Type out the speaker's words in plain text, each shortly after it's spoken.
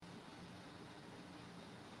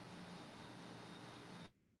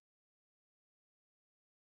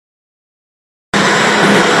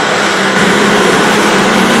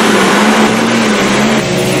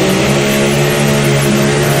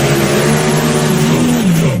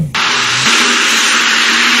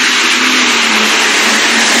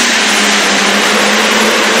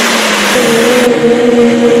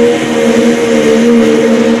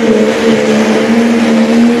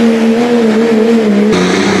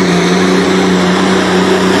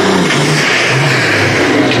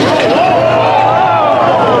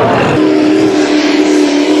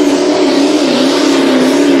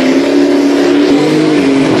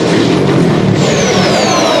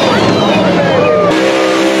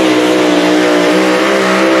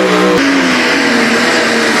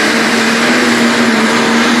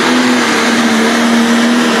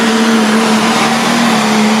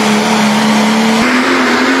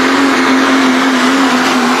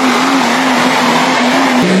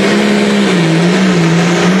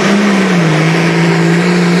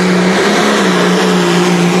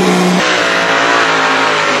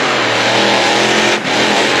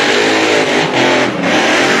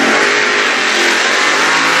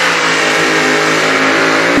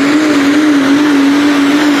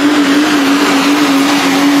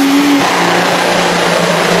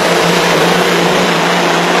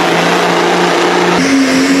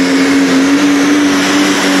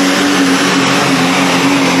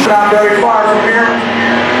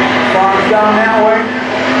down that way.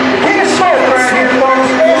 The king of smoke right here, folks.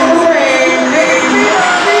 In the ring, Nick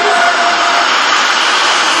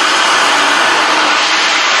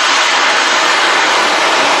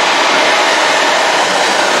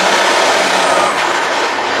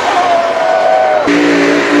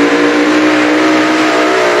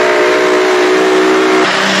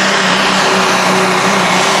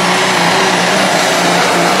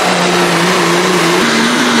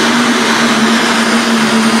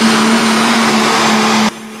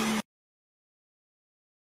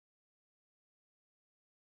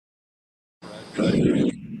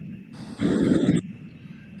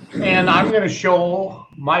And I'm going to show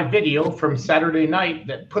my video from Saturday night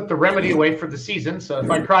that put the remedy away for the season. So if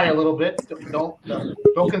I cry a little bit, don't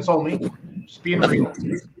console me. Just being real.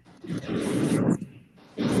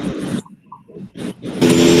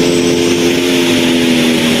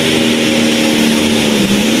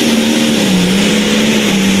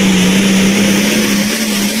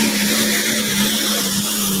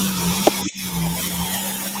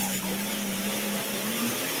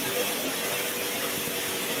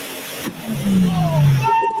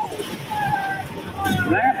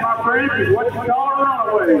 That, my friends, is what we call a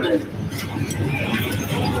runaway.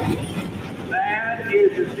 That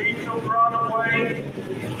is the diesel runaway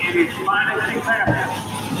in its finest example.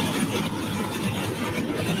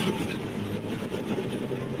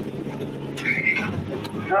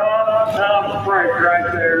 Tough break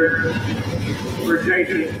right there for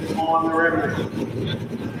Jason on the remedy.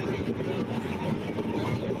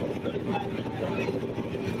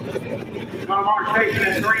 Gonna mark station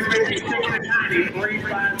at 356 and 90,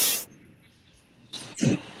 35.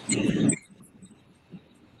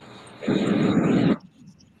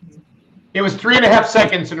 It was 3.5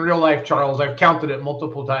 seconds in real life, Charles. I've counted it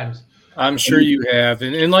multiple times. I'm sure you have.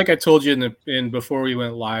 And like I told you before we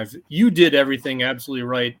went live, you did everything absolutely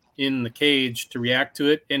right in the cage to react to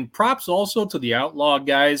it. And props also to the Outlaw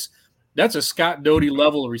guys. That's a Scott Doty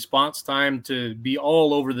level of response time to be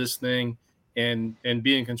all over this thing and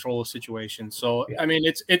be in control of situations. So, I mean,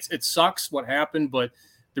 it sucks what happened, but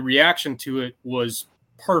the reaction to it was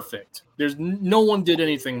perfect. No one did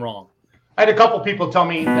anything wrong. I had a couple people tell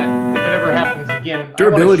me that if it ever happens again,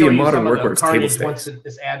 durability in modern workwear is table stakes. Once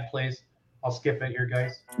this ad plays, I'll skip it here,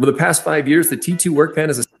 guys. For the past 5 years, the T2 work pan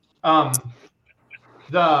is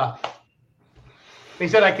they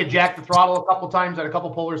said I could jack the throttle a couple times. I had a couple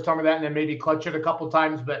pullers tell me that, and then maybe clutch it a couple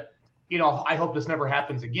times. But I hope this never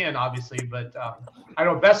happens again, obviously. But I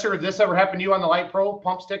don't know, Besser, did this ever happen to you on the Light Pro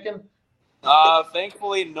pump sticking?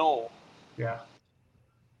 Thankfully, no. Yeah.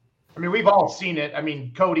 I mean, we've all seen it. I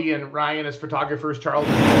mean, Cody and Ryan as photographers, Charles.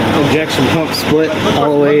 Injection pump split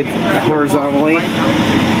all the way horizontally.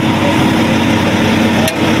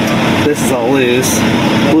 This is all loose.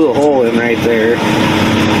 Blew a hole in right there.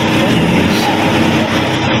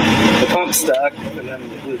 The pump stuck, and then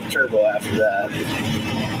blew the turbo after that.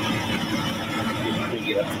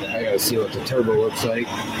 I gotta see what the turbo looks like.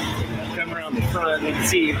 Come around the front, you can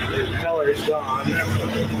see the color's gone.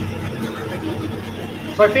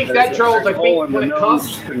 So I think that, Charles, I think when it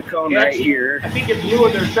comes right here, I think it blew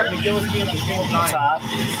and they're starting to guillotine at the same time.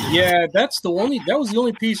 Yeah, that was the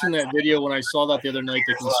only piece in that video when I saw that the other night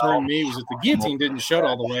that concerned me was that the guillotine didn't shut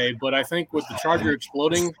all the way, but I think with the Charger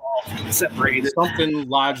exploding, separated, something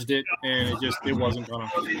lodged it and it wasn't gonna.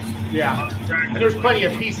 Yeah, and there's plenty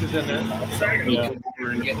of pieces in there. Yeah.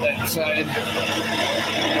 And get that side.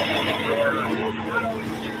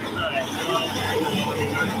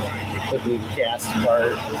 Put the cast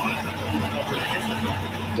part.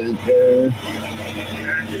 Dent there.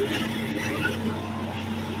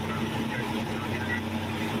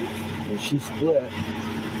 And she split.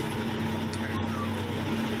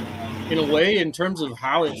 In a way, in terms of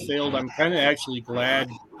how it failed, I'm kind of actually glad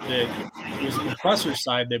that it was the compressor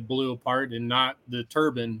side that blew apart and not the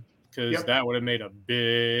turbine, because that would have made a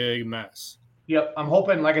big mess. Yep, I'm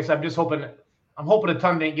hoping, like I said, I'm hoping a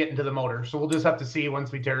ton didn't get into the motor. So we'll just have to see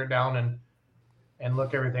once we tear it down and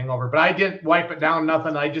look everything over. But I didn't wipe it down,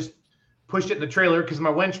 nothing. I just pushed it in the trailer because my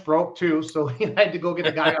winch broke too. So I had to go get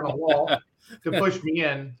a guy on the wall to push me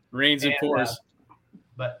in. Rains and pours.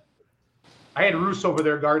 But I had Roos over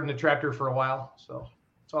there guarding the tractor for a while. So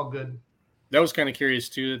it's all good. That was kind of curious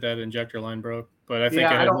too, that injector line broke. But I think it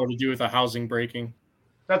had more to do with the housing breaking.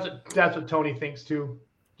 That's what Tony thinks too,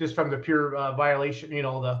 just from the pure violation,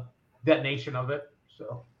 the detonation of it.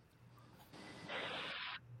 So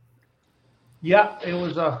yeah, it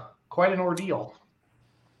was quite an ordeal.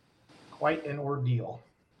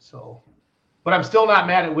 So, but I'm still not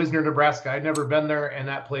mad at Wisner, Nebraska. I've never been there, and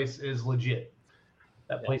that place is legit.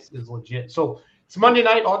 So It's Monday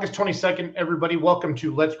night, August 22nd. Everybody, welcome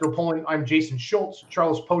to Let's Go Pulling. I'm Jason Schultz.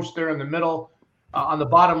 Charles Post there in the middle. On the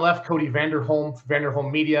bottom left, Cody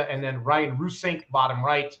Vanderholm Media, and then Ryan Rusink, bottom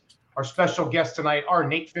right. Our special guests tonight are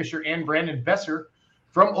Nate Fisher and Brandon Besser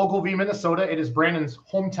from Ogilvie, Minnesota. It is Brandon's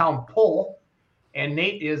hometown pull. And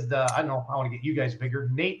Nate is I want to get you guys bigger.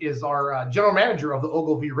 Nate is our general manager of the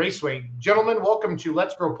Ogilvie Raceway. Gentlemen, welcome to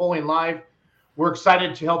Let's Go Pulling Live. We're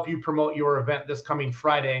excited to help you promote your event this coming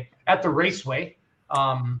Friday at the Raceway.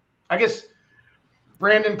 I guess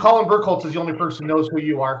Brandon, Colin Burkholz is the only person who knows who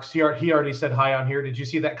you are because he already said hi on here. Did you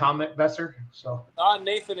see that comment, Besser? So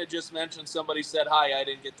Nathan had just mentioned somebody said hi. I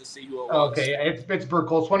didn't get to see who it was. Okay, it's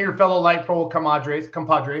Burkholz, one of your fellow Light Pro compadres.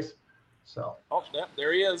 So yeah,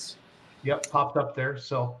 there he is. Yep, popped up there.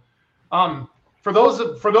 So for those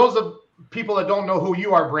of people that don't know who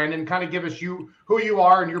you are, Brandon, kind of give us who you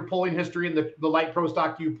are and your pulling history and the Light Pro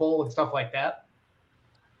stock you pull and stuff like that.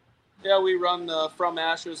 Yeah, we run From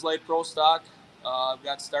Ashes Light Pro stock.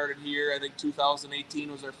 Got started here. I think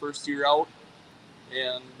 2018 was our first year out,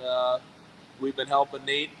 and we've been helping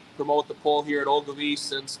Nate promote the pull here at Ogilvie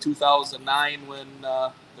since 2009 when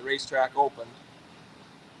the racetrack opened.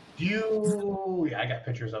 I got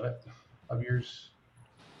pictures of yours.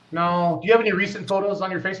 No, do you have any recent photos on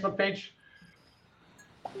your Facebook page?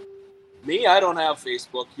 Me, I don't have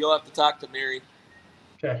Facebook. You'll have to talk to Mary.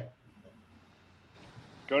 Okay.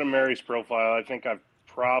 Go to Mary's profile. I think I've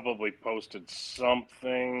probably posted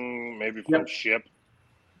something, maybe from Ship.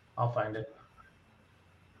 I'll find it.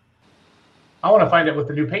 I want to find it with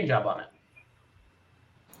the new paint job on it.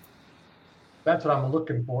 That's what I'm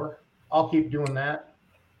looking for. I'll keep doing that.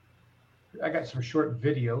 I got some short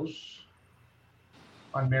videos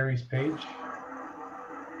on Mary's page.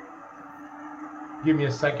 Give me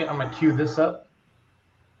a second. I'm going to cue this up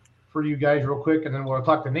for you guys real quick, and then we'll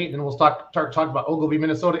talk to Nate, and then we'll start talking about Ogilvie,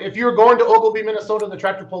 Minnesota. If you're going to Ogilvie, Minnesota, the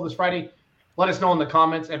tractor pull this Friday, let us know in the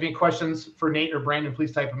comments. If you have any questions for Nate or Brandon,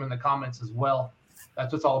 please type them in the comments as well.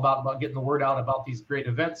 That's what it's all about getting the word out about these great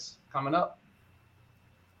events coming up.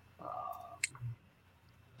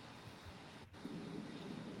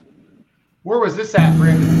 Where was this at,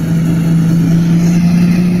 Brandon?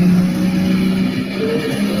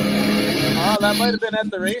 That might have been at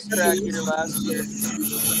the racetrack here last year.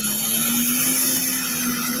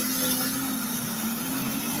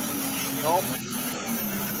 Nope.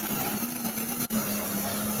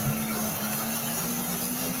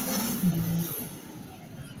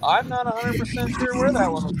 I'm not 100% sure where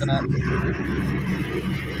that one was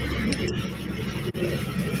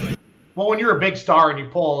at. Well, when you're a big star and you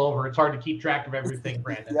pull all over, it's hard to keep track of everything,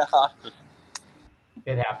 Brandon. Yeah.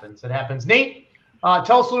 It happens. Nate,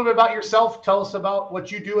 tell us a little bit about yourself. Tell us about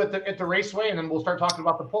what you do at the Raceway, and then we'll start talking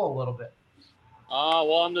about the pull a little bit.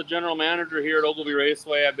 Well, I'm the general manager here at Ogilvie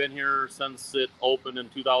Raceway. I've been here since it opened in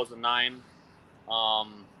 2009.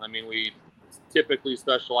 We typically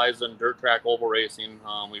specialize in dirt track oval racing.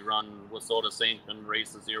 We run WISSOTA sanctioned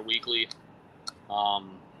races here weekly.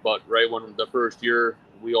 But right when the first year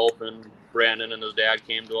we opened, Brandon and his dad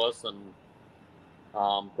came to us and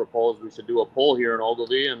proposed we should do a pull here in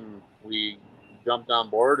Ogilvie, and we jumped on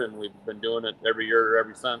board, and we've been doing it every year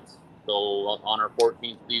ever since. So on our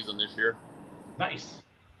 14th season this year. Nice.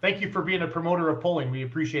 Thank you for being a promoter of pulling. We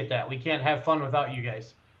appreciate that. We can't have fun without you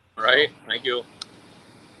guys. Right. Thank you.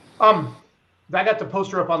 I got the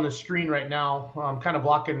poster up on the screen right now. I'm kind of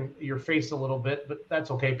blocking your face a little bit, but that's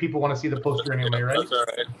okay. People want to see the poster anyway, right? That's all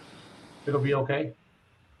right. It'll be okay.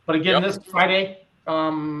 But again, This Friday,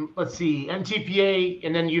 let's see, NTPA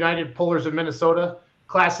and then United Pullers of Minnesota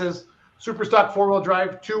classes, Super Stock 4-wheel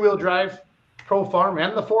drive, 2-wheel drive, Pro Farm,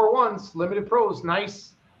 and the 4-1s, limited pros, nice.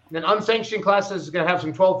 And then unsanctioned classes is going to have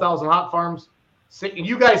some 12,000 hot farms.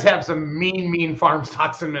 You guys have some mean farm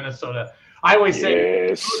stocks in Minnesota. I always say,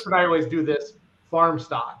 and I always do this, farm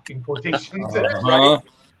stock in quotations.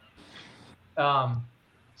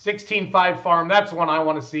 16.5 farm, that's one I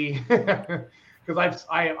want to see because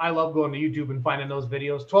I love going to YouTube and finding those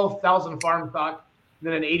videos. 12,000 farm stock,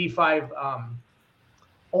 and then an 85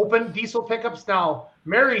 open diesel pickups. Now,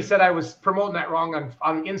 Mary said I was promoting that wrong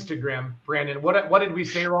on Instagram, Brandon. What did we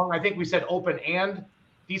say wrong? I think we said open and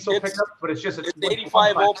diesel pickups, but it's just it's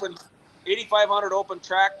 8,500 open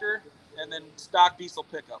tractor and then stock diesel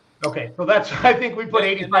pickup. Okay, so that's I think we put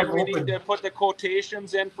 85 open. We need to put the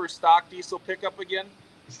quotations in for stock diesel pickup again.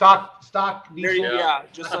 Stock diesel. Yeah,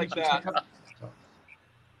 just like that.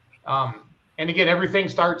 And again, everything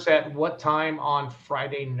starts at what time on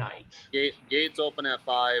Friday night? Gates open at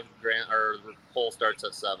 5. Or the poll starts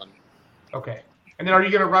at 7. Okay. And then are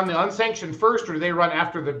you going to run the unsanctioned first, or do they run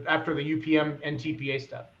after the UPM and TPA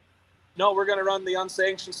stuff? No, we're going to run the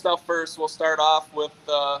unsanctioned stuff first. We'll start off with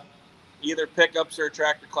either pickups or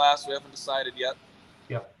tractor class. We haven't decided yet.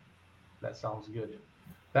 Yep. That sounds good.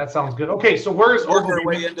 Okay, so where's Work our Ogilvy?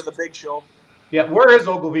 way into the big show. Yeah, where is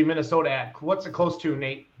Ogilvy, Minnesota at? What's it close to,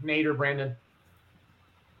 Nate or Brandon?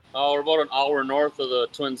 We're about an hour north of the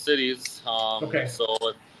Twin Cities. Okay. So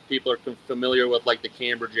if people are familiar with like the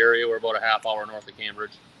Cambridge area, we're about a half hour north of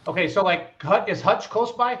Cambridge. Okay, so like is Hutch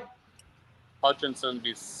close by? Hutchinson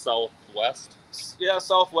be southwest. Yeah,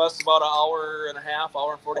 southwest, about an hour and a half,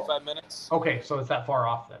 hour and 45 minutes. Okay, so it's that far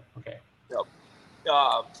off then. Okay. Yep.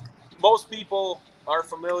 Most people are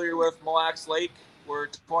familiar with Mille Lacs Lake. We're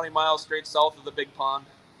 20 miles straight south of the big pond.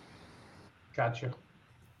 Gotcha.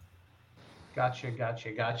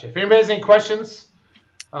 If anybody has any questions,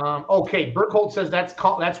 okay. Burkholt says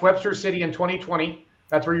that's Webster City in 2020.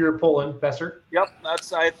 That's where you're pulling, Besser. Yep,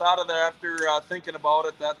 I thought of that after thinking about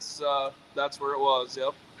it. That's where it was.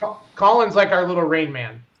 Yep. Colin's like our little Rain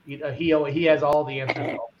Man. He has all the answers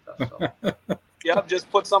to all the stuff. So. Yep,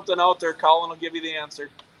 just put something out there. Colin will give you the answer.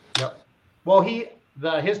 Yep. Well,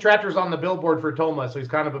 his tractor's on the billboard for Toma, so he's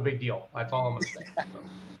kind of a big deal. That's all I'm gonna say.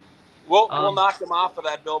 We'll knock him off of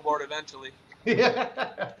that billboard eventually.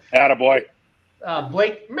 Yeah. Attaboy.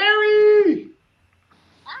 Blake, Mary.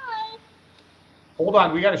 Hi. Hold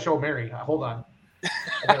on, we got to show Mary. Hold on.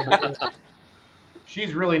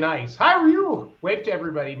 She's really nice. How are you? Wave to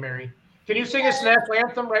everybody, Mary. Can you sing us a national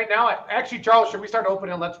anthem right now? Actually, Charles, should we start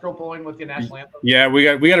opening Let's Go Pulling with the national anthem? Yeah, we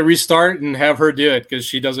got to restart and have her do it because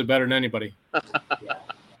she does it better than anybody. Yeah.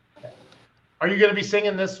 Okay. Are you going to be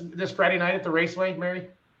singing this Friday night at the Raceway, Mary?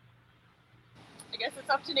 I guess it's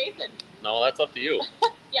up to Nathan. No, that's up to you.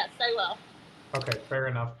 Yes, I will. Okay, fair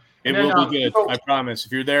enough. It will be good. I promise.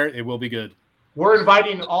 If you're there, it will be good. We're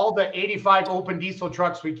inviting all the 85 open diesel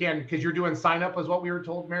trucks we can because you're doing sign up is what we were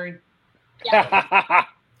told, Mary. Yeah.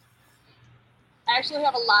 I actually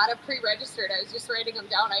have a lot of pre-registered. I was just writing them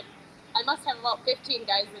down. I must have about 15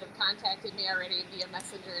 guys that have contacted me already via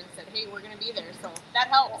Messenger and said, hey, we're going to be there. So that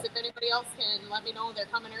helps. If anybody else can let me know they're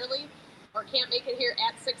coming early or can't make it here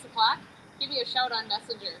at 6 o'clock, give me a shout on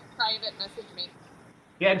Messenger. Private message me.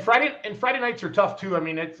 Yeah, and Friday nights are tough too. I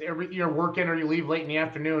mean, you're working or you leave late in the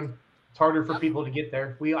afternoon. It's harder for people to get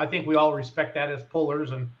there. I think we all respect that as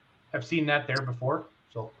pullers and have seen that there before.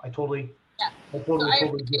 So I totally get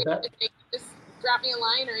that. If they just drop me a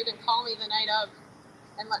line or even call me the night of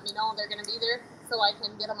and let me know they're going to be there so I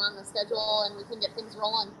can get them on the schedule and we can get things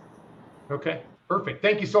rolling. Okay, perfect.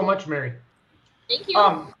 Thank you so much, Mary. Thank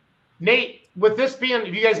you. Nate, with this being,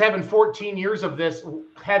 you guys having 14 years of this,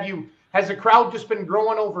 has the crowd just been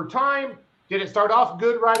growing over time? Did it start off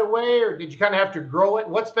good right away, or did you kind of have to grow it?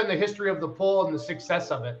 What's been the history of the pull and the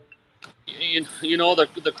success of it? You know,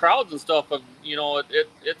 the crowds and stuff of, you know,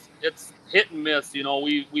 it's hit and miss. You know,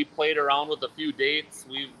 we played around with a few dates.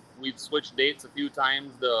 We've switched dates a few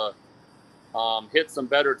times to hit some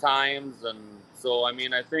better times, and so I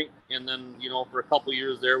mean I think, and then you know for a couple of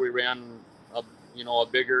years there we ran a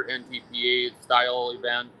bigger NTPA style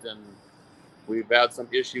event, and we've had some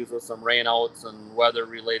issues with some rainouts and weather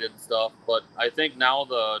related stuff. But I think now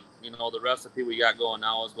the recipe we got going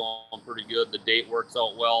now is going pretty good. The date works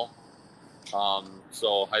out well.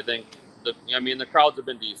 So I think the crowds have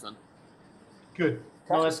been decent. Good.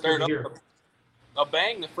 Well, that's good to hear. A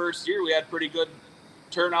bang the first year. We had pretty good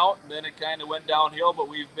turnout, and then it kind of went downhill, but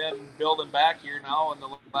we've been building back here now in the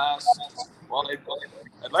last, well,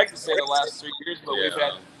 I'd like to say the last 3 years, but we've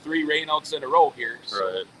had 3 rainouts in a row here. So.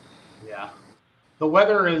 Right. Yeah. The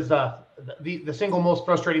weather is the single most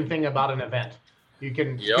frustrating thing about an event. You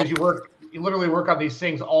can, because you literally work on these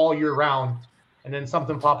things all year round, and then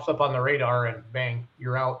something pops up on the radar and bang,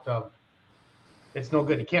 you're out. It's no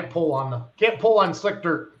good. You can't pull on slick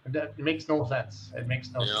dirt. It makes no sense. It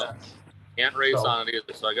makes no sense. Can't race on it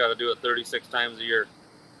either, so I got to do it 36 times a year.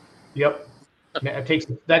 Yep. That takes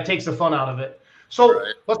the fun out of it. So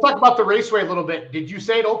let's talk about the Raceway a little bit. Did you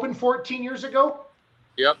say it opened 14 years ago?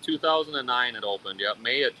 Yep, 2009 it opened. Yep,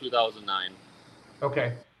 May of 2009.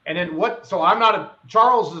 Okay. And then so I'm not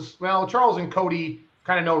Charles and Cody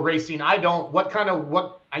kind of know racing. I don't.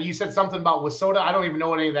 You said something about WISSOTA. I don't even know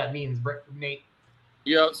what any of that means, Nate.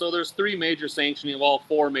 Yeah, so there's 4 major sanctioning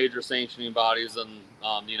bodies in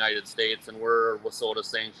the United States, and we're WISSOTA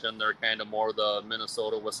sanctioned. They're kind of more the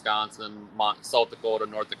Minnesota, Wisconsin, South Dakota,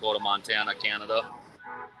 North Dakota, Montana, Canada.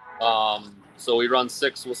 So we run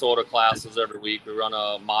 6 WISSOTA classes every week. We run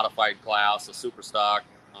a modified class, a super stock,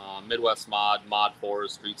 Midwest Mod 4s,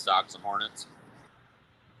 street stocks, and Hornets.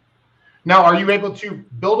 Now, are you able to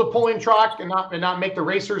build a pulling track and not make the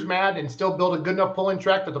racers mad, and still build a good enough pulling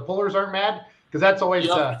track that the pullers aren't mad? Because that's always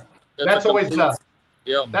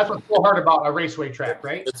Yep. That's what's so hard about a raceway track,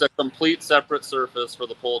 right? It's a complete separate surface for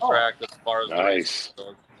the pull track as far as the race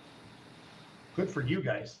goes. Good for you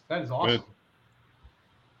guys. That is awesome. Good.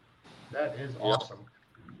 That is awesome.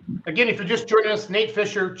 Again, if you're just joining us, Nate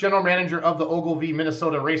Fisher, General Manager of the Ogilvie,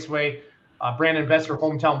 Minnesota Raceway. Brandon Besser,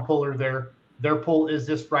 hometown puller there. Their pull is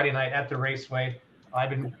this Friday night at the Raceway.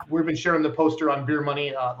 We've been sharing the poster on Beer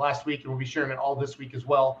Money last week, and we'll be sharing it all this week as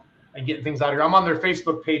well and getting things out here. I'm on their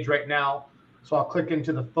Facebook page right now, so I'll click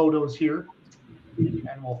into the photos here,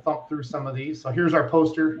 and we'll thump through some of these. So here's our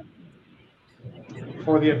poster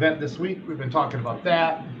for the event this week. We've been talking about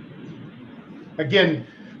that. Again,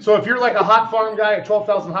 so if you're like a hot farm guy, a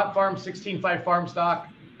 12,000 hot farm, 16.5 farm stock,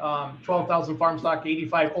 12,000 farm stock,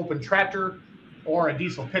 85 open tractor, or a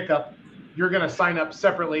diesel pickup, you're going to sign up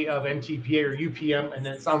separately of NTPA or UPM, and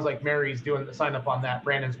then it sounds like Mary's doing the sign up on that,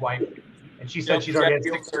 Brandon's wife, and she said she's already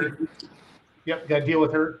had 16. Yep, got to deal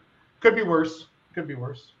with her. Could be worse. Could be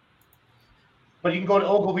worse. But you can go to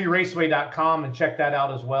ogilvieraceway.com and check that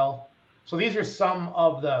out as well. So these are some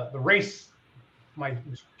of the race. My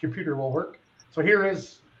computer will work. So here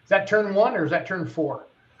is that turn 1 or is that turn 4?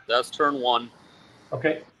 That's turn 1.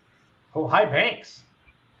 Okay. Oh, high banks.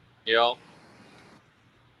 Yeah.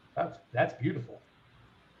 That's beautiful.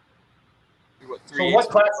 What, so what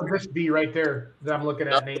class would this be right there that I'm looking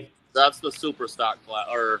at, Nate? That's the super stock class.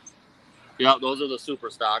 Yeah, those are the super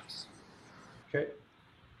stocks. Okay.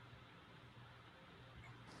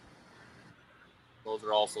 Those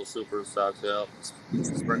are also super stocks. Yeah.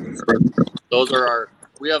 Those are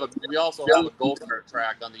we also have a go-kart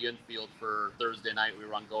track on the infield for Thursday night. We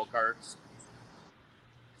run go-karts.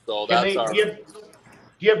 So that's do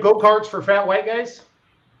you have go-karts for fat white guys?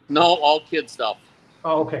 No, all kid stuff.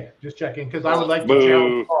 Oh, okay. Just checking because I would like to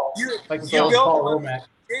challenge Paul. Paul Romack.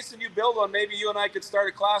 Jason, you build one. Maybe you and I could start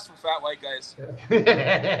a class for fat white guys.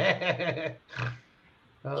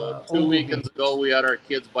 2 weekends ago, we had our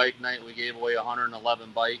kids' bike night. We gave away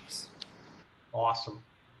 111 bikes. Awesome.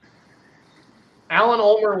 Alan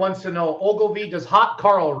Ulmer wants to know, Ogilvie, does Hot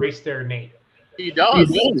Carl race there, Nate? He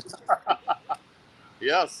does.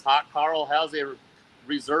 Yes, Hot Carl has a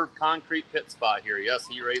reserved concrete pit spot here. Yes,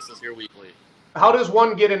 he races here weekly. How does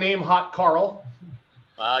one get a name Hot Carl?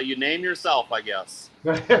 You name yourself, I guess.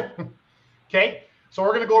 Okay, so we're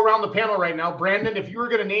going to go around the panel right now. Brandon, if you were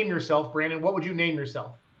going to name yourself, Brandon, what would you name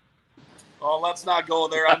yourself? Oh, let's not go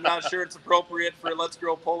there. I'm not sure it's appropriate for Let's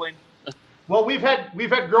Grow Pulling. Well, we've had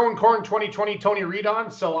Growing Corn 2020 Tony Reed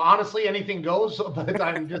on, so honestly, anything goes.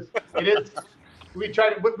 But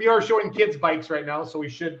we are showing kids bikes right now, so we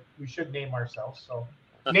should name ourselves. So,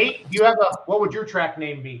 Nate, do you have what would your track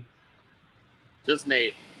name be? Just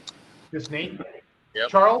Nate. Just Nate. Yep.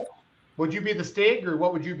 Charles, would you be the Stig or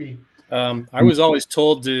what would you be? I was always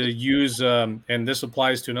told to use, and this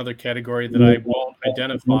applies to another category that I won't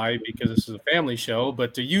identify because this is a family show,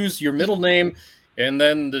 but to use your middle name and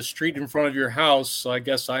then the street in front of your house. So I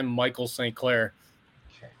guess I'm Michael St. Clair.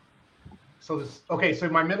 Okay. So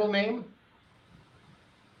my middle name,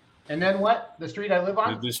 and then what? The street I live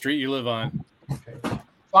on? The street you live on. Okay.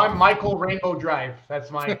 So I'm Michael Rainbow Drive.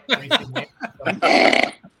 That's my name.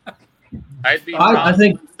 I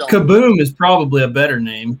think Kaboom is probably a better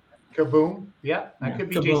name. Kaboom. Yeah, that could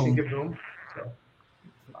be Kaboom. Jason Kaboom. So,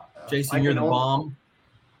 Jason, you're the bomb.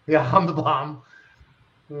 Yeah, I'm the bomb.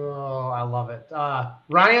 Oh, I love it.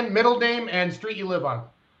 Ryan, middle name and street you live on.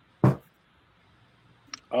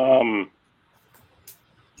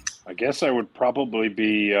 I guess I would probably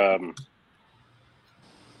be. How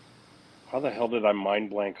the hell did I mind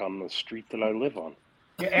blank on the street that I live on?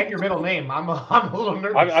 Yeah, and your middle name. I'm a little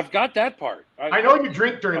nervous. I've got that part. I know you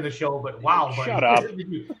drink during the show, but wow. Shut up.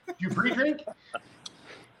 Do you pre-drink?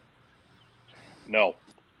 No.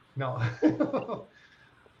 No.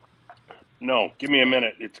 No. Give me a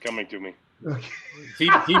minute. It's coming to me. He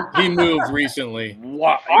moved recently.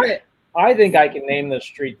 Why? I think I can name the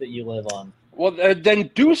street that you live on. Well, then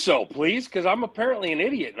do so, please, because I'm apparently an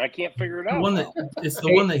idiot and I can't figure it out. It's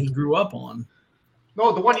the one that he grew up on.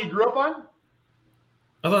 No, the one you grew up on?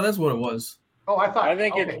 I thought that's what it was. Oh, I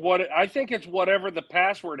think it's whatever the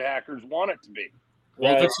password hackers want it to be.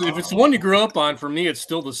 Well, if it's the one you grew up on, for me, it's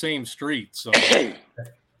still the same street. So there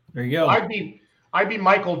you go. I'd be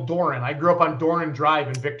Michael Doran. I grew up on Doran Drive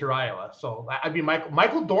in Victor, Iowa. So I'd be Michael.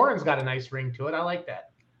 Michael Doran's got a nice ring to it. I like that.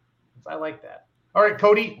 All right,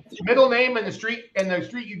 Cody, middle name and the street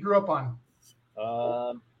you grew up on.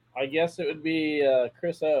 I guess it would be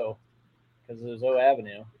Chris O, because there's O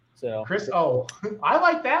Avenue. So Chris O. I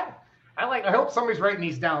like that. I hope somebody's writing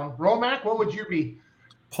these down. Romack, what would you be?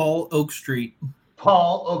 Paul Oak Street.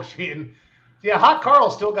 Paul Oak Street. Yeah, Hot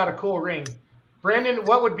Carl still got a cool ring. Brandon,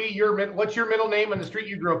 what's your middle name and the street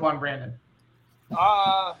you grew up on, Brandon?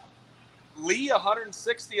 Lee,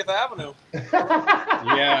 160th Avenue.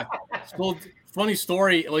 Yeah. So funny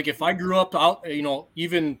story. Like if I grew up out,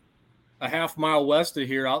 even a half mile west of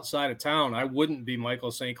here, outside of town, I wouldn't be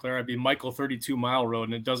Michael St. Clair. I'd be Michael 32 Mile Road,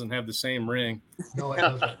 and it doesn't have the same ring. No, it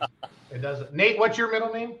doesn't. It doesn't. Nate, what's your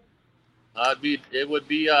middle name? It would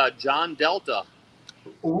be John Delta.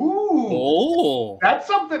 Ooh. Oh. That's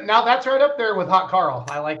something. Now that's right up there with Hot Carl.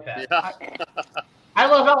 I like that. Yeah. I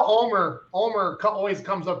love how Omer always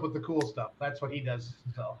comes up with the cool stuff. That's what he does.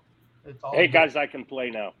 So it's all. Hey guys, I can play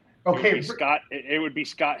now. Okay, It would be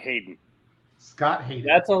Scott Hayden. Scott Hayden.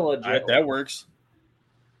 That's a legit. That works.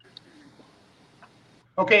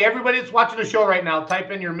 Okay, everybody that's watching the show right now, type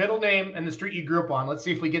in your middle name and the street you grew up on. Let's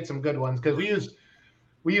see if we get some good ones because we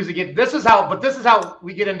usually get. This is how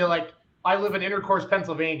we get into like. I live in Intercourse,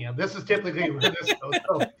 Pennsylvania. This is typically where this goes.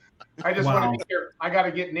 So I just want to be here. I got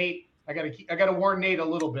to get Nate. I got to warn Nate a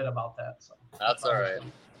little bit about that. So that's all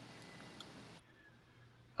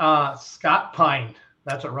right. Scott Pine.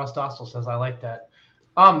 That's what Russ Dostal says. I like that.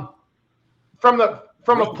 From a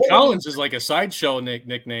Collins is like a sideshow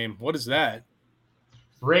nickname. What is that?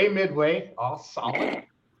 Ray Midway. Oh, solid.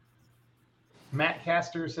 Matt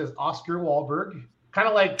Caster says Oscar Wahlberg. Kind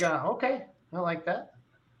of like okay, I like that.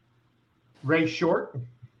 Ray Short.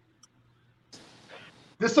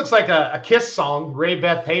 This looks like a Kiss song, Ray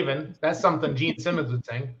Beth Haven. That's something Gene Simmons would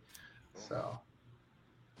sing. So,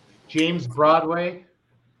 James Broadway.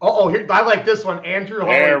 Oh, here I like this one, Andrew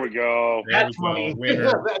Holland. There we go. That's money.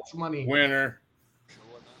 That's money. Winner.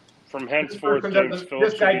 From henceforth, James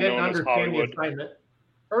Phillips this guy will be didn't known as understand the Hollywood. assignment.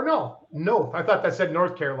 Or no. I thought that said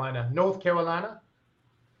North Carolina. North Carolina.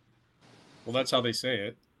 Well, that's how they say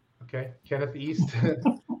it. Okay, Kenneth East.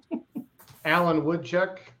 Alan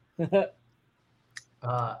Woodchuck.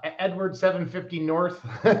 Edward 750 North.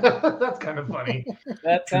 That's kind of funny.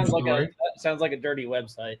 That sounds like a dirty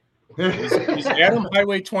website. Is Adam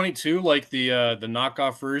Highway 22 like the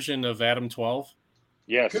knockoff version of Adam 12?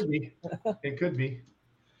 Yes. Could be. It could be.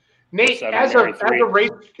 Nate, as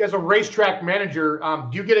a racetrack manager,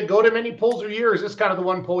 do you get to go to many polls a year? Or is this kind of the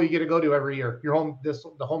one poll you get to go to every year?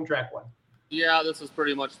 The home track one. Yeah, this is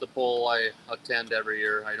pretty much the poll I attend every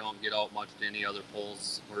year. I don't get out much to any other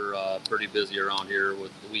polls. We're pretty busy around here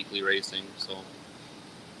with the weekly racing. So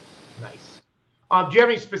nice. Do you have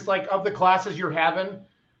any specific of the classes you're having?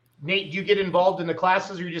 Nate, do you get involved in the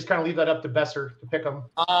classes, or you just kind of leave that up to Besser to pick them?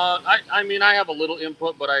 I mean, I have a little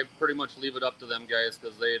input, but I pretty much leave it up to them guys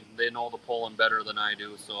because they know the polling better than I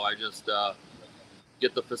do. So I just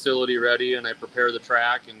get the facility ready and I prepare the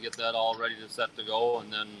track and get that all ready to set to go,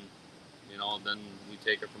 and then then we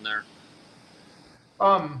take it from there.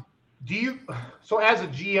 So as a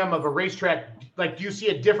GM of a racetrack, like, do you see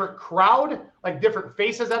a different crowd, like different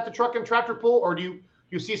faces at the truck and tractor pull, or do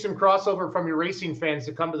you see some crossover from your racing fans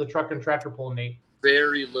to come to the truck and tractor pull, Nate?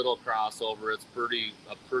 Very little crossover. It's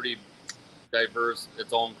a pretty diverse,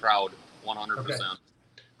 its own crowd, 100%. Okay.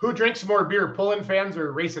 Who drinks more beer, pull-in fans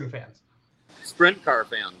or racing fans? Sprint car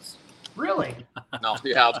fans. Really? No,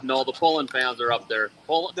 the pull-in fans are up there.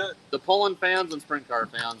 The pull-in fans and sprint car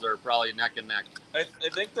fans are probably neck and neck. I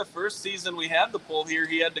think the first season we had the pull here,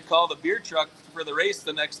 he had to call the beer truck for the race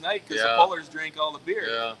the next night because the pullers drank all the beer.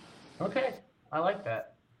 Yeah. Okay, I like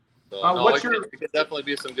that. So, it could definitely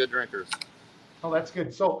be some good drinkers. Oh, that's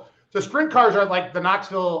good. So the sprint cars are like the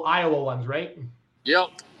Knoxville, Iowa ones, right? Yep.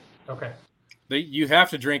 Okay. You have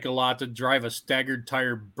to drink a lot to drive a staggered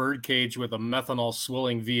tire birdcage with a methanol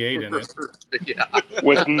swilling V8 in it. Yeah.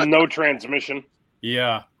 With no transmission.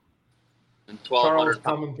 Yeah. And Charles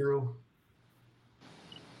coming through.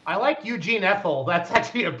 I like Eugene Ethel. That's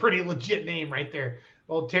actually a pretty legit name right there.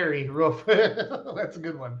 Old Terry Roof. That's a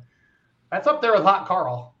good one. That's up there with Hot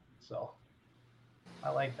Carl. So I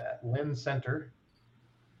like that. Lynn Center.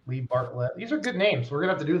 Lee Bartlett. These are good names. We're going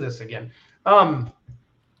to have to do this again.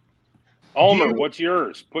 Ulmer, what's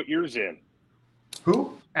yours? Put yours in.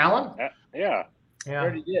 Who? Alan? Yeah. I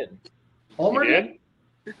already did. Ulmer did?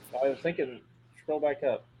 I was thinking, scroll back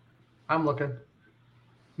up. I'm looking.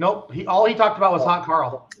 Nope. All he talked about was Hot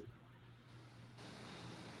Carl.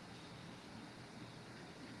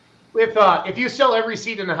 If you sell every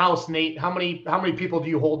seat in the house, Nate, how many people do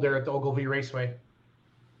you hold there at the Ogilvie Raceway?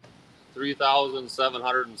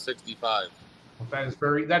 3,765. That's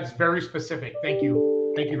very specific. Thank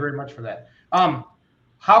you very much for that.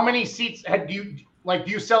 How many seats do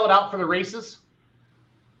you sell it out for the races?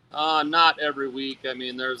 Not every week. I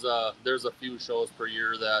mean, there's a few shows per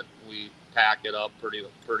year that we pack it up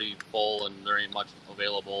pretty full, and there ain't much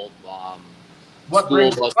available. What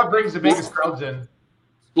brings the biggest crowds in?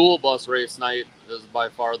 School bus race night is by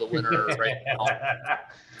far the winner right now.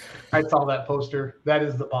 I saw that poster. That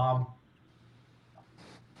is the bomb.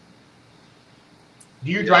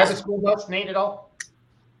 Do you drive a school bus, Nate, at all?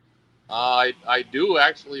 I do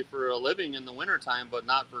actually for a living in the wintertime, but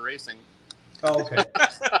not for racing. Oh, okay.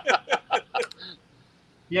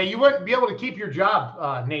 Yeah, you wouldn't be able to keep your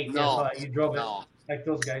job, Nate, No, if you drove it no. like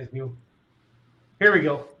those guys do. Here we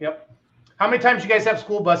go. Yep. How many times you guys have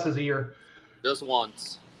school buses a year? Just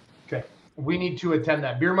once. Okay. We need to attend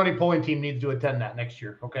that. Beer Money Pulling Team needs to attend that next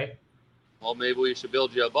year, okay? Well, maybe we should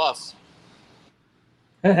build you a bus.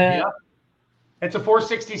 Yeah. It's a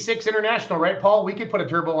 466 International, right, Paul? We could put a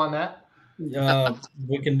turbo on that.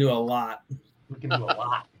 We can do a lot. We can do a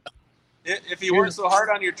lot. If you weren't so hard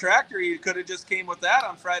on your tractor, you could have just came with that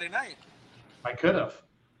on Friday night. I could have.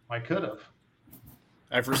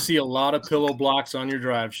 I foresee a lot of pillow blocks on your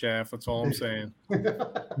drive shaft. That's all I'm saying.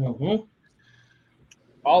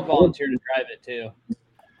 I'll volunteer to drive it too.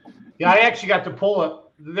 Yeah, I actually got to pull it.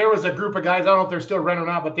 There was a group of guys, I don't know if they're still running or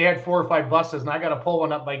not, but they had 4 or 5 buses, and I got to pull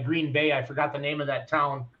one up by Green Bay. I forgot the name of that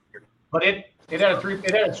town. But it had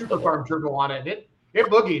a Super Farm turbo on it. It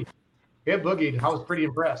boogied. I was pretty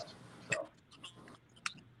impressed. So.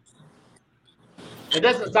 It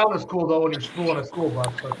doesn't sound as cool, though, when you're spooling a school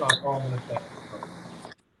bus, but that's all I'm going to say.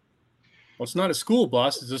 Well, it's not a school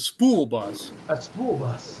bus. It's a spool bus. A spool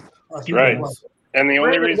bus. That's right. Bus. And the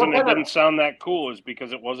only Brandon, reason it didn't sound that cool is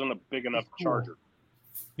because it wasn't a big enough charger.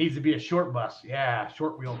 Needs to be a short bus. Yeah,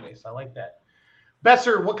 short wheelbase. I like that.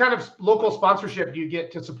 Besser, what kind of local sponsorship do you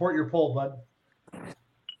get to support your poll, bud?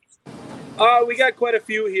 We got quite a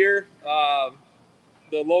few here. The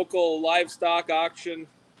local livestock auction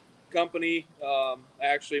company,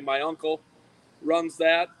 actually my uncle runs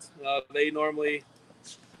that. They normally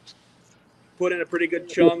put in a pretty good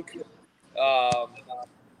chunk.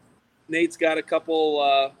 Nate's got a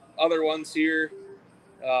couple other ones here.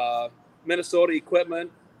 Minnesota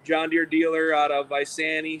Equipment, John Deere dealer out of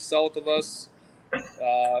Isani, south of us.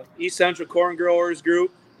 East Central Corn Growers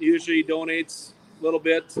Group usually donates a little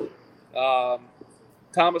bit.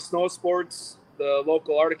 Thomas Snow Sports, the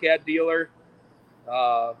local Articat dealer.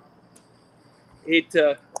 It's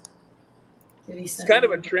kind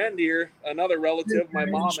of a trend here. Another relative, my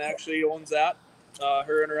mom actually owns that.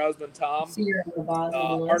 Her and her husband Tom.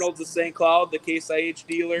 Arnold's the St. Cloud, the Case IH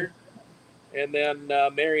dealer. And then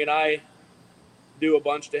Mary and I do a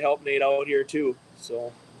bunch to help Nate out here too.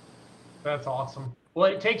 So that's awesome.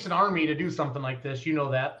 Well, it takes an army to do something like this. You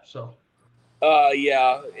know that. So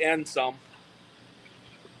yeah, and some.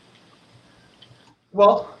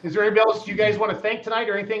 Well, is there anybody else you guys want to thank tonight,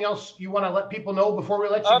 or anything else you want to let people know before we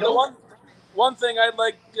let you go? One thing I'd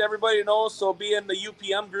like everybody to know, so being the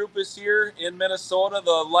UPM group is here in Minnesota,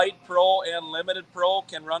 the Light Pro and Limited Pro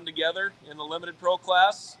can run together in the Limited Pro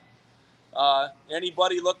class.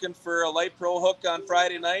 Anybody looking for a Light Pro hook on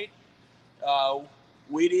Friday night,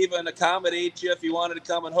 we'd even accommodate you if you wanted to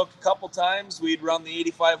come and hook a couple times. We'd run the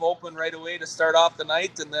 85 Open right away to start off the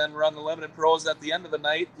night, and then run the Limited Pros at the end of the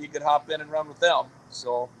night. You could hop in and run with them.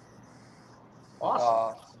 So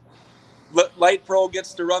awesome. Light Pro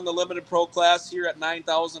gets to run the Limited Pro class here at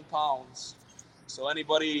 9,000 pounds. So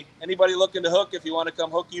anybody looking to hook, if you want to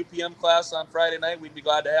come hook UPM class on Friday night, we'd be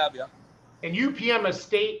glad to have you. And UPM is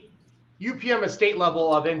state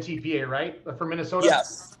level of NTPA, right? For Minnesota?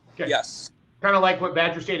 Yes. Okay. Yes. Kind of like what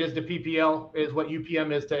Badger State is to PPL is what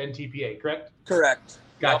UPM is to NTPA, correct? Correct.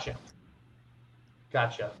 Gotcha. Yep.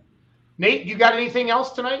 Gotcha. Nate, you got anything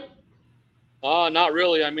else tonight? Not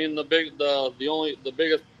really. I mean, the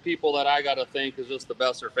biggest people that I got to thank is just the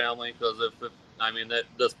Besser family, because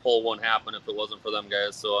this poll wouldn't happen if it wasn't for them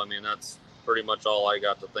guys. So I mean, that's pretty much all I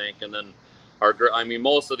got to thank. And then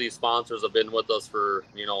most of these sponsors have been with us for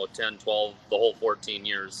 10, 12, the whole 14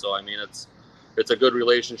 years. So I mean, it's a good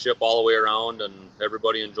relationship all the way around, and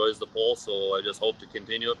everybody enjoys the poll. So I just hope to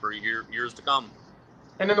continue it for years to come.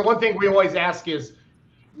 And then the one thing we always ask is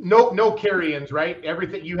no carry-ins, right?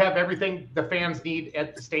 You have everything the fans need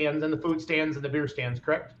at the stands and the food stands and the beer stands,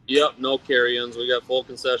 correct? Yep, no carry-ins. We got full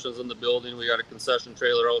concessions in the building. We got a concession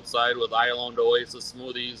trailer outside with Island Oasis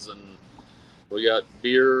smoothies, and we got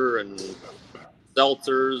beer and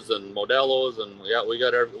seltzers and Modelo's, and we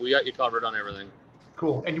got you covered on everything.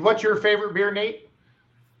 Cool. And what's your favorite beer, Nate?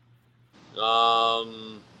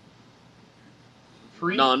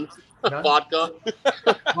 Free? None. Vodka.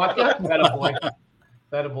 Vodka?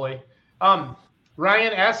 That a boy.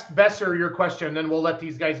 Ryan, ask Besser your question, then we'll let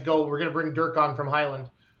these guys go. We're going to bring Dirk on from Highland.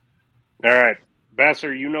 All right.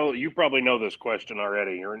 Besser, you probably know this question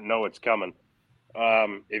already, or know it's coming.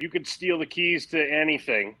 If you could steal the keys to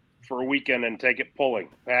anything for a weekend and take it pulling,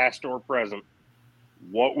 past or present,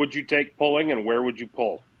 What would you take pulling, and where would you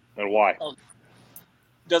pull, and why?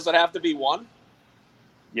 Does it have to be one?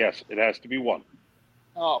 Yes, it has to be one.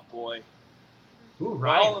 Oh boy. Ooh,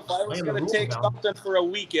 Ryan, well, if I was laying the going to rules take down. something for a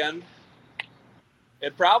weekend,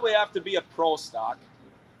 it'd probably have to be a pro stock.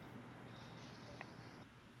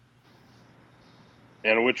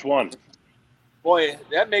 And which one? Boy,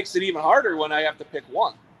 that makes it even harder when I have to pick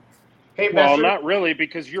one. Hey, Well, Besser. not really,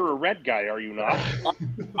 because you're a red guy, are you not?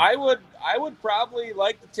 I would probably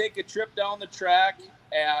like to take a trip down the track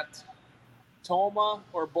at Toma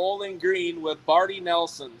or Bowling Green with Barty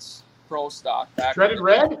Nelson's pro stock. Shredded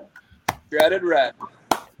red? Shredded red.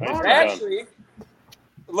 Nicely Actually,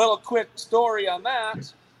 a little quick story on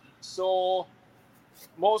that. So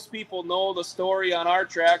most people know the story on our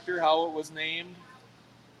tractor, how it was named.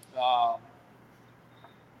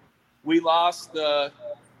 We lost the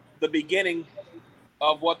beginning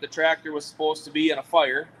of what the tractor was supposed to be in a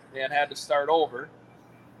fire and had to start over.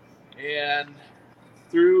 And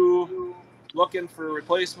through looking for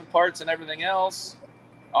replacement parts and everything else,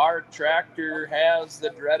 our tractor has the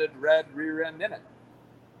dreaded red rear end in it.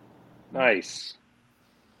 Nice.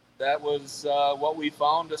 That was what we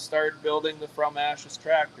found to start building the From Ashes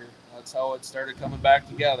tractor. That's how it started coming back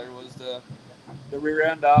together, was the rear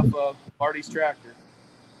end off of Barty's tractor.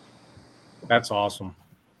 That's awesome.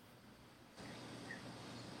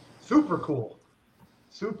 Super cool.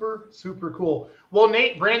 Super, super cool. Well,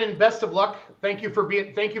 Nate, Brandon, best of luck. Thank you for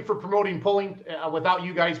promoting pulling. Without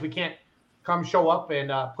you guys, we can't come show up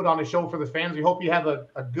and put on a show for the fans. We hope you have a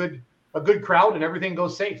good crowd and everything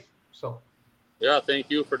goes safe. So Yeah, thank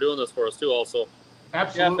you for doing this for us too also.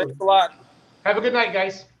 absolutely. Yeah, thanks a lot. Have a good night,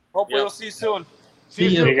 guys. Hopefully Yep. we'll see you soon. See you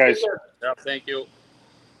See soon. you guys. Take care. Yeah, thank you.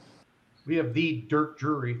 We have the Dirk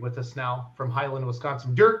Drury with us now from Highland,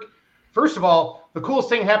 Wisconsin. Dirk, first of all, the coolest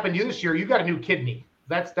thing happened to you this year. You got a new kidney.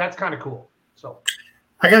 That's kind of cool. So,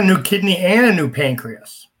 I got a new kidney and a new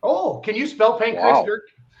pancreas. oh, can you spell pancreas, Wow. Dirk?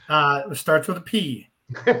 It starts with a P.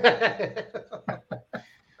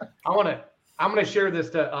 I'm gonna share this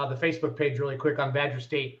to the Facebook page really quick on Badger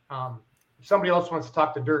State. If somebody else wants to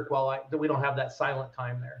talk to Dirk, we don't have that silent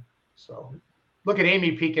time there. So, look at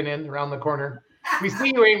Amy peeking in around the corner. We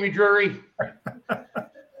see you, Amy Drury,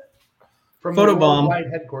 from the Photobomb. worldwide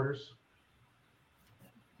headquarters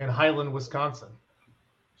in Highland, Wisconsin.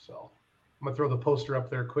 So I'm gonna throw the poster up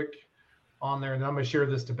there quick on there, and then I'm gonna share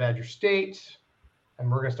this to Badger State, and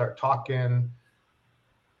we're gonna start talking.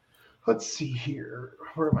 Let's see here.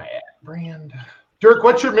 Where am I at? Brand. Dirk,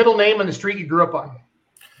 what's your middle name and the street you grew up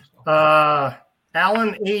on?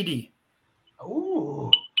 Allen 80. Ooh,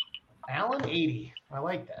 Allen 80. I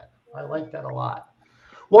like that. I like that a lot.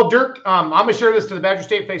 Well, Dirk, I'm gonna share this to the Badger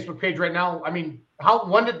State Facebook page right now. I mean,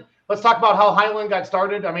 let's talk about how Highland got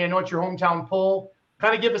started. I mean, I know it's your hometown pull.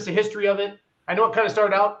 Kind of give us a history of it. I know it kind of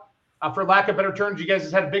started out, for lack of better terms, you guys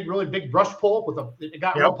just had a really big brush pull it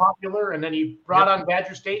got real popular, and then you brought on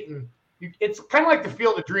Badger State, and it's kind of like the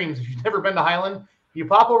Field of Dreams. If you've never been to Highland, you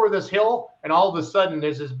pop over this hill, and all of a sudden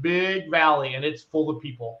there's this big valley, and it's full of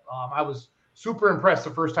people. I was super impressed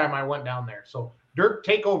the first time I went down there. So, Dirk,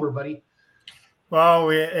 take over, buddy. Well,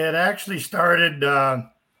 it actually started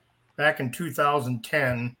back in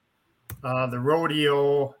 2010. The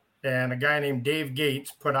rodeo and a guy named Dave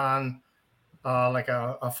Gates put on like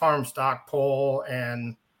a farm stock pole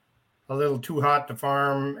and a little too hot to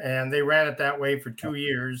farm, and they ran it that way for 2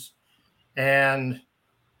 years. And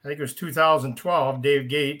I think it was 2012, Dave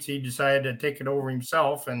Gates, he decided to take it over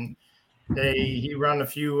himself, and he run a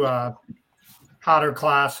few hotter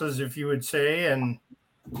classes, if you would say, and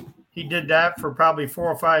he did that for probably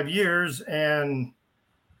 4 or 5 years. And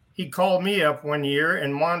he called me up one year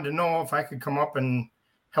and wanted to know if I could come up and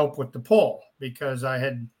help with the pull, because I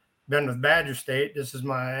had been with Badger State. This is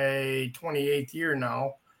my 28th year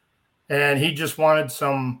now. And he just wanted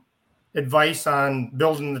some advice on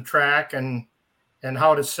building the track and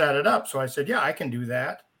how to set it up. So I said, yeah, I can do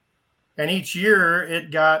that. And each year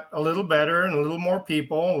it got a little better and a little more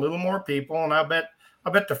people. And I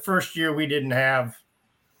bet the first year we didn't have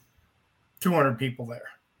 200 people there.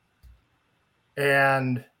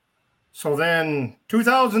 And so then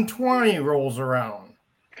 2020 rolls around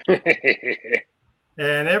and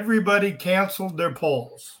everybody canceled their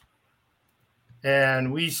polls.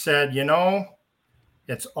 And we said,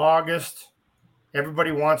 it's August.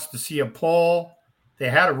 Everybody wants to see a poll. They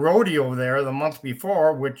had a rodeo there the month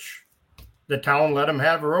before, which the town let them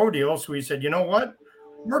have a rodeo. So we said, you know what?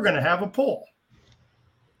 We're going to have a poll.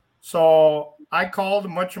 So I called a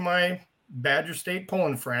bunch of my Badger State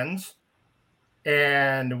pulling friends,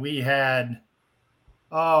 and we had,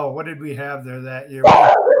 what did we have there that year?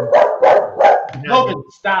 Logan,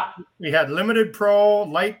 stop. We had Limited Pro,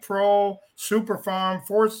 Light Pro, Super Farm,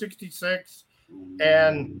 466,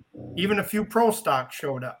 and even a few Pro stocks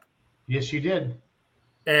showed up. Yes, you did.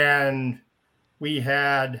 And we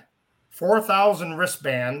had 4,000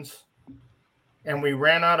 wristbands, and we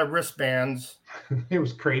ran out of wristbands. It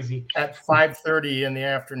was crazy. At 5:30 in the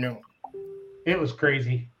afternoon. It was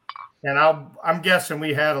crazy. And I'm guessing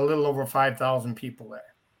we had a little over 5,000 people there.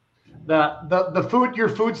 The food, your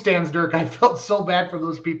food stands, Dirk. I felt so bad for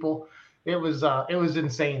those people. It was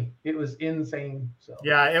insane. It was insane. So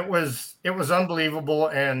yeah, it was unbelievable,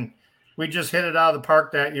 and we just hit it out of the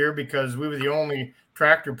park that year because we were the only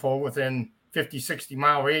tractor pull within 50, 60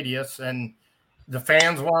 mile radius, and the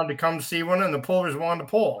fans wanted to come see one, and the pullers wanted to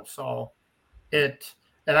pull. So and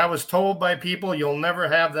I was told by people, you'll never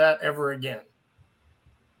have that ever again.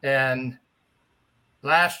 And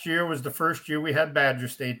last year was the first year we had Badger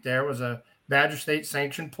State there. It was a Badger State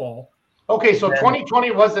sanctioned pull. Okay, so 2020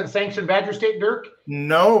 wasn't sanctioned Badger State, Dirk?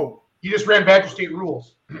 No. You just ran Badger State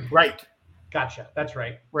rules. Right. Gotcha. That's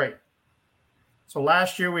right. Right. So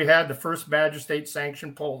last year we had the first Badger State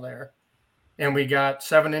sanctioned pull there, and we got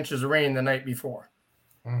 7 inches of rain the night before.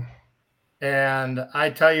 And I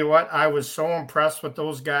tell you what, I was so impressed with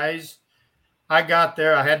those guys. I got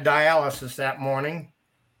there. I had dialysis that morning.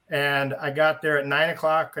 And I got there at 9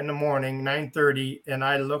 o'clock in the morning, 9:30, and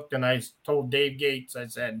I looked and I told Dave Gates, I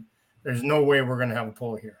said, there's no way we're going to have a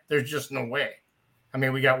pull here. There's just no way. I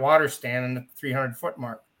mean, we got water standing at the 300-foot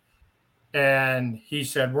mark. And he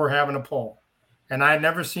said, we're having a pull. And I had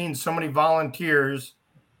never seen so many volunteers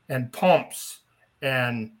and pumps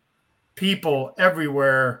and people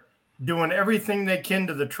everywhere doing everything they can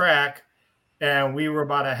to the track. And we were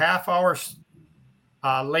about a half hour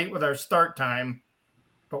late with our start time.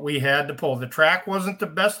 But we had to pull. The track wasn't the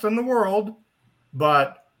best in the world,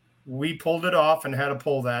 but we pulled it off and had a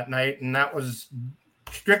pull that night. And that was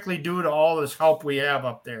strictly due to all this help we have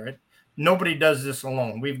up there. Nobody does this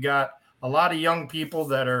alone. We've got a lot of young people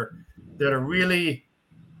that are really,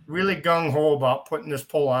 really gung-ho about putting this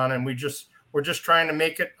pull on. And we're just trying to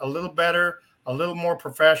make it a little better, a little more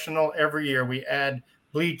professional every year. We add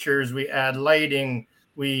bleachers, we add lighting,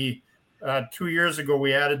 2 years ago,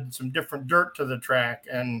 we added some different dirt to the track,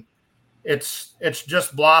 and it's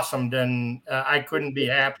just blossomed, and I couldn't be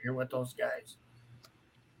happier with those guys.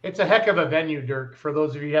 It's a heck of a venue, Dirk, for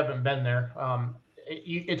those of you who haven't been there.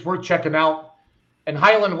 It's worth checking out. And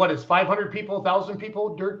Highland, what is 500 people, 1,000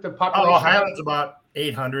 people, Dirk, the population? Oh, Highland's about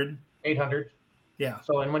 800. 800? Yeah.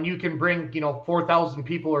 So, and when you can bring, 4,000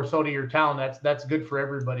 people or so to your town, that's good for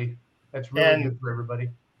everybody. That's really good for everybody.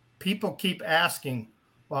 People keep asking,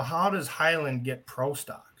 well, how does Highland get pro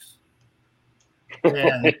stocks?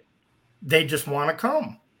 And they just want to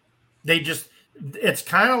come. It's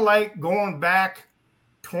kind of like going back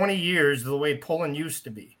 20 years the way pulling used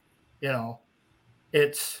to be.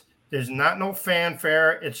 There's not no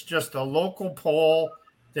fanfare. It's just a local pull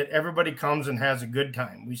that everybody comes and has a good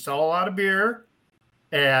time. We sell a lot of beer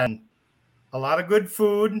and a lot of good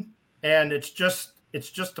food, and it's just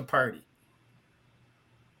a party.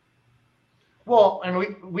 Well,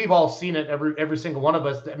 and we've all seen it, every single one of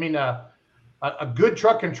us. I mean, a good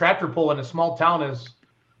truck and tractor pull in a small town is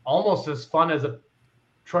almost as fun as a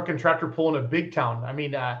truck and tractor pull in a big town. I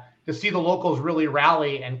mean, to see the locals really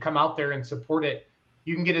rally and come out there and support it,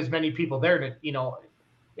 you can get as many people there to,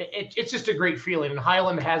 it's just a great feeling. And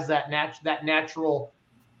Highland has that natural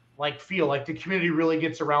feel, like the community really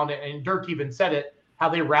gets around it. And Dirk even said it, how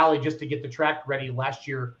they rally just to get the track ready last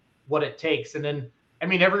year, what it takes. And then, I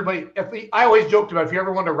mean, everybody, I always joked about if you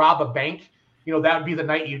ever wanted to rob a bank, that would be the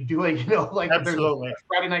night you do it, if there's a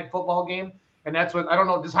Friday night football game. And that's what, I don't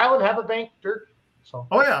know, does Highland have a bank, Dirk? So.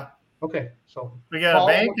 Oh, yeah. Okay. So we got a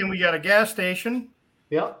bank and we got a gas station.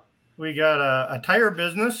 Yeah. We got a tire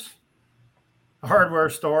business, a hardware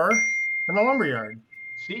store, and a lumber yard.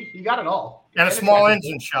 See, you got it all. And a small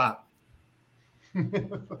engine shop.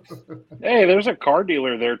 Hey, there's a car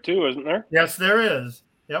dealer there too, isn't there? Yes, there is.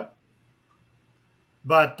 Yep.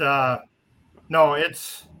 But no,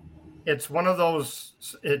 it's one of those.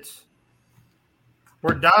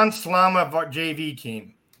 We're Don Slama of our JV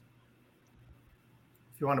team,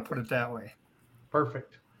 if you want to put it that way.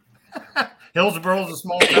 Perfect. Hillsboro's a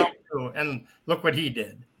small town too, and look what he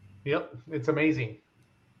did. Yep, it's amazing.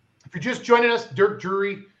 If you're just joining us, Dirk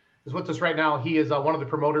Drury is with us right now. He is one of the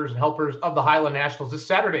promoters and helpers of the Highland Nationals this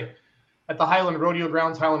Saturday at the Highland Rodeo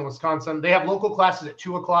Grounds, Highland, Wisconsin. They have local classes at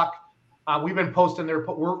 2:00. We've been posting there.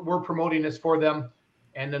 We're promoting this for them.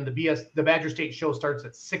 And then the Badger State show starts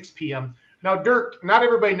at 6 p.m. Now, Dirk, not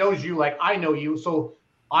everybody knows you like I know you. So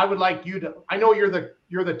I would like you to. I know you're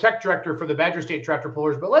the tech director for the Badger State Tractor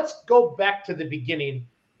Pullers, but let's go back to the beginning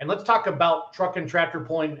and let's talk about truck and tractor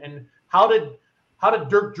pulling and how did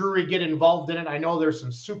Dirk Drury get involved in it? I know there's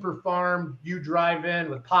some Super Farm you drive in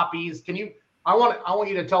with Poppies. I want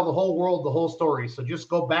you to tell the whole world the whole story. So just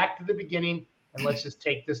go back to the beginning and let's just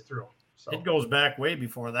take this through. So it goes back way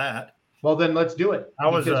before that. Well, then let's do it.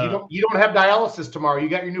 You don't have dialysis tomorrow. You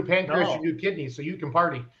got your new pancreas, your new kidney, so you can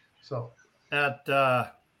party. So at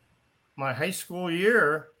my high school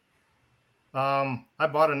year, I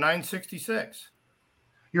bought a 966.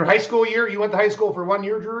 Your high school year? You went to high school for 1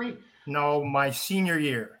 year, Drury? No, my senior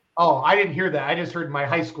year. Oh, I didn't hear that. I just heard my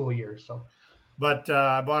high school year. So, but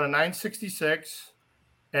I bought a 966.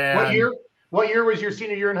 And What year was your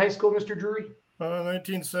senior year in high school, Mr. Drury?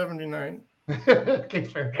 1979. Okay,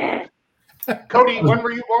 fair. Cody, when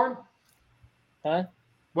were you born? Huh?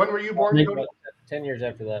 When were you born, Cody? 10 years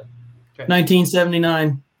after that. Okay.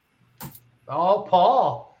 1979. Oh,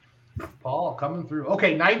 Paul coming through.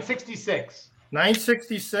 Okay, 966.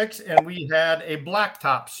 966, and we had a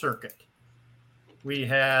blacktop circuit. We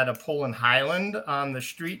had a pull in Highland on the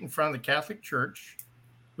street in front of the Catholic Church.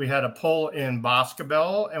 We had a pull in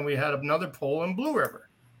Boscobel, and we had another pull in Blue River.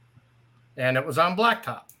 And it was on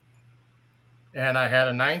blacktop. And I had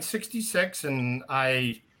a 966, and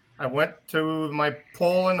I went to my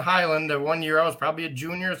pull in Highland. The 1 year I was probably a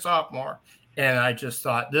junior or sophomore, and I just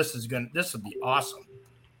thought this would be awesome.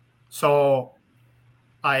 So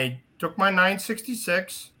I took my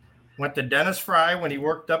 966, went to Dennis Fry when he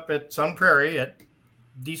worked up at Sun Prairie at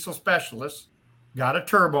Diesel Specialist, got a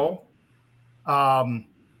turbo, and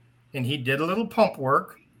he did a little pump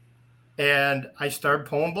work, and I started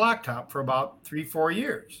pulling blacktop for about 3-4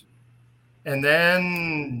 years. And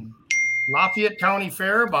then Lafayette County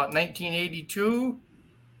Fair, about 1982,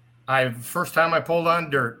 first time I pulled on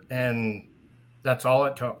dirt, and that's all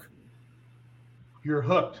it took. You're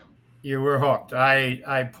hooked. You were hooked.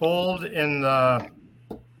 I pulled in the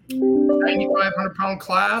 9,500 pound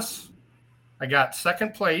class. I got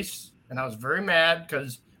second place, and I was very mad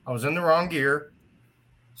because I was in the wrong gear.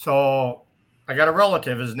 So I got a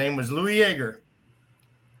relative. His name was Louis Yeager.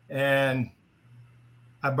 And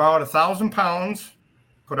I borrowed 1,000 pounds,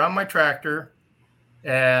 put on my tractor,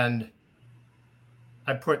 and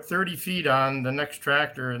I put 30 feet on the next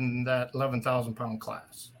tractor in that 11,000 pound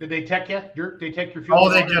class. Did they tech you? Did they tech your fuel? Oh,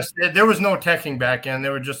 there was no teching back in.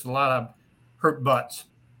 There were just a lot of hurt butts.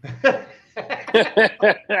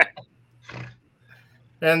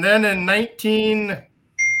 And then in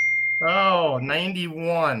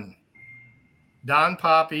 91, Don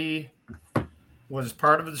Poppy was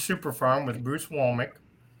part of the Super Farm with Bruce Womack,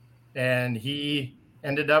 and he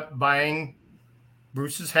ended up buying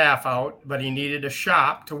Bruce's half out, but he needed a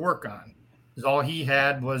shop to work on. Because all he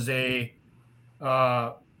had was a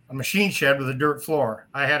machine shed with a dirt floor.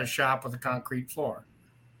 I had a shop with a concrete floor.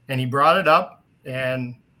 And he brought it up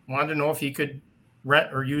and wanted to know if he could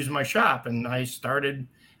rent or use my shop. And I started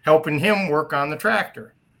helping him work on the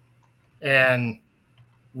tractor. And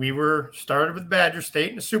we started with Badger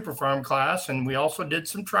State in the Super Farm class, and we also did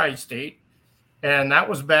some Tri-State. And that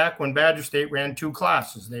was back when Badger State ran two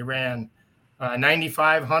classes. They ran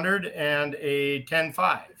 9,500 and a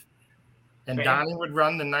 10.5. And okay. Donnie would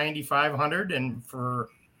run the 9,500, and for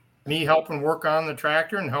me helping work on the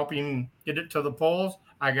tractor and helping get it to the poles,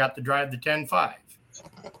 I got to drive the 10.5.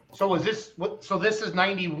 So this is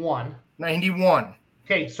 91. 91.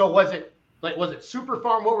 Okay, so was it Super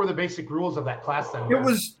Farm? What were the basic rules of that class then?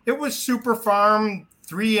 It was Super Farm,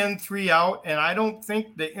 3 in, 3 out, and I don't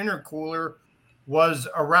think the intercooler was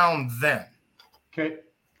around then. Okay.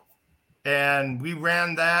 And we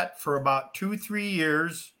ran that for about 2-3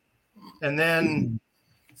 years, and then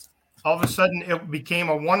all of a sudden it became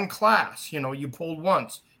a one class. You know, you pulled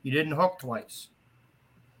once, you didn't hook twice.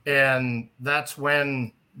 And that's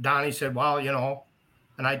when Donnie said, well,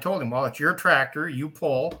 and I told him, well, it's your tractor, you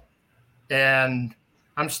pull. And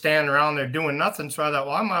I'm standing around there doing nothing. So I thought,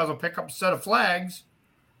 well, I might as well pick up a set of flags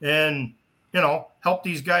and, help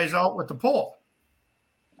these guys out with the pull.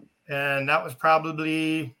 And that was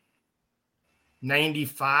probably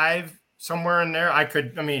 95, somewhere in there.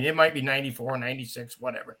 It might be 94, 96,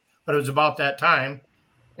 whatever. But it was about that time.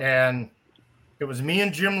 And it was me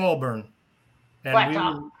and Jim Lilburn.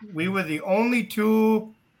 And we were the only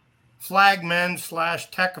two flagmen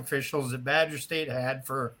 / tech officials that Badger State had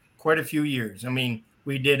for quite a few years. I mean,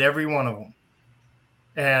 we did every one of them.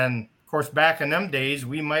 And, of course, back in them days,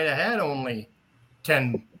 we might have had only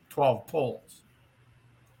 10, 12 pulls.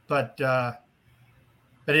 But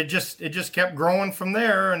it just kept growing from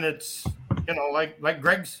there. And it's, like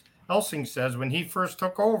Greg Elsing says, when he first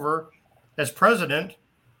took over as president,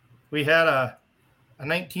 we had a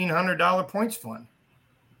 $1,900 points fund.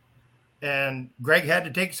 And Greg had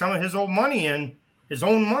to take some of his own money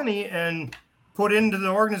and put into the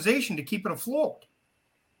organization to keep it afloat.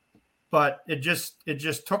 But it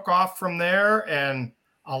just took off from there, and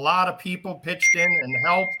a lot of people pitched in and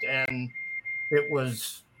helped, and it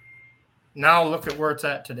was, now look at where it's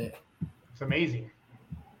at today. It's amazing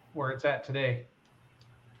where it's at today.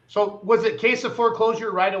 So was it case of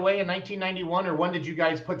foreclosure right away in 1991, or when did you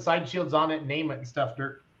guys put side shields on it and name it and stuff,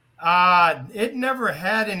 Dirk? It never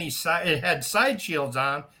had any side. It had side shields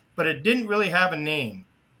on, but it didn't really have a name.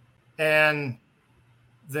 And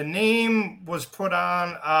the name was put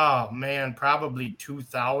on, probably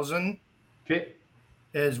 2000. Okay.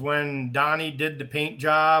 Is when Donnie did the paint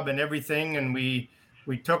job and everything, and we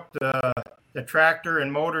took the tractor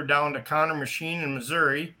and motor down to Connor Machine in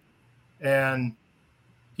Missouri, and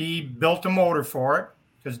he built a motor for it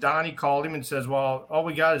because Donnie called him and says, "Well, all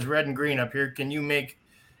we got is red and green up here. Can you make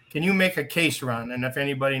a case run?" And if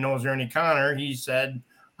anybody knows Ernie Connor, he said,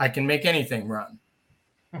 "I can make anything run."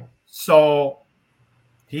 So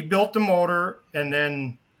he built the motor, and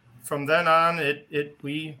then from then on,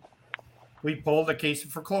 we pulled a case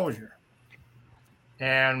of foreclosure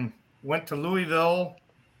and went to Louisville.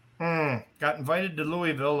 Got invited to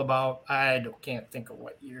Louisville about, can't think of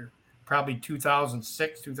what year, probably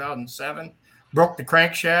 2006, 2007. Broke the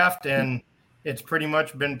crankshaft, and it's pretty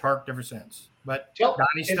much been parked ever since. But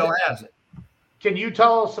Donnie still has it. Can you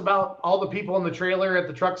tell us about all the people in the trailer at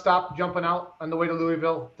the truck stop jumping out on the way to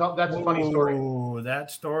Louisville? That's a funny story. Oh, that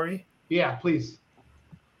story? Yeah, please.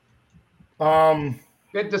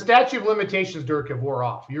 The statute of limitations, Dirk, have wore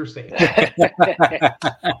off. You're saying.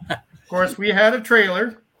 Of course, we had a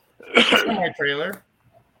trailer, semi-trailer,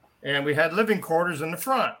 and we had living quarters in the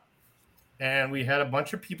front. And we had a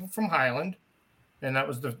bunch of people from Highland, and that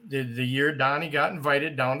was the year Donnie got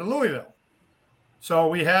invited down to Louisville. So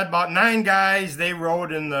we had about 9 guys. They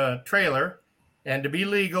rode in the trailer, and to be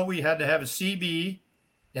legal, we had to have a CB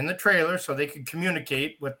in the trailer so they could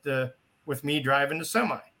communicate with me driving the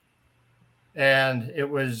semi. And it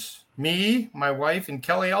was me, my wife, and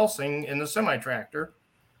Kelly Elsing in the semi-tractor.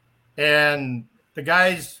 And the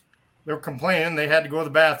guys, they were complaining they had to go to the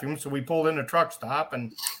bathroom, so we pulled in a truck stop,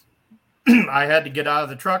 and I had to get out of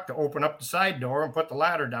the truck to open up the side door and put the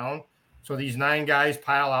ladder down. So these 9 guys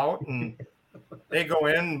pile out, and they go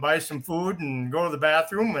in and buy some food and go to the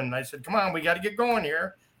bathroom. And I said, "Come on, we got to get going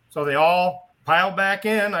here." So they all piled back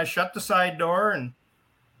in. I shut the side door, and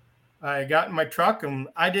I got in my truck, and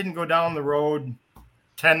I didn't go down the road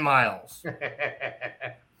 10 miles.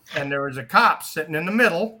 And there was a cop sitting in the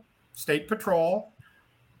middle, state patrol.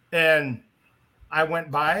 And I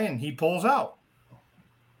went by, and he pulls out.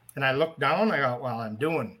 And I looked down. I go, "Well, I'm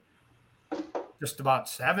doing just about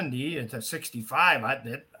 70. It's a 65.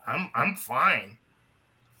 I'm fine."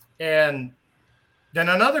 And then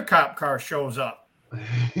another cop car shows up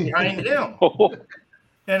behind him.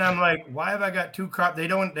 And I'm like, "Why have I got 2 cops? They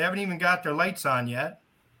haven't even got their lights on yet."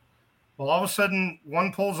 Well, all of a sudden,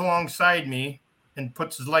 one pulls alongside me and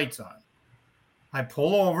puts his lights on. I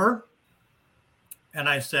pull over, and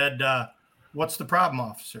I said, "What's the problem,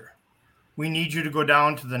 officer? We need you to go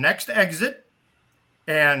down to the next exit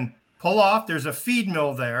and pull off. There's a feed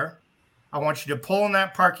mill there. I want you to pull in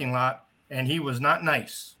that parking lot." And he was not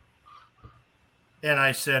nice. And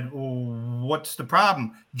I said, "What's the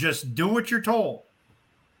problem? Just do what you're told."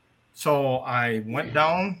 So I went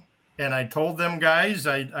down, and I told them guys,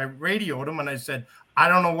 I radioed them, and I said, "I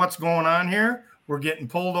don't know what's going on here. We're getting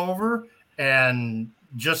pulled over, and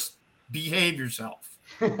just behave yourself."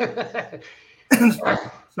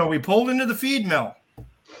 So we pulled into the feed mill,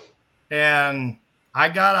 and I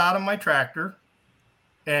got out of my tractor,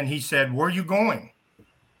 and he said, "Where are you going?"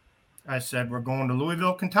 I said, "We're going to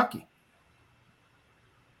Louisville, Kentucky."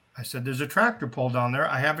 I said, "There's a tractor pulled down there.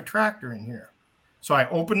 I have a tractor in here." So I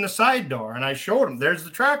opened the side door, and I showed him, "There's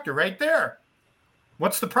the tractor right there.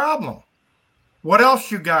 What's the problem? What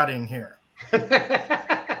else you got in here?"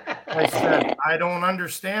 I said, "I don't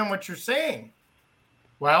understand what you're saying."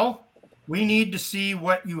 "Well, we need to see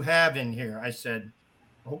what you have in here." I said,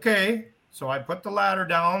 "Okay." So I put the ladder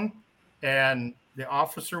down, and the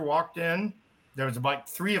officer walked in. There was about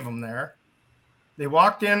 3 of them there. They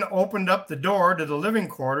walked in, opened up the door to the living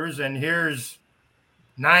quarters, and here's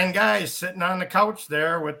 9 guys sitting on the couch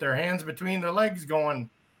there with their hands between their legs going,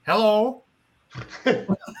 "Hello."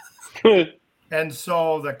 And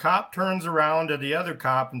so the cop turns around to the other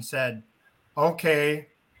cop and said, "Okay,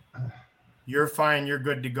 you're fine. You're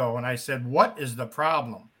good to go." And I said, "What is the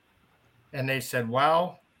problem?" And they said,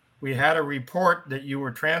 "Well, we had a report that you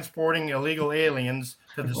were transporting illegal aliens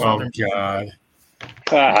to the southern." Oh, God.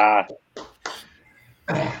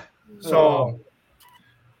 So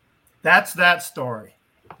that's that story.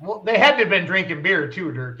 Well, they had to have been drinking beer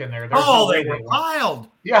too, Dirk, in there. They were piled.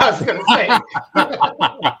 Yeah, I was going to say.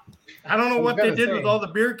 I don't know what they did with all the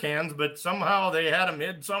beer cans, but somehow they had them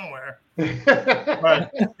hid somewhere.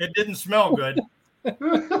 But it didn't smell good.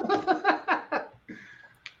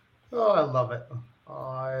 Oh, I love it. Oh,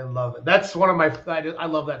 I love it. That's one of my. I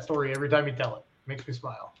love that story every time you tell it. Makes me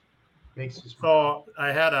smile. So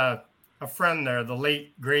I had a friend there, the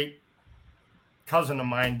late great cousin of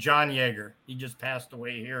mine, John Yeager. He just passed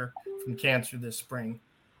away here from cancer this spring,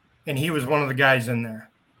 and he was one of the guys in there.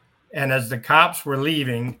 And as the cops were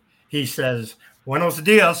leaving, he says, "Buenos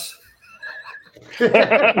dias."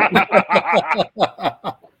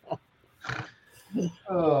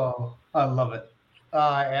 Oh, I love it.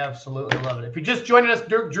 I absolutely love it. If you're just joining us,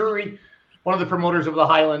 Dirk Drury, one of the promoters of the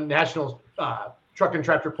Highland National Truck and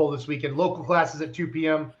Tractor Pull this weekend. Local classes at 2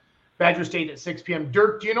 p.m., Badger State at 6 p.m.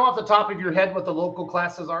 Dirk, do you know off the top of your head what the local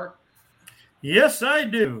classes are? Yes, I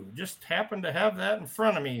do. Just happen to have that in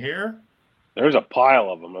front of me here. There's a pile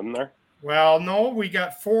of them, isn't there? Well, no, we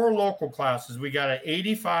got 4 local classes. We got an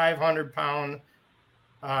 8,500-pound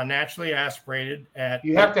naturally aspirated at.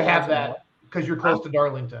 You have to have that because you're close to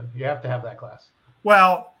Darlington. You have to have that class.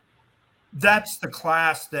 Well, that's the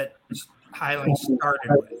class that Highland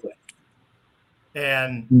started with.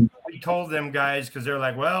 And we told them guys, because they're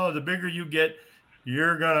like, well, the bigger you get,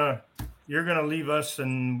 you're gonna leave us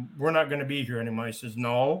and we're not gonna be here anymore. He says,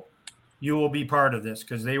 no, you will be part of this,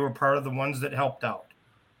 because they were part of the ones that helped out.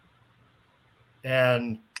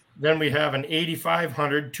 And then we have an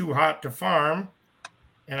 8,500 too hot to farm,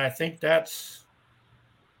 and I think that's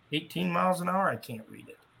 18 miles an hour. I can't read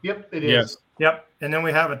it. Yep, it is. Yes. Yep. And then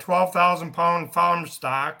we have a 12,000-pound farm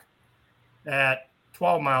stock at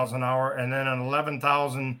 12 miles an hour, and then an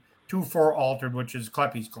 11,000 2.4 altered, which is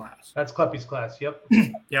Kleppy's class. That's Kleppy's class. Yep.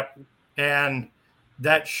 Yep. And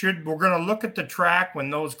we're going to look at the track when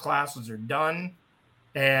those classes are done,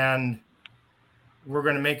 and we're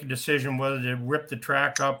going to make a decision whether to rip the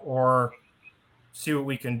track up or see what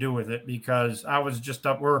we can do with it, because I was just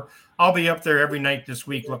I'll be up there every night this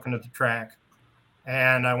week looking at the track.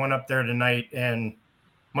 And I went up there tonight, and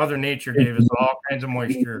Mother Nature gave us all kinds of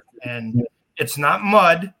moisture. And it's not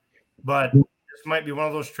mud, but this might be one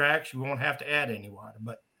of those tracks you won't have to add any water.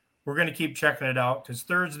 But we're going to keep checking it out, because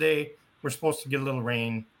Thursday we're supposed to get a little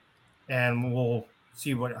rain, and we'll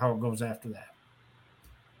see how it goes after that.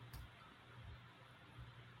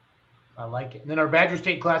 I like it. And then our Badger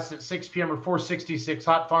State classes at 6 p.m. are 466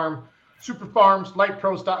 Hot Farm, Super Farms, Light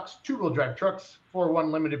Pro Stocks, 2-wheel drive trucks,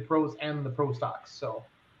 4-1 Limited Pros, and the Pro Stocks. So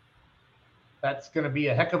that's going to be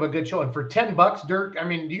a heck of a good show. And for $10, Dirk, I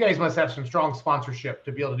mean, you guys must have some strong sponsorship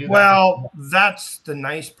to be able to do that. Well, that's the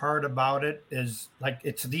nice part about it, is like,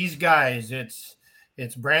 it's these guys. It's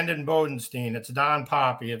Brandon Bodenstein. It's Don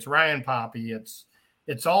Poppy. It's Ryan Poppy.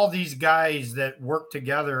 It's all these guys that work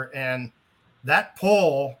together, and that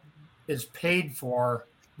pull is paid for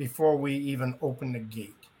before we even open the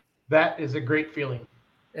gate. That is a great feeling.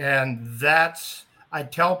 And I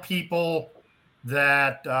tell people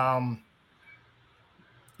that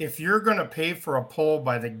if you're going to pay for a pull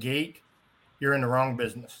by the gate, you're in the wrong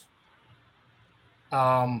business.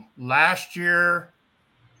 Last year,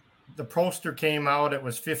 the poster came out. It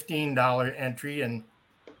was $15 entry, and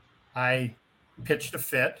I pitched a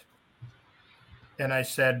fit. And I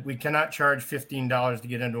said, we cannot charge $15 to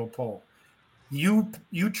get into a pull. You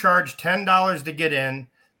charge $10 to get in.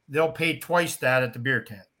 They'll pay twice that at the beer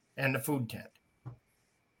tent and the food tent.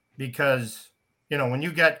 Because, when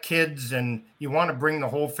you got kids and you want to bring the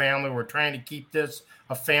whole family, we're trying to keep this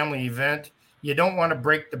a family event. You don't want to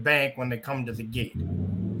break the bank when they come to the gate.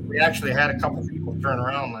 We actually had a couple people turn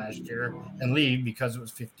around last year and leave because it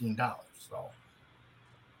was $15.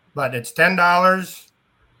 But it's $10.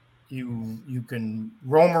 You can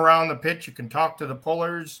roam around the pit. You can talk to the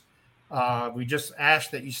pullers. We just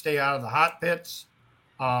ask that you stay out of the hot pits.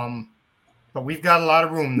 But we've got a lot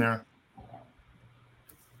of room there.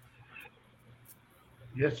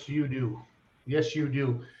 Yes, you do. Yes, you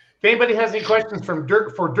do. If anybody has any questions for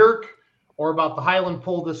Dirk or about the Highland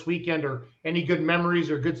Pull this weekend, or any good memories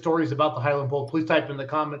or good stories about the Highland Pull, please type in the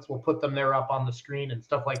comments. We'll put them there up on the screen and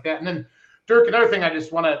stuff like that. And then, Dirk, another thing I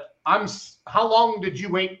just want to, how long did you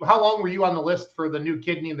wait? How long were you on the list for the new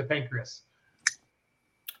kidney and the pancreas?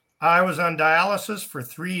 I was on dialysis for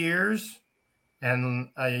 3 years, and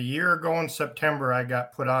a year ago in September, I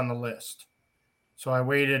got put on the list. So I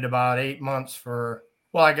waited about 8 months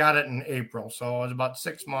I got it in April. So it was about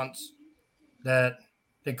 6 months that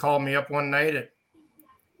they called me up one night at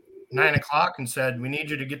 9 o'clock and said, "We need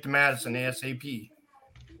you to get to Madison ASAP."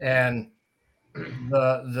 And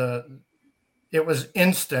it was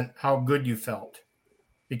instant how good you felt,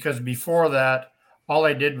 because before that, all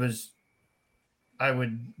I did was I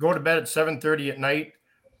would go to bed at 7:30 at night,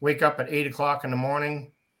 wake up at 8 o'clock in the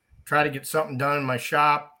morning, try to get something done in my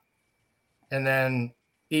shop, and then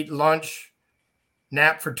eat lunch,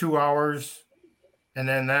 nap for 2 hours, and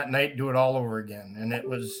then that night do it all over again. And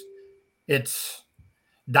it's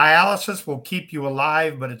dialysis will keep you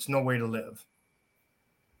alive, but it's no way to live.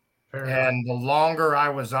 And the longer I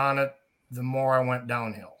was on it, the more I went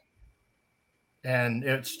downhill. And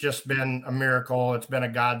it's just been a miracle. It's been a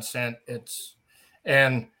godsend.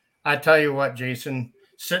 And I tell you what, Jason,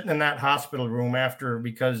 sitting in that hospital room after,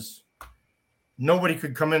 because nobody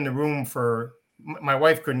could come in the room my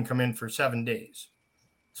wife couldn't come in for 7 days.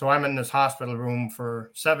 So I'm in this hospital room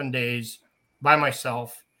for 7 days by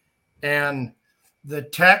myself. And the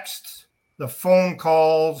texts, the phone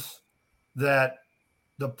calls that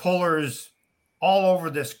the pullers all over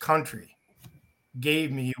this country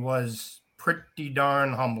gave me was pretty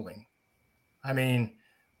darn humbling. I mean,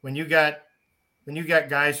 when you got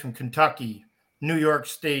guys from Kentucky, New York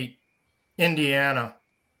State, Indiana,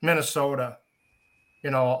 Minnesota,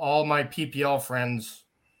 all my PPL friends,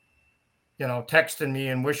 texting me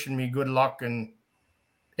and wishing me good luck. And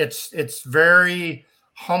it's very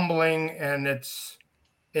humbling, and it's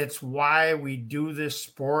why we do this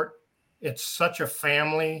sport. It's such a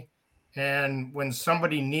family. And when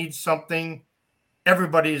somebody needs something,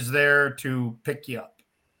 everybody's there to pick you up.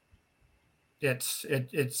 It's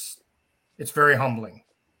very humbling.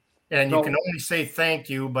 And you can only say thank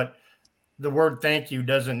you, but the word thank you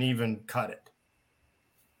doesn't even cut it.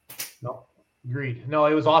 No, agreed. No,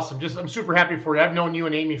 it was awesome. I'm super happy for you. I've known you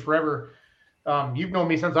and Amy forever. You've known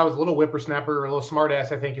me since I was a little whippersnapper, or a little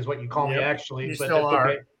smartass, I think is what you call me, actually. You still are.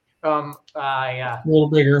 Okay. Yeah. A little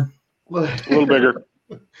bigger. A little bigger.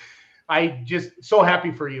 I just so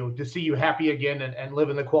happy for you to see you happy again and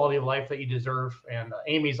living the quality of life that you deserve. And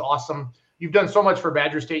Amy's awesome. You've done so much for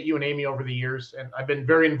Badger State, you and Amy, over the years. And I've been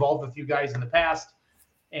very involved with you guys in the past,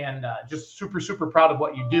 and just super, super proud of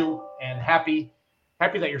what you do, and happy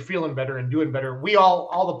that you're feeling better and doing better. We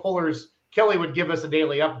all the pullers, Kelly would give us a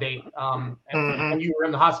daily update. And when you were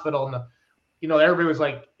in the hospital, and everybody was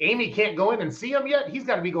like, Amy can't go in and see him yet. He's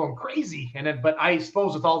got to be going crazy. But I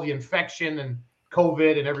suppose with all the infection and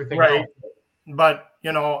COVID and everything. Right. else. But,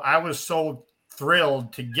 I was so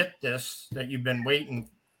thrilled to get this that you've been waiting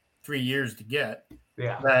 3 years to get.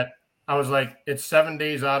 Yeah. That I was like, it's 7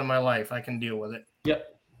 days out of my life. I can deal with it.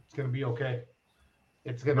 Yep. It's going to be okay.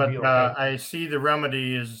 It's going to be okay. I see the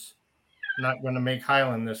remedy is not going to make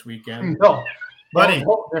Highland this weekend. No. Buddy,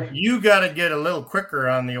 you got to get a little quicker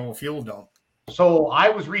on the old fuel dump. So I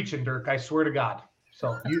was reaching, Dirk. I swear to God.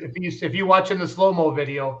 So if you watching the slow-mo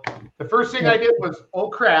video, the first thing I did was, oh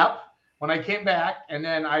crap, when I came back, and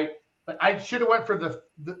then I should have went for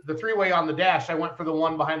the three-way on the dash. I went for the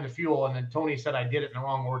one behind the fuel, and then Tony said I did it in the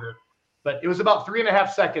wrong order. But it was about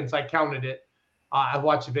 3.5 seconds. I counted it. I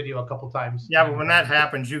watched the video a couple times. Yeah, but when that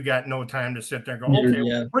happens, you got no time to sit there and go,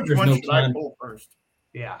 okay, which one should I pull first?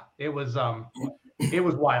 Yeah, it was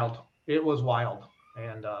wild. It was wild.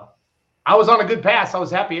 And I was on a good pass. I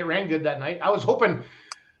was happy it ran good that night. I was hoping,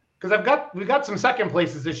 because we got some second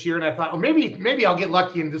places this year, and I thought, well, maybe I'll get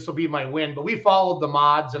lucky and this will be my win. But we followed the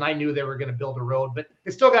mods, and I knew they were going to build a road. But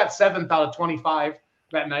it still got 7th out of 25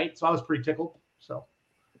 that night, so I was pretty tickled. So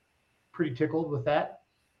pretty tickled with that.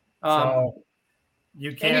 So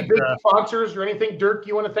you can't. Any big sponsors or anything, Dirk,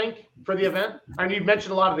 you want to thank for the event? I mean, you've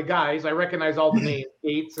mentioned a lot of the guys. I recognize all the names,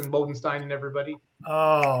 Gates and Bodenstein and everybody.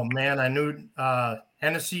 Oh man, I knew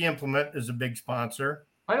Hennessy Implement is a big sponsor.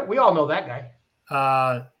 We all know that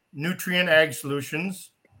guy. Nutrient Ag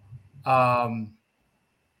Solutions. Let's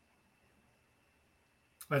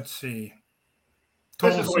see.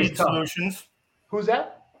 Total Seed Solutions. Who's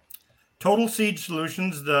that? Total Seed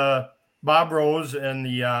Solutions, the Bob Rose and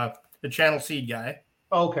the Channel Seed guy.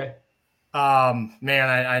 Oh, okay. Man,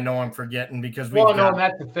 I know I'm forgetting because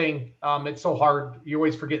that's the thing. It's so hard. You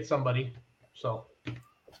always forget somebody. So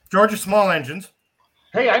Georgia Small Engines.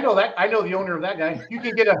 Hey, I know that. I know the owner of that guy. You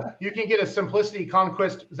can get a Simplicity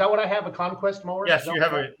Conquest. Is that what I have? A Conquest mower? Yes, you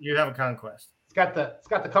have a Conquest. It's got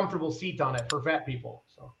the comfortable seat on it for fat people.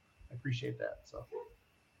 So I appreciate that. So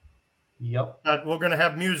yep. We're gonna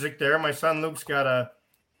have music there. My son Luke's got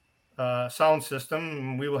a sound system,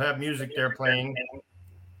 and we will have music there playing.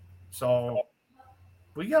 So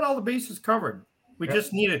we got all the bases covered. We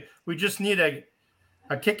just need a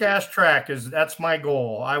kick-ass track. That's my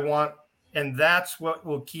goal. And that's what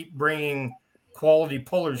will keep bringing quality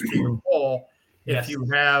pullers to your pole if you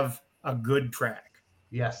have a good track.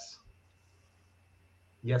 Yes.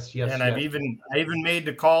 Yes. And I even made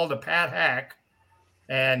the call to Pat Hack,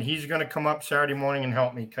 and he's going to come up Saturday morning and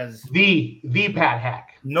help me because the Pat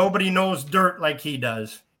Hack. Nobody knows dirt like he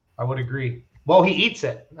does. I would agree. Well, he eats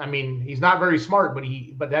it. I mean, he's not very smart,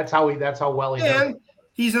 but that's how well he does it.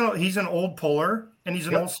 He's an old puller and he's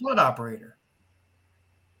an old sled operator.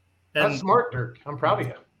 That's smart, Dirk. I'm proud of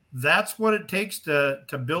you. That's what it takes to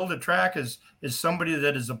build a track is somebody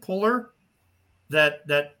that is a puller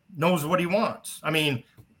that knows what he wants. I mean,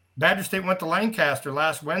 Badger State went to Lancaster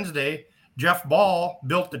last Wednesday. Jeff Ball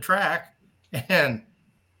built the track, and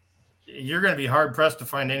you're going to be hard pressed to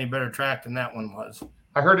find any better track than that one was.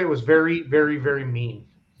 I heard it was very, very, very mean.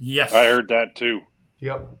 Yes. I heard that too.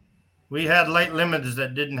 Yep. We had light limiters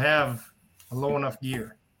that didn't have a low enough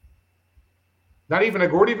gear. Not even a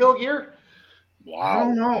Gordyville gear? Wow. I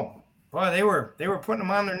don't know. Boy, they were putting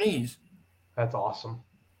them on their knees. That's awesome.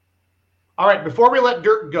 All right, before we let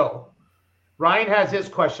Dirk go, Ryan has his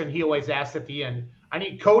question he always asks at the end. I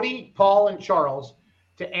need Cody, Paul, and Charles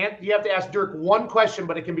to answer. You have to ask Dirk one question,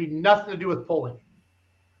 but it can be nothing to do with pulling.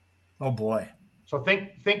 Oh, boy. So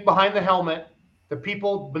think behind the helmet, the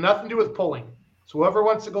people, but nothing to do with pulling. So whoever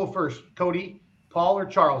wants to go first, Cody, Paul, or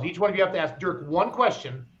Charles, each one of you have to ask Dirk one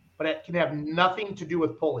question, but it can have nothing to do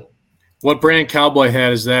with pulling. What brand cowboy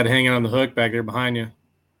hat is that hanging on the hook back there behind you?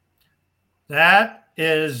 That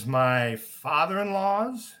is my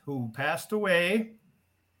father-in-law's who passed away.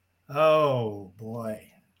 Oh,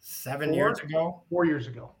 boy. 7 years ago? 4 years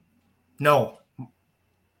ago. No.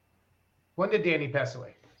 When did Danny pass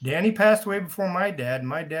away? Danny passed away before my dad.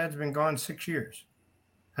 My dad's been gone 6 years.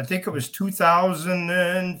 I think it was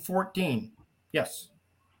 2014. Yes.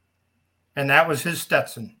 And that was his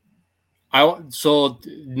Stetson. So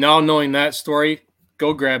now knowing that story,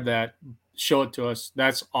 go grab that. Show it to us.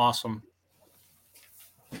 That's awesome.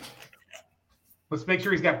 Let's make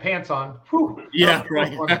sure he's got pants on. Whew. Yeah,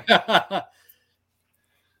 right.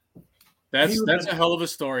 That's a hell of a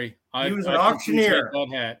story. He was an auctioneer. That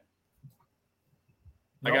hat.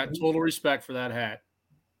 I got total respect for that hat.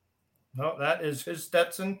 No, that is his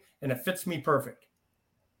Stetson, and it fits me perfect.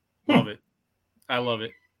 Love it. I love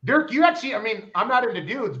it. Dirk, you actually, I mean, I'm not into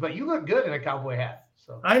dudes, but you look good in a cowboy hat.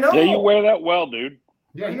 So I know. Yeah, you wear that well, dude.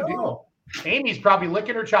 Yeah, you do. Amy's probably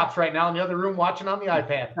licking her chops right now in the other room watching on the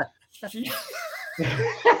iPad.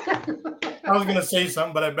 I was going to say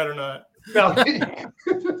something, but I better not. No.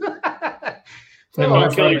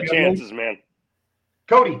 Don't kill your chances, man.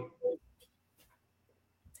 Cody.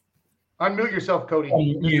 Unmute yourself, Cody.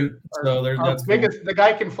 Unmute. So that's biggest. The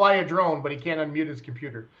guy can fly a drone, but he can't unmute his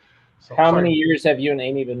computer. So, How many years have you and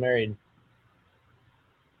Amy been married?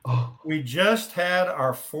 We just had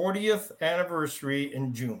our 40th anniversary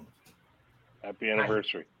in June. Happy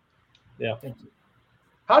anniversary. Yeah. Thank you.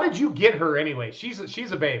 How did you get her anyway? She's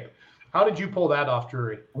a babe. How did you pull that off,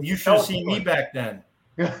 Drury? Well, you should have seen me back then.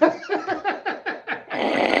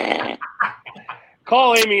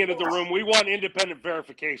 Call Amy into the room. We want independent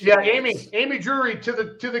verification. Yeah, Amy Drury to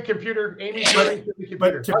the computer. Amy Drury to the computer.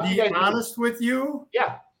 But to be honest with you,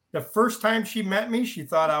 yeah, the first time she met me, she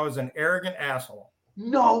thought I was an arrogant asshole.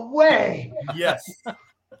 No way. Yes.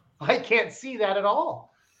 I can't see that at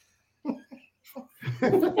all.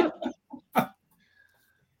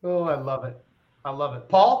 Oh, I love it. I love it.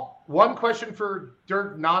 Paul, one question for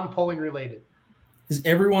Dirk, non-polling related. Is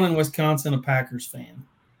everyone in Wisconsin a Packers fan?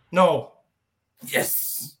 No.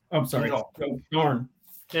 Yes. I'm sorry. No. Darn.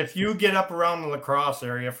 If you get up around the La Crosse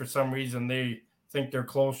area, for some reason, they think they're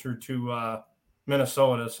closer to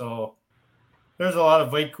Minnesota. So there's a lot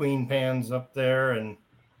of White Queen fans up there. And,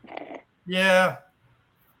 yeah,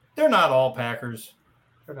 they're not all Packers.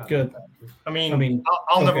 They're not good. I mean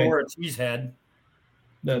I'll never wear a cheese head.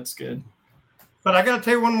 That's good. But I got to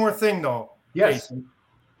tell you one more thing, though. Yes. Jason.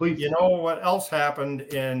 Please. You know what else happened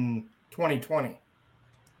in 2020?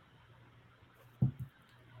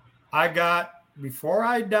 Before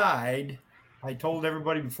I died, I told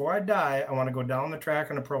everybody before I die, I want to go down the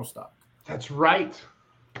track on a pro stock. That's right.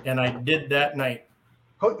 And I did that night.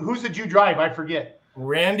 Whose did you drive? I forget.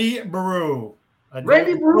 Randy Baru.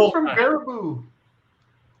 Randy Baru from Baraboo.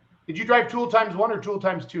 Did you drive Tool Times 1 or Tool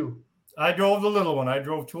Times 2? I drove the little one. I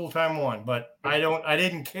drove Tool Time 1, but I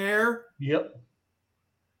didn't care. Yep.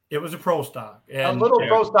 It was a pro stock. And a little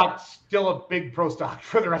pro stock, still a big pro stock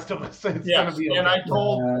for the rest of us. It's gonna be okay. And I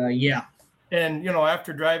told yeah. And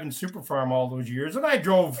after driving Super Farm all those years, and I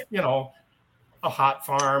drove, a hot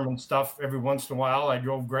farm and stuff every once in a while. I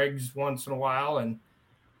drove Greg's once in a while,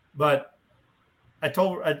 but I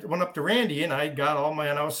went up to Randy and I got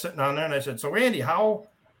and I was sitting on there and I said, "So Randy,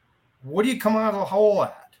 what do you come out of the hole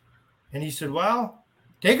at?" And he said, well,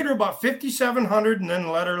 take her to about 5,700 and then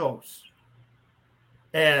let her loose.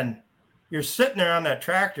 And you're sitting there on that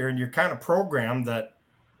tractor and you're kind of programmed that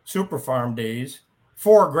Super Farm days,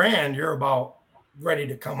 $4,000, you're about ready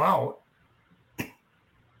to come out.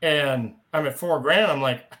 And I'm at $4,000. I'm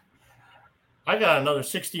like, I got another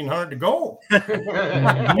 1,600 to go. And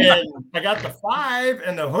I got the 5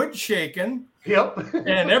 and the hood's shaking. Yep.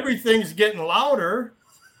 And everything's getting louder.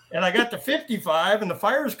 And I got the 55 and the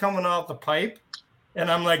fire's coming out the pipe.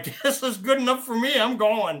 And I'm like, this is good enough for me. I'm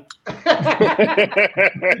going.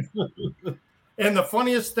 And the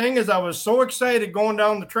funniest thing is I was so excited going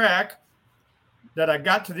down the track that I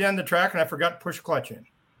got to the end of the track and I forgot to push clutch in.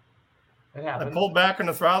 I pulled back on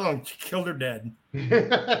the throttle and killed her dead.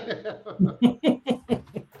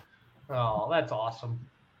 Oh, that's awesome.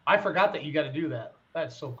 I forgot that you got to do that.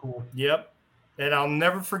 That's so cool. Yep. And I'll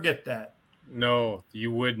never forget that. No,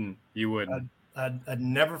 you wouldn't. You wouldn't. I'd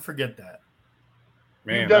never forget that.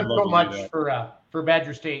 Man, you've done so much for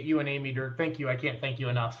Badger State, you and Amy Dirk. Thank you. I can't thank you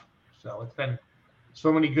enough. So it's been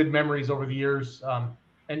so many good memories over the years,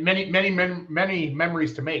 and many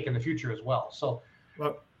memories to make in the future as well. So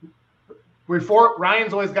before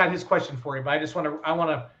Ryan's always got his question for you, but I want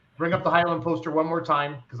to bring up the Highland poster one more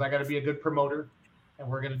time because I got to be a good promoter, and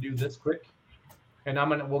we're gonna do this quick, and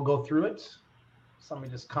we'll go through it.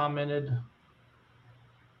 Somebody just commented.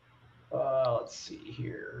 Let's see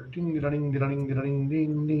here. Ding, ding, ding, ding,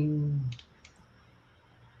 ding, ding.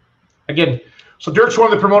 Again, so Dirk's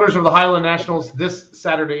one of the promoters of the Highland Nationals this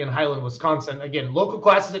Saturday in Highland, Wisconsin. Again, local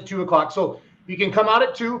classes at 2 o'clock. So you can come out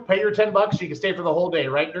at 2, pay your $10. You can stay for the whole day,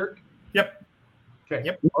 right, Dirk? Yep. Okay.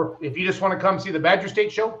 Yep. Or if you just want to come see the Badger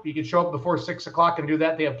State show, you can show up before 6 o'clock and do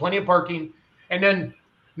that. They have plenty of parking. And then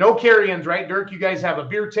no carry-ins, right, Dirk? You guys have a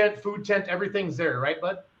beer tent, food tent, everything's there, right,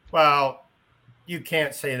 bud? Well, you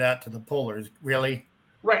can't say that to the pullers, really.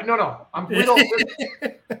 Right? No.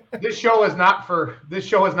 This show is not for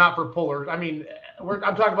pullers. I mean,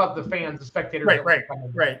 I'm talking about the fans, the spectators.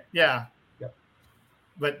 Right. Yeah. Yep.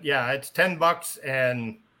 But yeah, it's $10,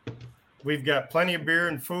 and we've got plenty of beer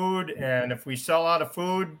and food. And if we sell out of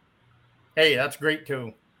food, hey, that's great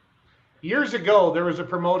too. Years ago, there was a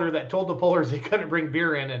promoter that told the pullers they couldn't bring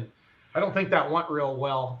beer in, and I don't think that went real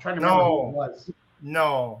well. I'm trying to remember who it was.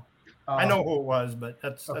 No. I know who it was, but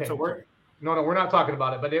that's okay. No, we're not talking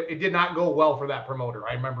about it, but it did not go well for that promoter.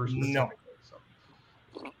 I remember specifically.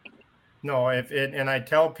 No, and I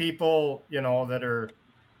tell people, that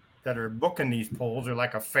are booking these polls or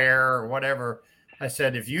like a fair or whatever, I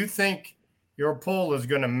said, if you think your poll is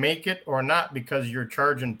going to make it or not because you're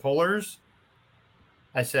charging pullers,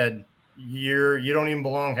 I said, you don't even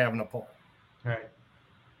belong having a poll. Right.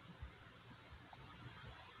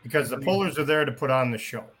 Because the pullers are there to put on the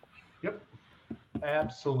show. Yep.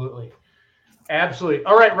 Absolutely.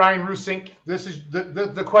 All right, Ryan Rusink. This is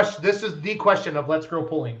the question. This is the question of Let's Grow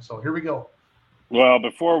Pulling. So here we go. Well,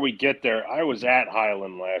 before we get there, I was at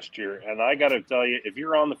Highland last year, and I got to tell you, if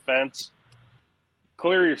you're on the fence,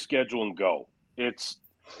 clear your schedule and go. It's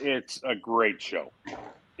a great show.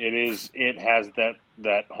 It is. It has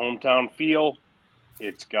that hometown feel.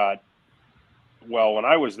 It's got. Well, when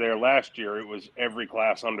I was there last year, it was every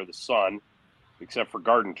class under the sun, except for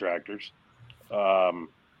garden tractors.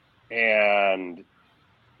 And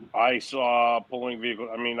I saw pulling vehicles.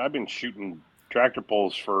 I mean, I've been shooting tractor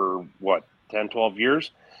pulls for, 10, 12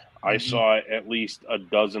 years? Mm-hmm. I saw at least a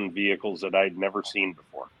dozen vehicles that I'd never seen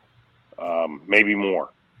before, maybe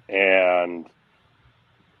more. And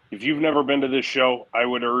if you've never been to this show, I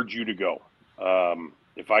would urge you to go.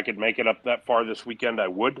 If I could make it up that far this weekend, I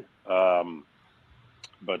would.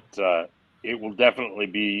 But it will definitely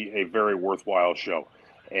be a very worthwhile show.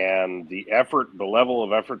 And the level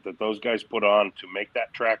of effort that those guys put on to make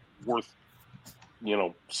that track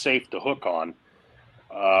safe to hook on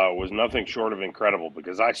was nothing short of incredible,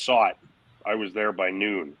 because I saw it. I was there by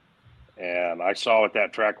noon, and I saw what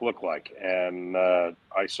that track looked like. And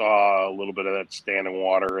I saw a little bit of that standing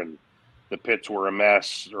water, and the pits were a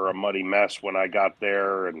mess, or a muddy mess when I got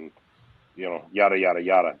there, and, yada, yada,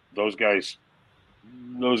 yada. Those guys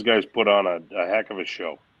put on a heck of a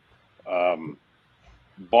show.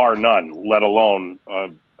 Bar none, let alone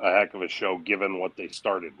a heck of a show given what they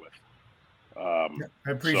started with. I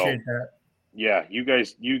appreciate that. Yeah, you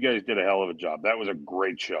guys did a hell of a job. That was a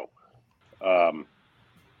great show. And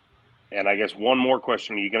I guess one more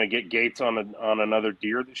question: are you going to get Gates on another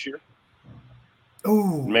deer this year?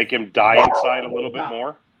 Ooh, make him die inside a little bit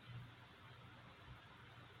more.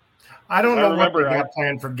 I don't know what they got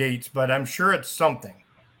planned for Gates, but I'm sure it's something.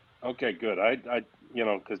 Okay, good. I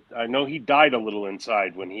because I know he died a little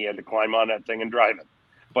inside when he had to climb on that thing and drive it,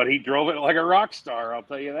 but he drove it like a rock star. I'll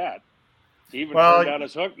tell you that. He even turned out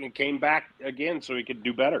his hook and came back again so he could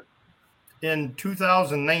do better. In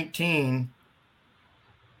 2019,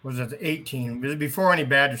 was it 18? It was before any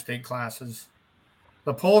Badger State classes.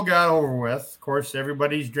 The pole got over with. Of course,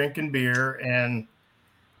 everybody's drinking beer, and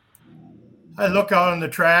I look out on the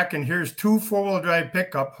track, and here's 2 4-wheel drive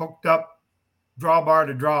pickup hooked up drawbar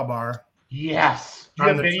to drawbar. Yes. Do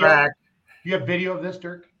on the video? track. Do you have video of this,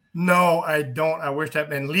 Dirk? No, I don't. I wish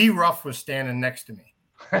that. And Lee Ruff was standing next to me.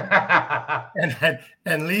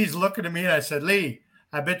 and Lee's looking at me, and I said, Lee,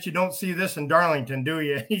 I bet you don't see this in Darlington, do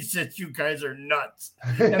you? He said, you guys are nuts.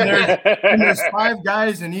 And there's 5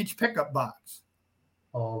 guys in each pickup box.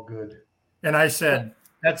 Oh, good. And I said,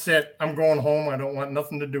 that's it. I'm going home. I don't want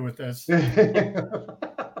nothing to do with this.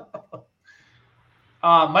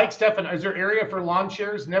 Mike Steffen, is there area for lawn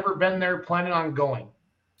chairs? Never been there, planning on going.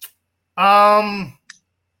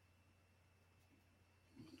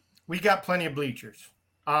 We got plenty of bleachers.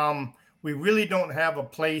 We really don't have a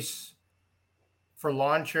place for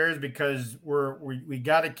lawn chairs because we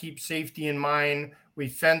got to keep safety in mind. We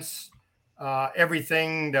fence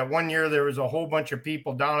everything. That one year there was a whole bunch of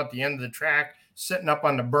people down at the end of the track sitting up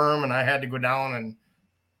on the berm, and I had to go down and,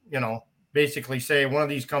 basically say, one of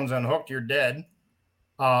these comes unhooked, you're dead.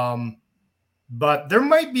 But there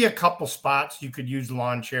might be a couple spots you could use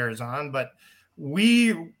lawn chairs on, but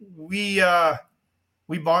we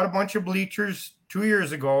bought a bunch of bleachers 2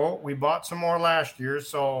 years ago. We bought some more last year,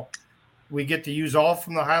 so we get to use all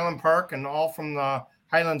from the Highland Park and all from the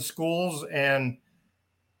Highland schools, and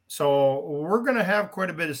so we're going to have quite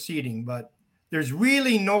a bit of seating, but there's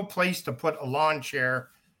really no place to put a lawn chair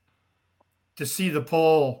to see the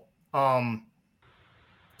pole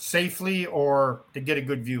safely or to get a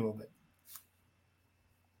good view of it.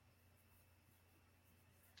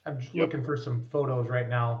 I'm just looking for some photos right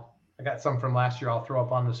now. I got some from last year. I'll throw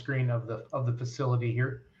up on the screen of the facility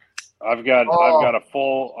here. I've got a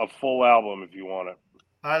full album if you want it.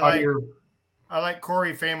 I like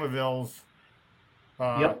Corey Famaville's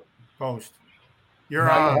post. You're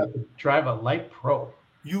now on. you have to drive a Light Pro.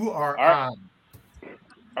 You are All on.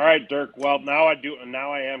 All right, Dirk. Well, now I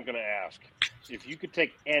am going to ask if you could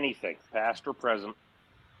take anything, past or present,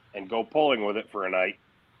 and go pulling with it for a night.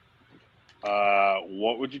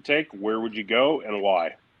 What would you take? Where would you go, and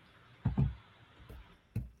why?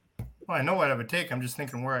 Well, I know what I would take. I'm just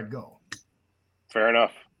thinking where I'd go. Fair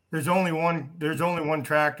enough. There's only one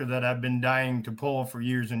tractor that I've been dying to pull for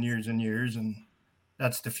years and years and years, and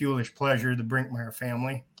that's the Fuelish Pleasure, the Brinkmeyer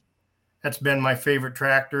family. That's been my favorite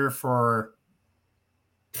tractor for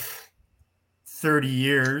 30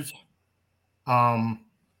 years. And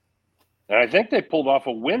I think they pulled off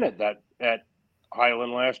a win at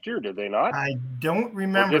Highland last year, did they not? I don't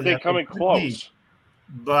remember. Or did they come in close?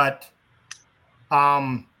 But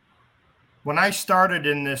when I started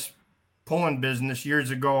in this pulling business years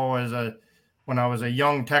ago when I was a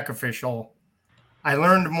young tech official, I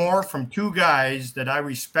learned more from 2 guys that I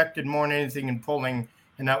respected more than anything in pulling,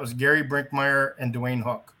 and that was Gary Brinkmeyer and Dwayne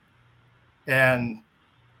Hook. And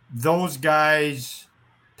those guys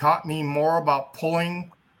taught me more about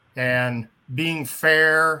pulling and being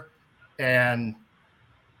fair and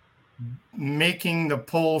making the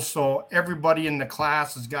pull so everybody in the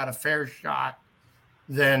class has got a fair shot.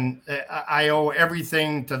 Then I owe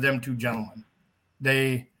everything to them 2 gentlemen.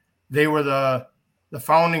 They were the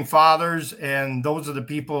founding fathers, and those are the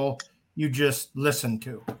people you just listen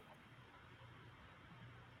to.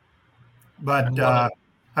 But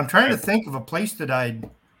I'm trying to think of a place that I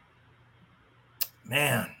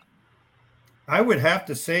would have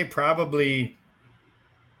to say probably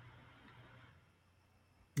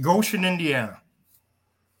Goshen, Indiana.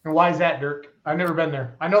 And why is that, Dirk? I've never been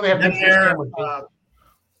there. I know they have Been big there, there.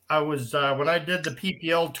 I was when I did the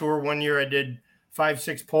PPL tour one year, I did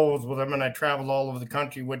 5-6 polls with them, and I traveled all over the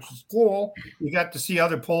country, which is cool. You got to see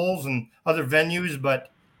other polls and other venues,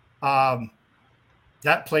 but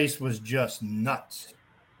that place was just nuts.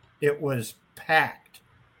 It was packed.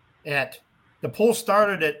 The poll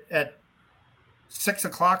started at 6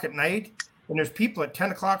 o'clock at night, and there's people at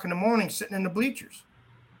 10 o'clock in the morning sitting in the bleachers.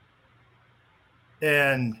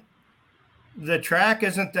 And the track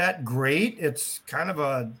isn't that great. It's kind of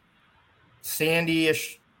a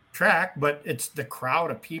sandy-ish track, but it's the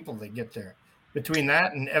crowd of people that get there. Between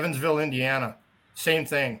that and Evansville, Indiana, same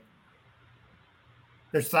thing.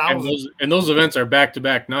 There's thousands. And those events are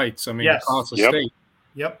back-to-back nights. I mean, Yes. across the Yep. state.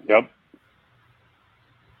 Yep.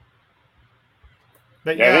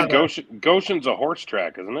 But Yeah, yeah, I think Goshen's a horse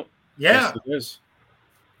track, isn't it? yeah. Yes, it is.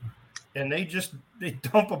 And they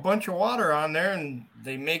dump a bunch of water on there and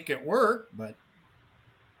they make it work. But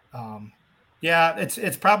yeah,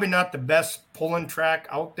 it's probably not the best pulling track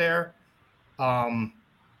out there.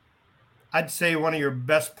 I'd say one of your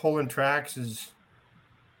best pulling tracks is,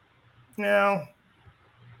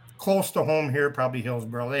 close to home here, probably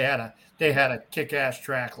Hillsboro. They had a kick-ass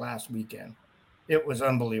track last weekend. It was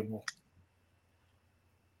unbelievable.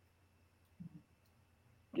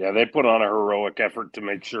 Yeah, they put on a heroic effort to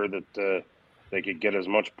make sure that they could get as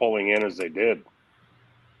much pulling in as they did.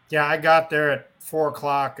 Yeah, I got there at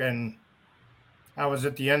 4:00, and I was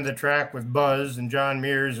at the end of the track with Buzz and John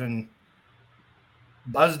Mears, and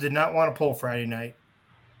Buzz did not want to pull Friday night.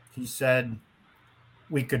 He said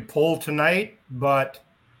we could pull tonight, but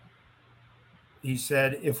he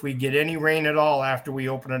said if we get any rain at all after we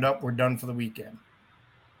open it up, we're done for the weekend.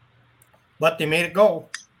 But they made it go.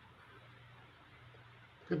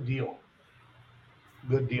 Good deal.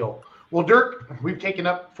 Good deal. Well, Dirk, we've taken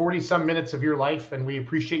up 40-some minutes of your life, and we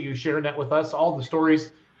appreciate you sharing that with us, all the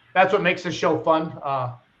stories. That's what makes this show fun,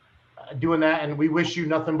 doing that, and we wish you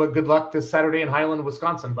nothing but good luck this Saturday in Highland,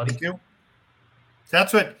 Wisconsin, buddy. Thank you.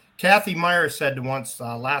 That's what Kathy Meyer said once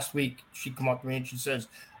last week. She came up to me and she says,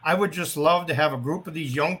 I would just love to have a group of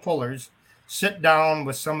these young pullers sit down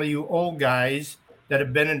with some of you old guys that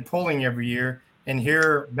have been in pulling every year and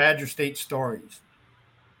hear Badger State stories.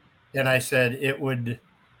 And I said it would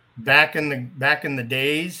back in the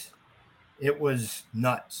days, it was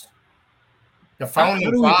nuts. The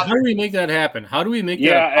founding how do we make that happen? How do we make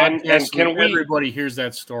that and can everybody hears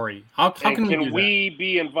that story? How can we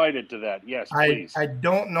be invited to that? Yes, please. I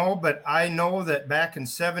don't know, but I know that back in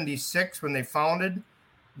 76 when they founded,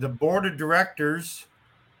 the board of directors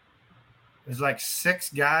was like 6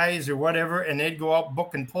 guys or whatever, and they'd go out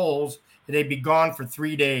booking pulls and they'd be gone for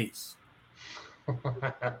 3 days.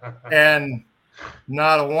 And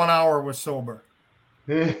not a 1 hour was sober.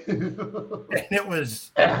 And it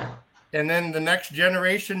was, and then the next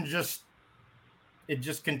generation just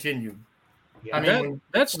continued. Yeah, I mean,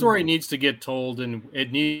 that story needs to get told, and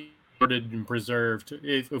it needs to be and preserved.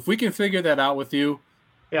 If we can figure that out with you,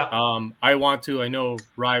 I want to. I know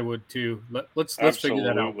Rye would too. Let's figure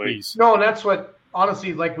that out, please. No, and that's what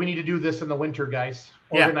honestly, like, we need to do this in the winter, guys.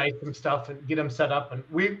 Organize some stuff and get them set up, and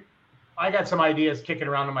I got some ideas kicking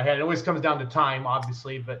around in my head. It always comes down to time,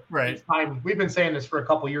 obviously, but it's time. We've been saying this for a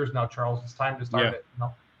couple of years now, Charles. It's time to start it.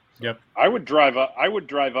 No? Yep. I would drive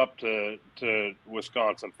up to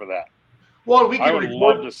Wisconsin for that. Well, I would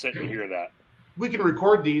love to sit and hear that. We can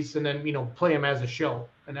record these and then play them as a show,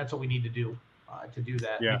 and that's what we need to do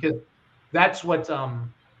that. Yeah. Because that's what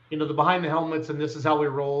the behind the helmets and this is how we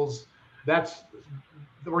rolls.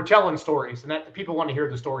 We're telling stories, and that people want to hear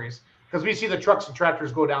the stories. Because we see the trucks and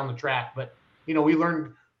tractors go down the track, but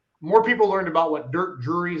more people learned about what Dirk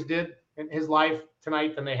Drury's did in his life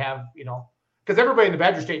tonight than they have, because everybody in the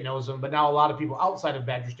Badger State knows him, but now a lot of people outside of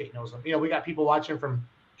Badger State knows him. We got people watching from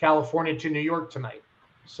California to New York tonight,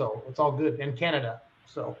 so it's all good, and Canada.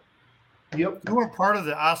 So, yep. You weren't part of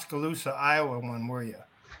the Oskaloosa, Iowa one, were you?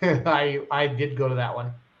 I did go to that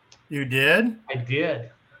one. You did? I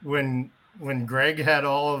did. When Greg had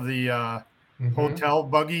all of the hotel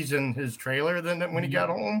buggies in his trailer then when he got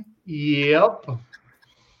home? Yep.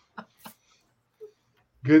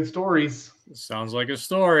 Good stories. Sounds like a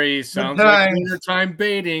story. Sounds like wintertime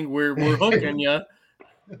baiting. We're hooking you.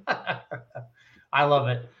 I love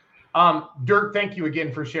it. Dirk, thank you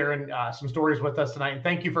again for sharing some stories with us tonight. And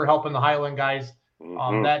thank you for helping the Highland guys.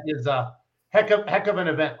 That is a heck of an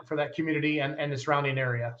event for that community and the surrounding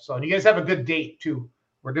area. So, and you guys have a good date too,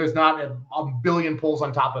 where there's not a billion pulls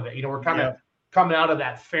on top of it. We're kind of coming out of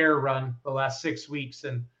that fair run the last 6 weeks.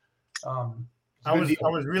 And I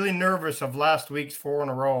was really nervous of last week's 4 in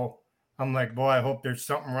a row. I'm like, boy, I hope there's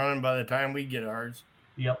something running by the time we get ours.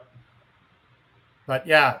 Yep. But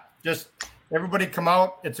yeah, just everybody come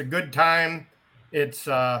out. It's a good time. It's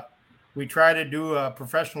we try to do a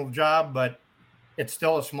professional job, but it's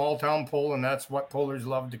still a small town pull, and that's what pullers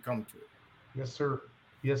love to come to. Yes, sir.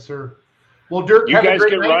 Yes, sir. Well, Dirk, you guys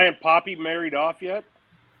get Ryan Poppy married off yet?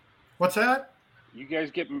 What's that? You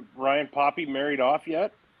guys get Ryan Poppy married off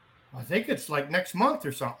yet? I think it's like next month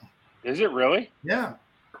or something. Is it really? Yeah.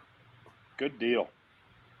 Good deal.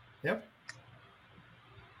 Yep.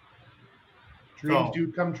 Dreams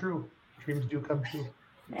do come true. Dreams do come true.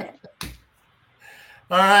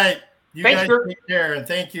 All right. You Thanks, guys Dirk. take care, and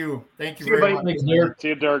thank you. Thank you See you, very buddy. much. Thanks, Dirk. See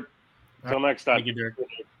you, Dirk. Until next time. Thank you, Dirk.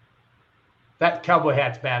 That cowboy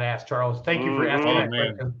hat's badass, Charles. Thank you for asking that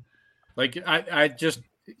man. question. Like I just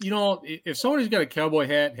if somebody's got a cowboy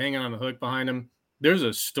hat hanging on a hook behind him, there's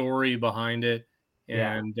a story behind it,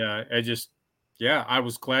 and I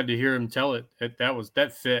was glad to hear him tell it.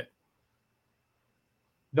 That fit.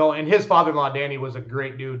 No, and his father-in-law Danny was a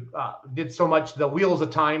great dude. Did so much. The Wheels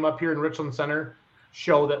of Time up here in Richland Center.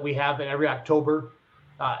 show that we have in every October.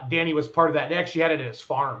 Danny was part of that. They actually had it at his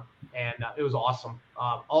farm, and it was awesome.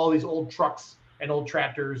 All these old trucks and old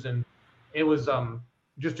tractors, and it was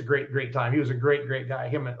just a great time. He was a great guy.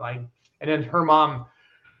 And then her mom,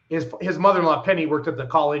 his mother-in-law Penny worked at the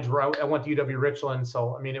college where I went to UW Richland.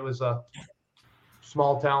 So I mean, it was a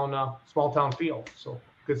small town feel. So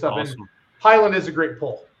good stuff. Awesome. And Highland is a great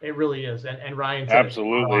pull. It really is. And Ryan said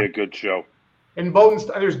absolutely a good show. And Bowden,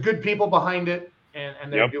 there's good people behind it,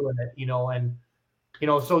 and they're doing it, and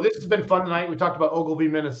so this has been fun tonight. We talked about Ogilvie,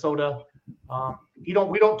 Minnesota. We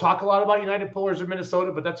don't talk a lot about United Pullers of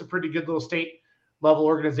Minnesota, but that's a pretty good little state level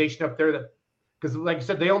organization up there because like I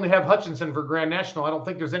said, they only have Hutchinson for Grand National. I don't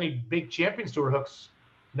think there's any big Champions Tour hooks.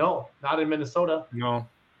 No, not in Minnesota. No.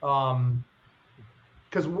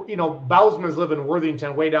 Because Bousman's live in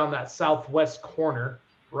Worthington, way down that southwest corner,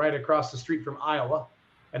 right across the street from Iowa,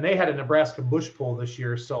 and they had a Nebraska bush pull this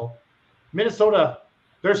year. So Minnesota,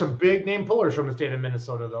 there's some big name pullers from the state of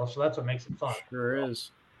Minnesota, though, so that's what makes it fun. Sure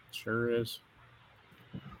is.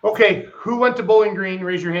 Okay, who went to Bowling Green?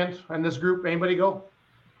 Raise your hand on this group. Anybody go?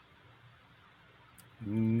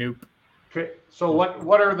 Nope. Okay, so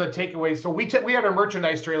what are the takeaways? So we had our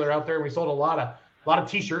merchandise trailer out there, and we sold a lot of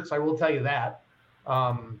T-shirts. I will tell you that.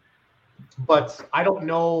 But I don't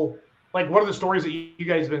know, like, what are the stories that you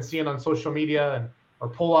guys have been seeing on social media or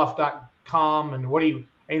pulloff.com, and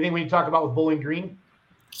anything when you talk about with Bowling Green?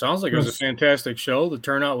 Sounds like it was a fantastic show. The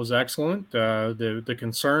turnout was excellent. The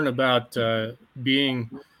concern about being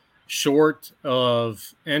short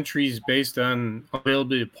of entries based on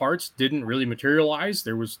availability of parts didn't really materialize.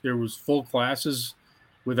 There was full classes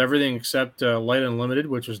with everything except Light Unlimited,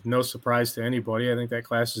 which was no surprise to anybody. I think that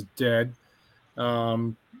class is dead.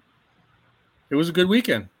 It was a good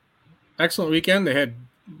weekend. Excellent weekend. They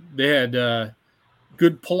had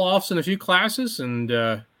good pull-offs in a few classes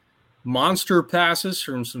and monster passes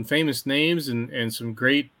from some famous names and some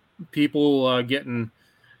great people getting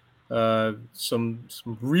some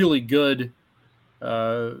really good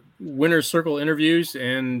winner's circle interviews.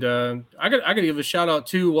 And I got to give a shout out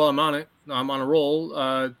too while I'm on it. I'm on a roll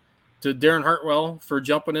to Darren Hartwell for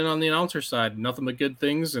jumping in on the announcer side. Nothing but good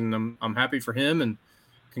things, and I'm happy for him. And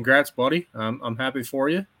congrats, buddy. I'm happy for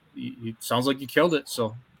you. It sounds like you killed it.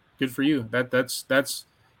 So good for you. That's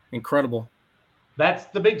incredible. That's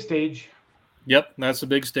the big stage. Yep, that's the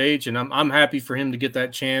big stage, and I'm happy for him to get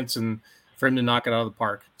that chance and for him to knock it out of the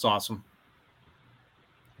park. It's awesome.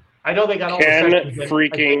 I know they got all Ken the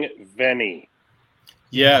freaking Venny.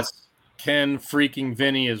 Yes, Ken freaking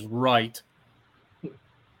Vinny is right.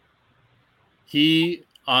 He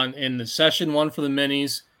in the session one for the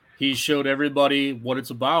minis, he showed everybody what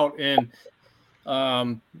it's about, and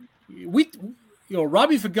Robbie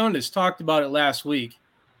Fagundes talked about it last week.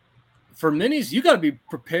 For minis, you got to be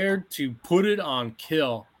prepared to put it on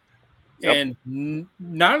kill. Yep. And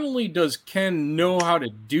not only does Ken know how to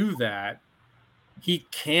do that, he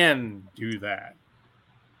can do that.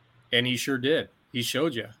 And he sure did. He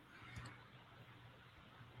showed you.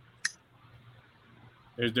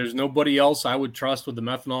 There's nobody else I would trust with the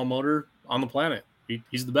methanol motor on the planet.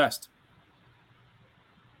 He's the best.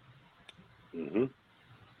 Mm-hmm.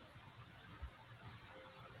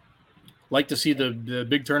 Like to see the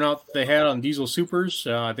big turnout they had on Diesel Supers.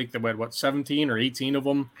 I think they had 17 or 18 of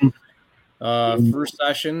them first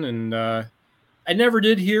session, and I never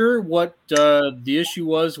did hear what the issue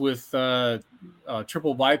was with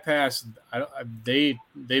triple bypass. They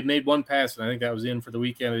made one pass, and I think that was in for the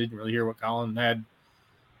weekend. I didn't really hear what Colin had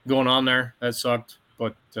going on there. That sucked,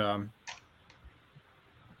 but the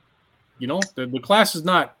class is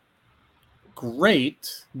not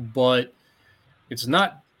great, but it's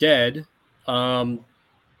not dead.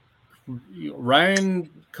 Ryan,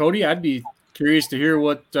 Cody, I'd be curious to hear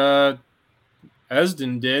what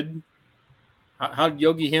Esden did. How did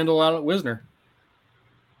Yogi handle out at Wisner?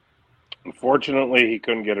 Unfortunately, he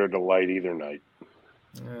couldn't get her to light either night.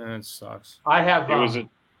 It sucks.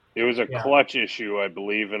 It was a clutch issue, I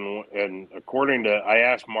believe, and according to I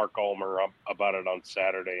asked Mark Ulmer about it on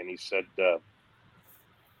Saturday, and he said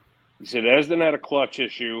Esden had a clutch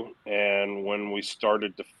issue, and when we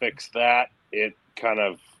started to fix that, it kind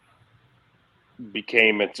of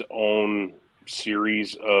became its own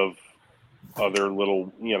series of other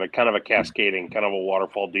little, kind of a cascading, kind of a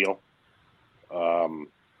waterfall deal. And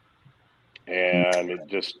it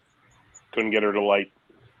just couldn't get her to light.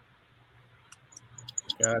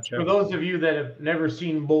 Gotcha. For those of you that have never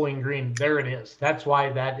seen Bowling Green, there it is. That's why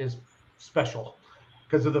that is special,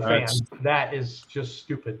 because of the fans. That is just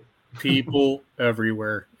stupid. People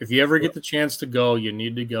everywhere. If you ever get the chance to go, you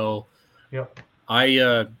need to go. Yep.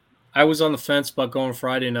 I was on the fence about going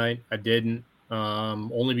Friday night. I didn't.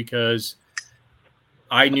 only because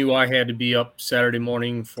I knew I had to be up Saturday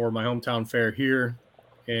morning for my hometown fair here,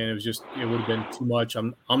 and it would have been too much.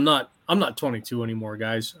 I'm not 22 anymore,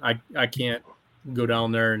 guys. I can't go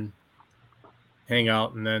down there and hang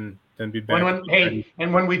out and then be back.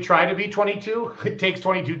 When we try to be 22, it takes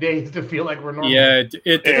 22 days to feel like we're normal. Yeah,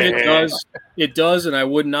 it does. It does, and I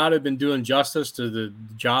would not have been doing justice to the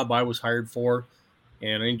job I was hired for,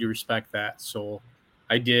 and I need to respect that. So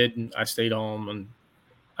I did, and I stayed home, and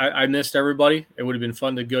I missed everybody. It would have been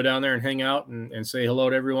fun to go down there and hang out and say hello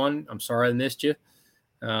to everyone. I'm sorry I missed you.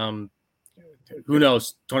 Who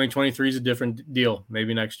knows? 2023 is a different deal.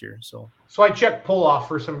 Maybe next year. So I checked pull off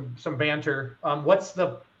for some banter. What's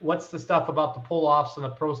the stuff about the pull offs in the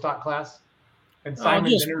pro stock class? And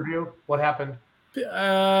Simon's interview, what happened?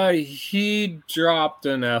 He dropped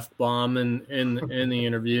an F-bomb in the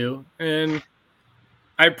interview, and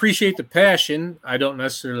I appreciate the passion. I don't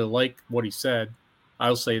necessarily like what he said.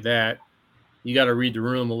 I'll say that. You got to read the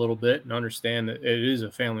room a little bit and understand that it is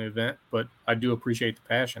a family event, but I do appreciate the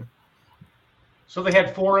passion. So they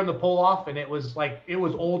had 4 in the pull off, and it was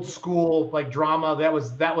old school like drama. That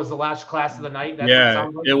was the last class of the night. That's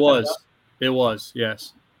it was. It was,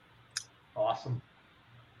 yes. Awesome.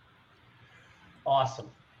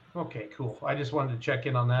 Okay, cool. I just wanted to check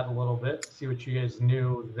in on that a little bit, see what you guys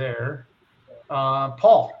knew there.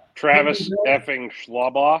 Paul. Travis effing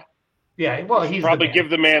Schlabaugh. Yeah, well, he's probably give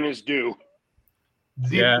the man his due.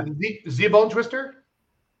 Z-Bone Twister?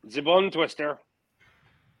 Z-Bone Twister.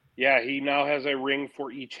 Yeah, he now has a ring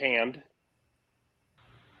for each hand.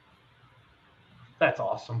 That's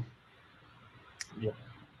awesome. Yeah.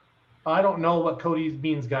 I don't know what Cody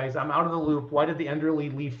means, guys. I'm out of the loop. Why did the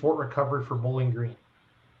Enderley leave Fort Recovery for Bowling Green?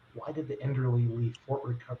 Well,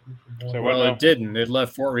 it didn't. It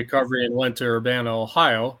left Fort Recovery and went to Urbana,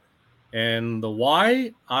 Ohio. And the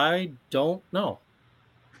why, I don't know.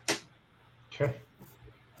 Okay.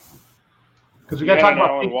 Because we got to talk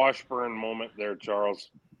about a Washburn moment there, Charles.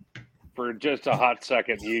 For just a hot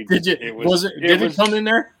second, did it come in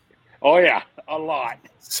there? Oh yeah, a lot.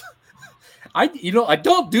 I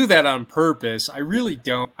don't do that on purpose. I really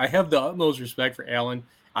don't. I have the utmost respect for Alan.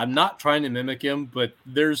 I'm not trying to mimic him, but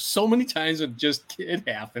there's so many times it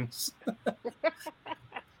happens.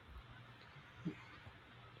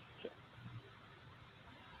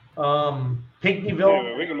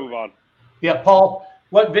 Pinckneyville. We can move on. Yeah, Paul.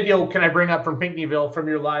 What video can I bring up from Pinckneyville from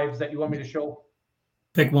your lives that you want me to show?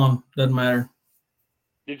 Pick one. Doesn't matter.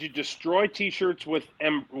 Did you destroy T-shirts with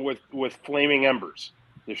flaming embers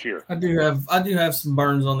this year? I do have some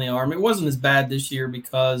burns on the arm. It wasn't as bad this year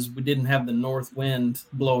because we didn't have the north wind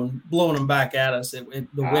blowing them back at us. The wind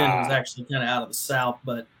was actually kind of out of the south,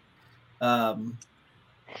 but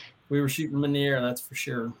we were shooting them in the air. That's for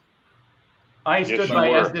sure. I stood by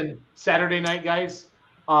Esden Saturday night, guys,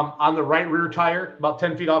 on the right rear tire, about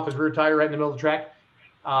 10 feet off his rear tire, right in the middle of the track,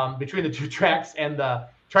 between the two tracks, and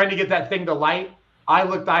trying to get that thing to light. I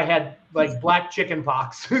had like black chicken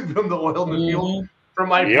pox from the oil in the fuel from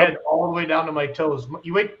my head all the way down to my toes.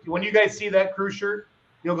 When you guys see that crew shirt,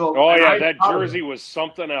 you'll go, oh yeah, that jersey was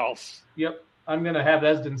something else. Yep. I'm going to have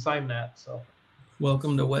Esden sign that. So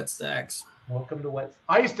welcome to Wet Stacks. Welcome to Wet.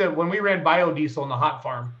 I used to, when we ran biodiesel in the hot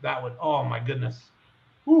farm, that would, oh my goodness.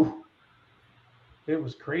 Whew. It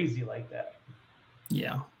was crazy like that.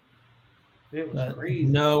 Yeah. It was crazy.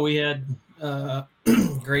 No, we had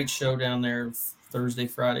great show down there Thursday,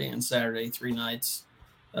 Friday, and Saturday, 3 nights.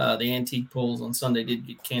 The antique pulls on Sunday did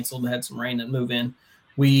get canceled. Had some rain that move in.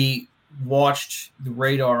 We watched the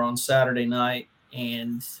radar on Saturday night,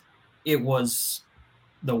 and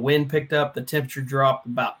the wind picked up. The temperature dropped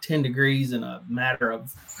about 10 degrees in a matter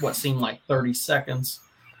of what seemed like 30 seconds.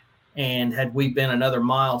 And had we been another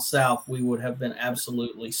mile south, we would have been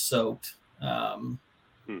absolutely soaked.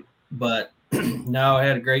 But no, I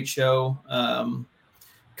had a great show. A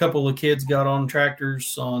couple of kids got on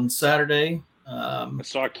tractors on Saturday. I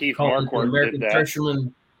saw Keith Marquardt did that.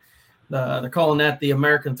 Thresherman, they're calling that the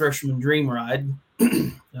American Thresherman Dream Ride.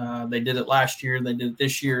 They did it last year. They did it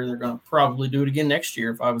this year. They're going to probably do it again next year,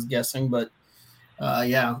 if I was guessing. But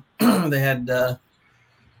yeah, they had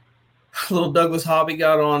little Douglas Hobby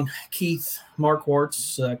got on Keith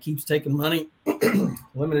Marquardt's Keeps Taking Money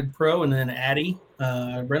Limited Pro, and then Addie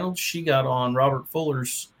Reynolds, she got on Robert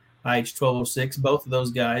Fuller's IH-1206. Both of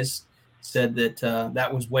those guys said that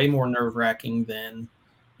that was way more nerve-wracking than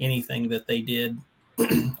anything that they did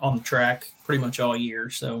on the track pretty much all year.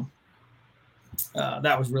 So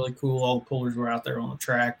that was really cool. All the pullers were out there on the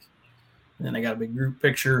track. And then I got a big group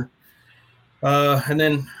picture. And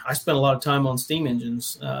then I spent a lot of time on steam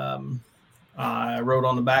engines. I rode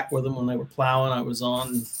on the back with them when they were plowing. I was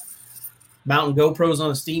on mounting GoPros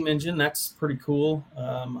on a steam engine. That's pretty cool.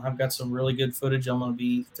 I've got some really good footage. I'm going to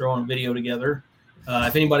be throwing a video together.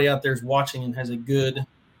 If anybody out there is watching and has a good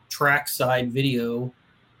trackside video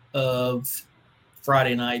of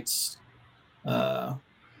Friday night's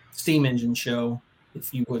steam engine show,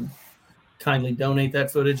 if you would kindly donate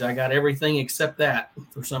that footage. I got everything except that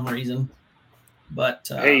for some reason. But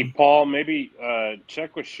hey, Paul, maybe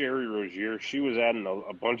check with Sherry Rozier. She was adding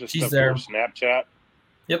a bunch of stuff to her Snapchat.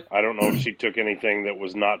 Yep. I don't know if she took anything that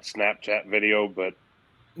was not Snapchat video, but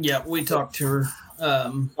yeah, we talked to her.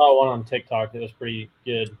 Saw one on TikTok that was pretty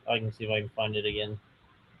good. I can see if I can find it again.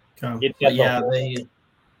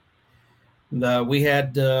 Yeah, we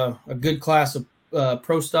had a good class of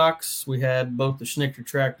pro stocks. We had both the Schnicker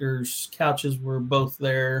tractors. Couches were both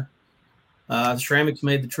there. The ceramics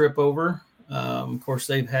made the trip over. Of course,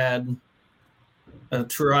 they've had a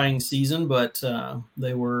trying season, but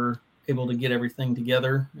they were able to get everything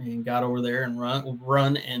together and got over there and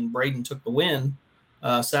run. And Braden took the win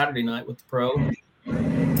Saturday night with the pro.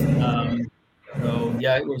 So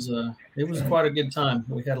yeah, it was quite a good time.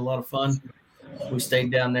 We had a lot of fun. We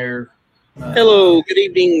stayed down there. Hello, good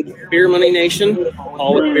evening, Beer Money Nation.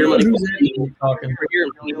 All with Beer Money talking. We're here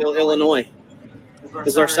in Pennville, Illinois.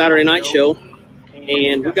 This is our Saturday night show,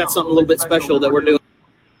 and we've got something a little bit special that we're doing.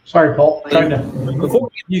 Sorry, Paul. Before we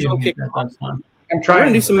get the show kicked off, I'm trying we're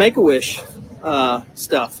gonna do some Make-A-Wish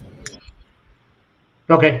stuff.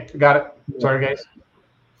 Okay, got it. Sorry, guys.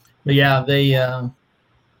 But yeah, they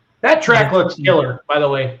that track looks killer, by the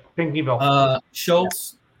way. Pinckneyville.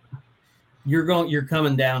 Schultz, you're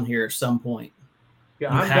coming down here at some point.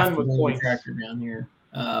 Yeah, I'm done with points. Tractor down here.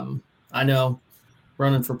 I know,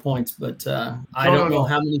 running for points, but I don't know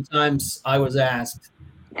how many times I was asked,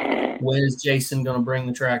 when is Jason going to bring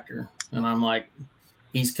the tractor? And I'm like,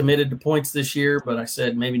 he's committed to points this year, but I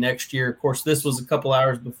said maybe next year. Of course, this was a couple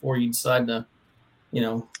hours before you decide to,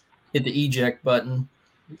 hit the eject button.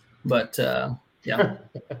 But yeah,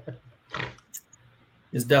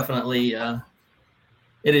 it's definitely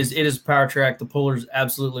it is power track. The pullers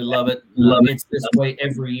absolutely love it. It's this way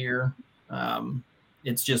every year.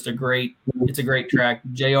 It's just a great track.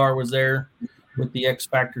 JR was there with the X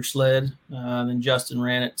Factor sled. Then Justin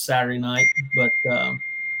ran it Saturday night. But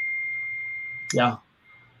yeah,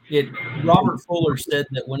 Robert Fuller said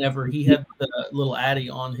that whenever he had the little Addy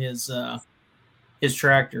on his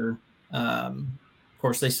tractor, of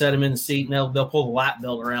course they set him in the seat and they'll pull the lap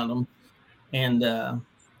belt around him, and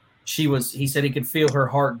he said he could feel her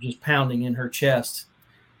heart just pounding in her chest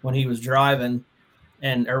when he was driving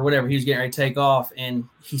or whatever, he was getting ready to take off. And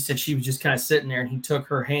he said she was just kind of sitting there, and he took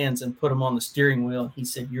her hands and put them on the steering wheel. He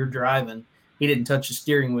said, "You're driving." He didn't touch the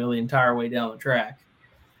steering wheel the entire way down the track.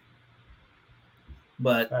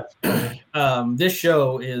 But this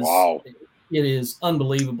show is, it is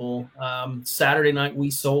unbelievable. Saturday night we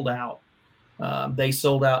sold out. They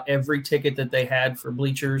sold out every ticket that they had for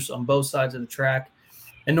bleachers on both sides of the track.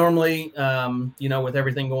 And normally, with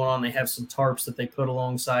everything going on, they have some tarps that they put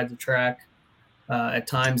alongside the track. At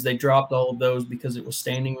times, they dropped all of those because it was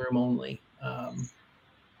standing room only.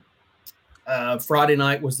 Friday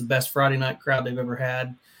night was the best Friday night crowd they've ever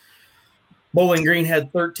had. Bowling Green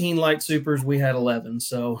had 13 light supers. We had 11.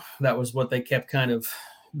 So that was what they kept kind of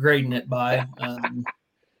grading it by.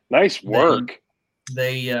 Nice work.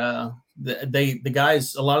 The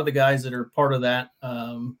guys, a lot of the guys that are part of that,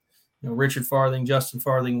 Richard Farthing, Justin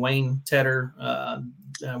Farthing, Wayne Tedder,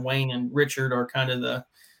 Wayne and Richard are kind of the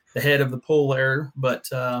head of the pool there, but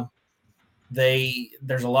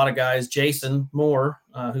there's a lot of guys. Jason Moore,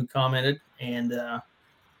 who commented, and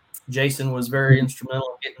Jason was very instrumental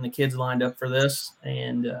in getting the kids lined up for this,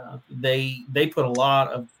 and they put a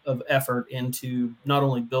lot of effort into not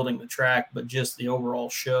only building the track but just the overall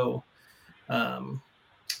show. And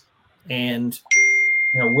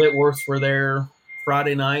Whitworths were there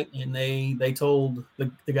Friday night, and they told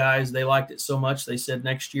the guys they liked it so much, they said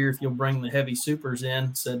next year if you'll bring the heavy supers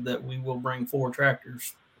in, said that we will bring 4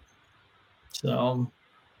 tractors. So,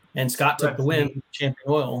 and Scott took the win, Champion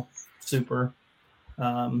Oil Super.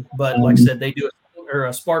 But like I said, they do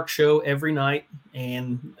a spark show every night,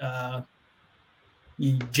 and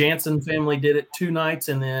Jansen family did it 2 nights,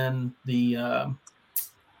 and then the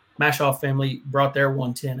Mashoff family brought their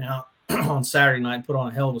 110 out on Saturday night and put on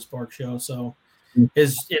a hell of a spark show. So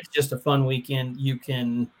it's just a fun weekend. You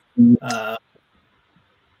can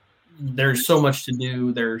there's so much to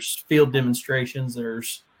do. There's field demonstrations.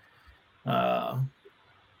 There's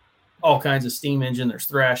all kinds of steam engine. There's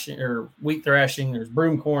thrashing or wheat thrashing. There's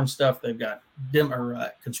broom corn stuff. They've got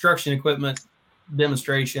construction equipment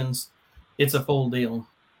demonstrations. It's a full deal.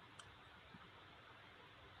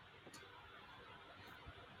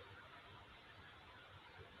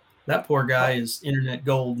 That poor guy is internet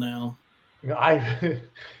gold now. I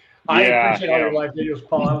appreciate all your live videos,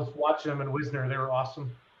 Paul. I was watching them in Wisner. They were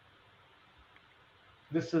awesome.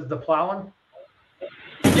 This is the plowing?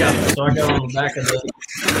 Yeah, so I got on the back of the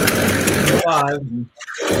 5.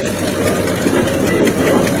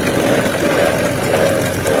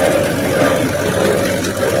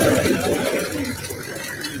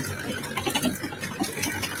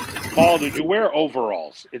 Paul, did you wear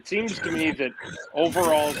overalls? It seems to me that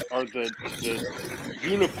overalls are the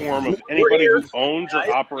uniform of anybody who owns or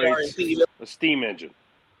operates a steam engine.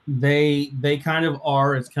 They kind of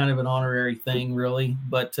are. It's kind of an honorary thing, really.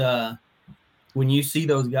 But when you see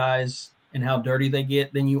those guys and how dirty they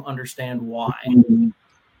get, then you understand why.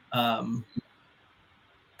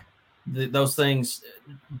 Those things,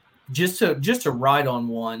 just to ride on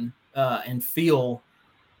one and feel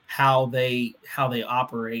how they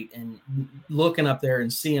operate, and looking up there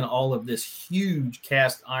and seeing all of this huge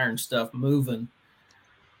cast iron stuff moving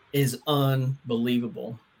is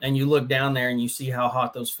unbelievable. And you look down there and you see how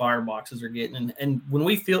hot those fireboxes are getting. And when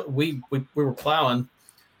we were plowing,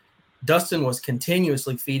 Dustin was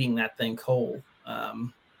continuously feeding that thing coal.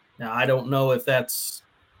 Now I don't know if that's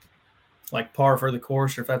like par for the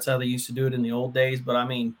course or if that's how they used to do it in the old days, but I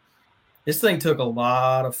mean, this thing took a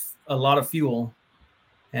lot of fuel.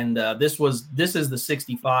 And this is the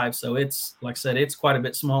 65, so it's, like I said, it's quite a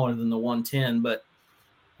bit smaller than the 110, but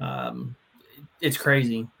it's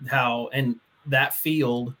crazy how, and that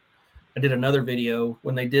field, I did another video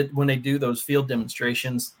when they do those field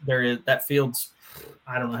demonstrations. That field's,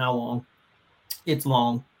 I don't know how long, it's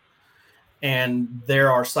long, and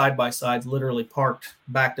there are side by sides literally parked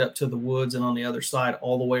backed up to the woods and on the other side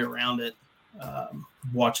all the way around it,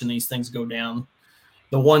 watching these things go down.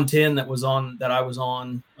 The 110 that I was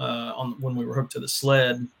on when we were hooked to the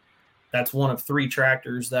sled, that's one of 3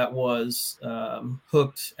 tractors that was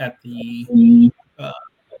hooked at the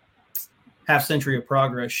Half Century of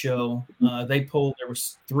Progress show. There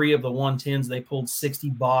was 3 of the 110s. They pulled 60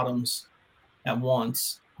 bottoms at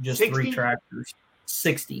once, just 60? 3 tractors,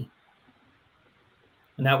 60.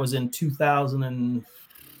 And that was in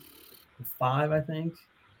 2005, I think.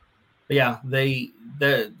 But yeah,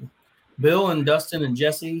 Bill and Dustin and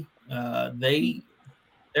Jesse,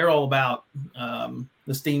 they're all about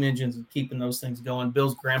the steam engines and keeping those things going.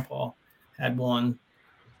 Bill's grandpa had one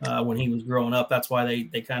when he was growing up. That's why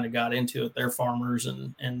they kind of got into it. They're farmers,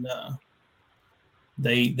 and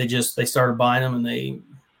they started buying them, and they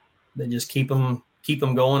just keep them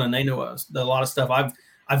going. And they know a lot of stuff. I'm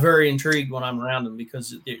very intrigued when I'm around them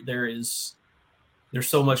because there's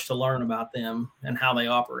so much to learn about them and how they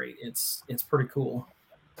operate. It's pretty cool.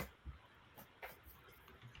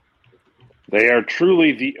 They are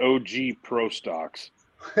truly the OG pro stocks.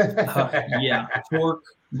 Yeah, torque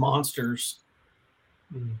monsters.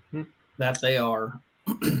 Mm-hmm. That they are.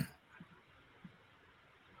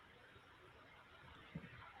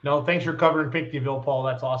 No, thanks for covering Pinckneyville, Paul.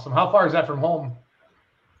 That's awesome. How far is that from home?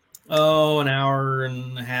 Oh, an hour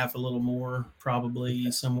and a half, a little more,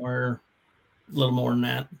 probably somewhere a little more than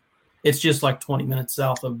that. It's just like 20 minutes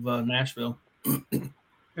south of Nashville.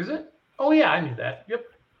 Is it? Oh, yeah, I knew that.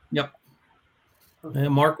 Yep.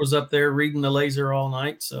 And Mark was up there reading the laser all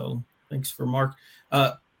night, so thanks for Mark.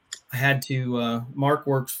 Mark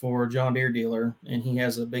works for a John Deere dealer, and he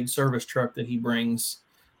has a big service truck that he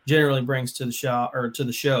generally brings to the shop or to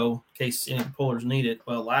the show in case any pullers need it.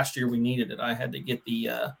 Well, last year we needed it. I had to get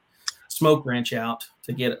the smoke wrench out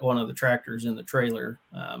to get one of the tractors in the trailer.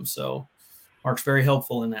 So Mark's very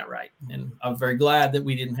helpful in that, right? And I was very glad that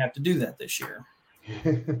we didn't have to do that this year.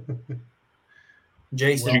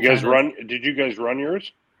 Jason, did you guys run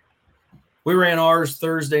yours? We ran ours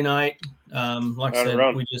Thursday night. Like I said,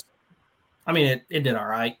 it did all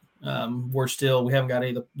right. We haven't got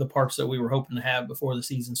any of the parts that we were hoping to have before the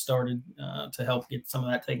season started to help get some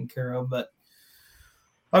of that taken care of. But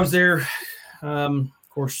I was there. Of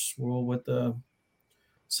course, with the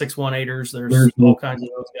 618ers, there's all kinds of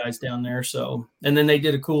those guys down there. So, and then they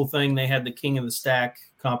did a cool thing. They had the King of the Stack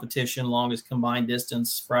competition, longest combined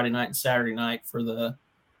distance, Friday night and Saturday night for the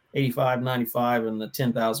 85, 95, and the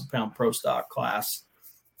 10,000 pound pro stock class.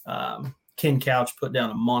 Ken Couch put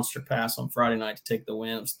down a monster pass on Friday night to take the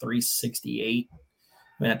win. It was 368.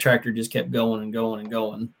 That tractor just kept going and going and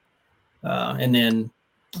going. And then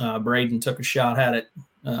Braden took a shot at it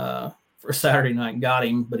for Saturday night and got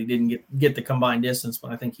him, but he didn't get the combined distance,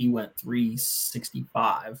 but I think he went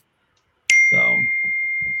 365. So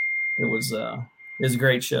it was a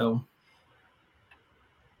great show.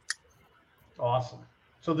 Awesome.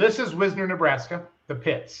 So this is Wisner, Nebraska, the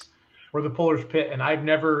pits, where the pullers pit, and I've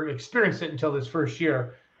never experienced it until this first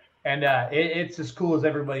year. And it's as cool as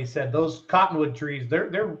everybody said. Those cottonwood trees,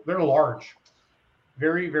 they're large,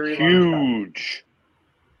 very, very huge.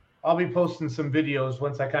 I'll be posting some videos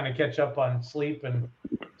once I kind of catch up on sleep and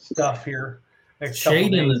stuff here.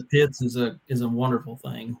 Shade in the pits is a wonderful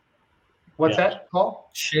thing. What's that, Paul?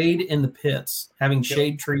 Shade in the pits. Having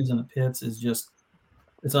shade trees in the pits is just,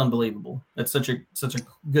 it's unbelievable. It's such a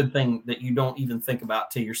good thing that you don't even think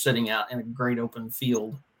about till you're sitting out in a great open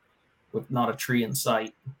field with not a tree in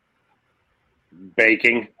sight.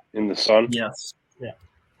 Baking in the sun. Yes. Yeah.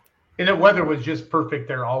 And the weather was just perfect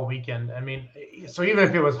there all weekend. I mean, so even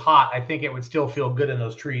if it was hot, I think it would still feel good in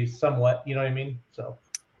those trees somewhat. You know what I mean? So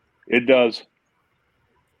it does.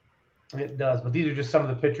 It does. But these are just some of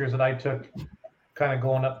the pictures that I took kind of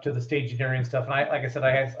going up to the staging area and stuff. And like I said,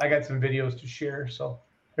 I got some videos to share. So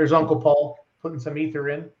there's Uncle Paul putting some ether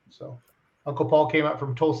in. So Uncle Paul came up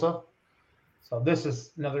from Tulsa. So this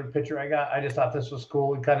is another picture I got. I just thought this was cool.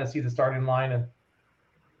 We kind of see the starting line and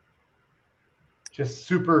just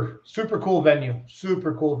super, super cool venue.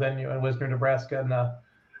 Super cool venue in Wisner, Nebraska. And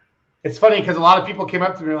it's funny because a lot of people came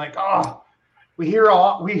up to me like, oh, we hear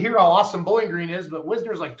how awesome Bowling Green is, but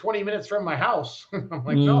Wisner's like 20 minutes from my house. I'm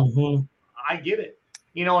like, no, I get it.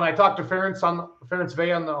 You know, and I talked to Ference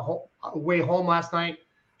Vey on the way home last night.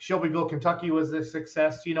 Shelbyville, Kentucky was a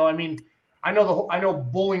success. You know, I mean, I know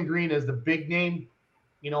Bowling Green is the big name,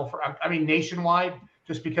 you know, nationwide,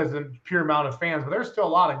 just because of the pure amount of fans. But there's still a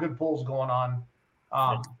lot of good polls going on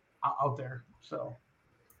out there. So.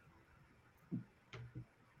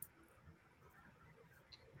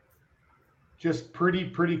 Just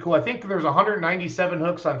pretty cool. I think there's 197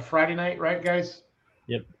 hooks on Friday night, right, guys?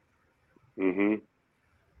 Yep. Mm-hmm.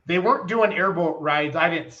 They weren't doing airboat rides. I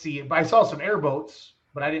didn't see it, but I saw some airboats,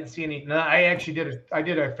 but I didn't see any. No, I actually did a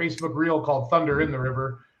Facebook reel called Thunder in the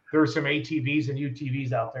River. There were some ATVs and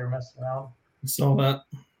UTVs out there messing around. I saw that.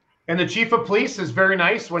 And the chief of police is very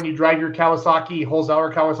nice when you drive your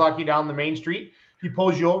Holzhauer Kawasaki down the main street. He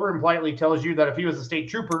pulls you over and politely tells you that if he was a state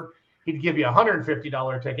trooper, he'd give you a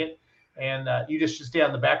 $150 ticket. And you just stay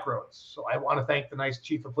on the back roads. So I want to thank the nice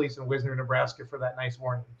chief of police in Wisner, Nebraska for that nice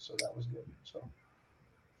warning. So that was good. So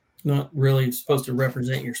not really supposed to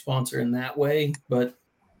represent your sponsor in that way, but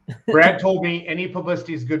Brad told me any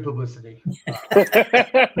publicity is good publicity.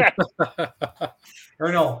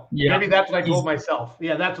 Or no, maybe that's what I told myself.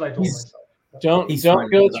 Yeah, that's what I told myself.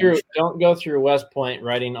 Don't go through West Point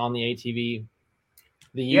riding on the ATV.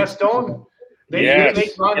 Stone.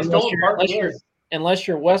 Unless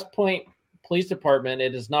you're West Point Police Department,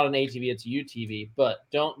 it is not an ATV, it's a UTV. But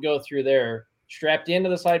don't go through there strapped into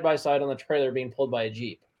the side-by-side on the trailer being pulled by a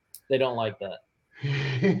Jeep. They don't like that.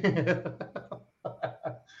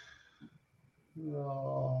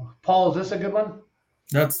 Oh. Paul, is this a good one?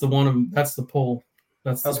 That's the one. That's the poll.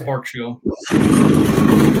 That's the Spark Show.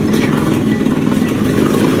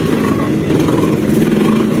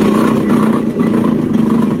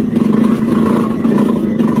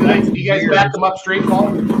 Do you guys back them up straight,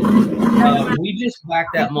 Paul? We just back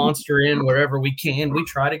that monster in wherever we can. We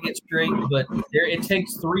try to get straight, but it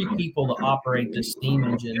takes 3 people to operate this steam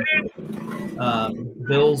engine.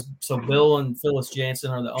 Bill and Phyllis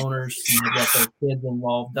Jansen are the owners. And they've got their kids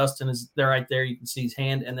involved. Dustin is there right there. You can see his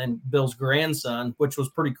hand. And then Bill's grandson, which was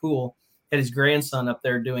pretty cool, had his grandson up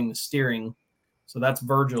there doing the steering. So that's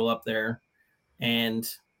Virgil up there. And,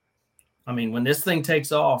 I mean, when this thing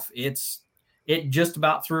takes off, it just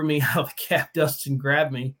about threw me out of the cab. Dustin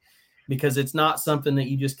grabbed me because it's not something that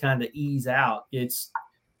you just kind of ease out. It's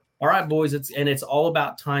all right, boys. It's all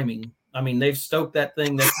about timing. I mean, they've stoked that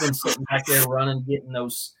thing that's been sitting back there running, getting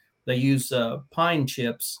those. They use pine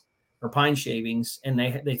chips or pine shavings, and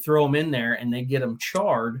they throw them in there and they get them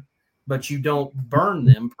charred, but you don't burn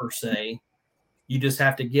them per se. You just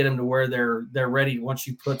have to get them to where they're ready. Once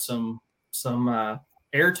you put some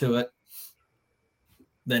air to it,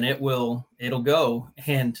 then it'll go.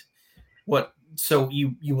 And so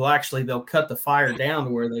you will actually, they'll cut the fire down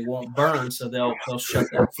to where they won't burn. So they'll shut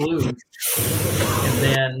that flue. And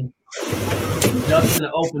then Dustin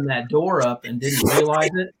opened that door up and didn't realize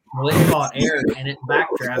it. Well, it caught air and it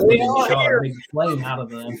backdrafted and shot a big flame out of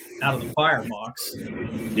the firebox.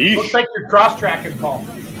 Looks like you're cross-tracking, Paul.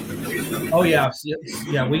 Oh yeah.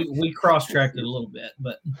 We cross-tracked it a little bit,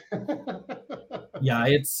 but yeah,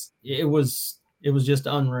 it was just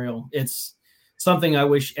unreal. It's something I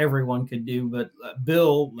wish everyone could do, but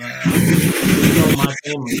Bill, he's known my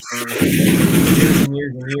family for years and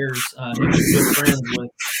years and years. He was good friends with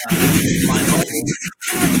my uncle,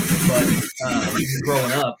 but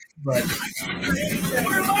growing up. But he's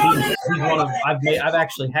one of I've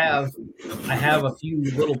actually have I have a few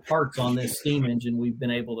little parts on this steam engine we've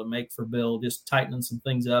been able to make for Bill, just tightening some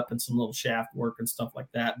things up and some little shaft work and stuff like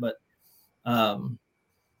that. But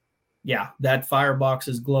yeah, that firebox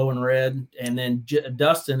is glowing red. And then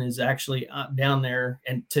Dustin is actually down there.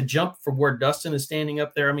 And to jump from where Dustin is standing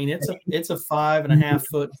up there, I mean, it's a 5.5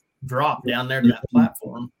 foot drop down there to that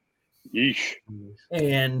platform. Yeesh.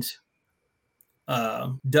 And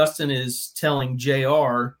Dustin is telling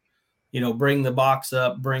JR, bring the box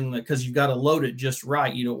up, because you've got to load it just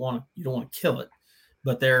right. You don't want to kill it.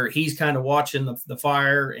 But he's kind of watching the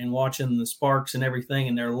fire and watching the sparks and everything,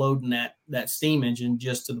 and they're loading that steam engine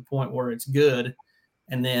just to the point where it's good,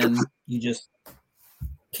 and then you just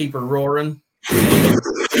keep her roaring.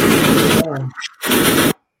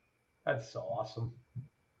 That's so awesome.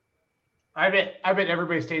 I bet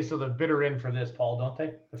everybody stays till the bitter end for this, Paul, don't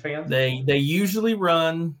they? The fans? They usually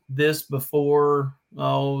run this before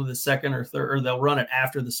the second or third, or they'll run it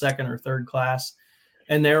after the second or third class.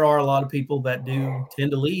 And there are a lot of people that do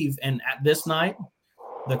tend to leave. And at this night,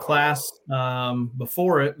 the class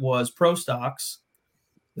before it was Pro Stocks.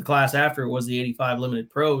 The class after it was the 85 Limited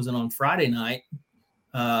Pros. And on Friday night,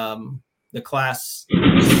 the class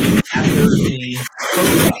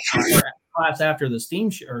after the Steam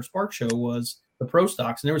show, or Spark Show was the Pro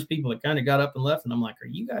Stocks. And there was people that kind of got up and left. And I'm like, are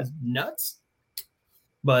you guys nuts?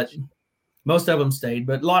 But most of them stayed.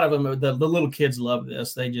 But a lot of them, the little kids love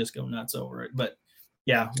this. They just go nuts over it. But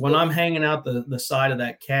yeah, when I'm hanging out the side of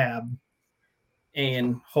that cab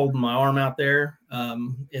and holding my arm out there,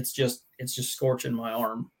 it's just scorching my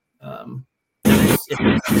arm. There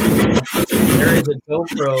is a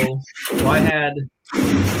GoPro. So I had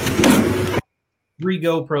 3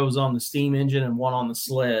 GoPros on the steam engine and 1 on the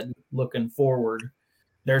sled looking forward.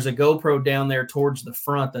 There's a GoPro down there towards the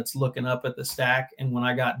front that's looking up at the stack, and when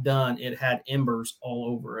I got done, it had embers all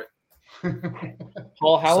over it.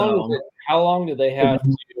 Paul, how long do they have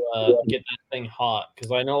to get that thing hot?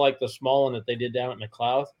 Because I know, like the small one that they did down at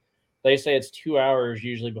McLeod, they say it's 2 hours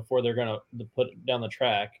usually before they're going to put it down the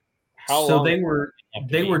track. How long?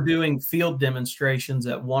 They were doing field demonstrations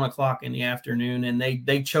at 1 o'clock in the afternoon, and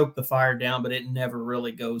they choke the fire down, but it never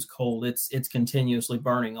really goes cold. It's continuously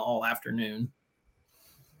burning all afternoon.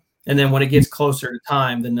 And then when it gets closer to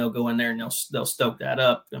time, then they'll go in there and they'll stoke that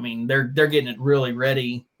up. I mean, they're getting it really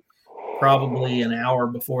ready. Probably an hour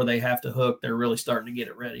before they have to hook, they're really starting to get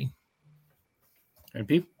it ready. And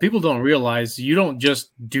people don't realize you don't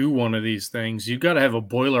just do one of these things. You've got to have a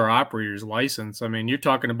boiler operator's license. I mean, you're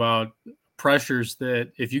talking about pressures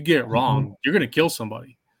that if you get it wrong, you're going to kill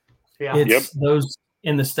somebody. Yeah. Those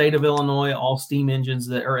in the state of Illinois, all steam engines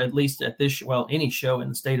that, or at least at this, any show in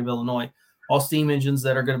the state of Illinois, all steam engines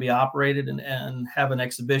that are going to be operated and have an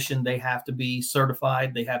exhibition, they have to be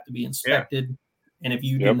certified. They have to be inspected. Yeah. And if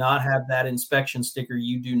you do not have that inspection sticker,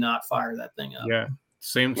 you do not fire that thing up. Yeah.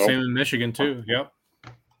 Same in Michigan too. Yep.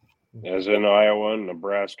 As in Iowa and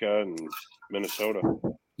Nebraska and Minnesota.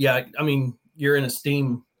 Yeah. I mean, you're in a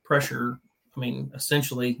steam pressure. I mean,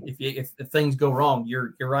 essentially, if things go wrong,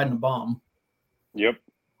 you're riding a bomb. Yep.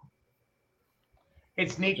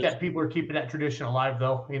 It's neat that people are keeping that tradition alive,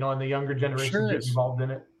 though. And the younger generation get involved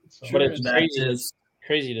in it. So. But it's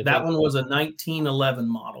crazy to that one was a 1911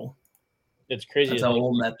 model. It's crazy. That's how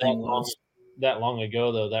old that thing was. That long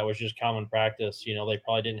ago, though, that was just common practice. They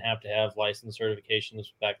probably didn't have to have license certifications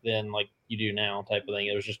back then, like you do now, type of thing.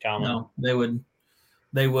 It was just common. No,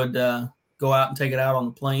 they would go out and take it out on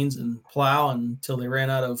the plains and plow until they ran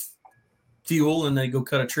out of fuel, and they go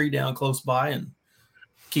cut a tree down close by and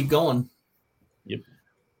keep going. Yep.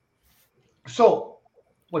 So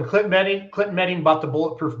when Clinton Medding bought the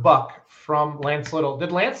bulletproof buck from Lance Little,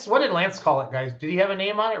 what did Lance call it, guys? Did he have a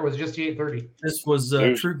name on it, or was it just the 830? This was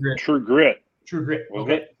True Grit. True Grit. True Grit. Was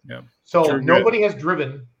Okay. it? Yeah. So True nobody Grit. has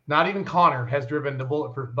driven, not even Connor has driven the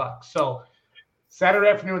bulletproof buck. So Saturday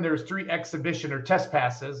afternoon, there was 3 exhibition or test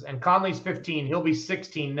passes, and Conley's 15. He'll be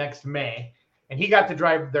 16 next May. And he got to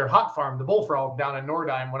drive their hot farm, the Bullfrog, down in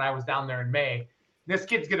Nordheim when I was down there in May. This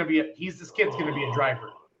kid's going to be a driver.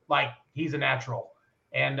 Like, he's a natural.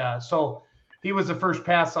 And so he was the first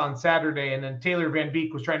pass on Saturday. And then Taylor Van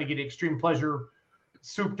Beek was trying to get Extreme Pleasure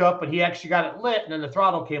souped up, but he actually got it lit, and then the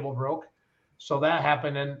throttle cable broke. So that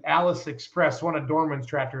happened. And Alice Express, one of Dorman's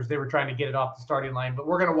tractors, they were trying to get it off the starting line. But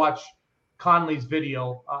we're going to watch Conley's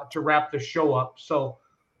video to wrap the show up. So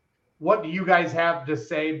what do you guys have to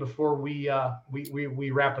say before we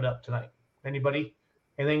wrap it up tonight? Anybody?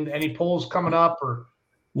 Anything? Any polls coming up? Or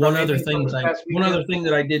one other thing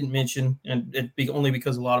that I didn't mention, and only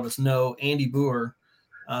because a lot of us know, Andy Boer,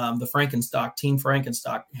 the Frankenstock, Team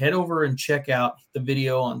Frankenstock. Head over and check out the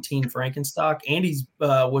video on Team Frankenstock. Andy's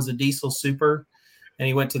was a diesel super, and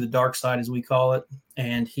he went to the dark side, as we call it,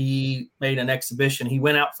 and he made an exhibition. He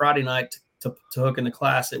went out Friday night to hook in the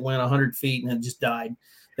class. It went 100 feet and it just died.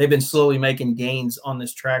 They've been slowly making gains on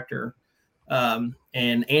this tractor. And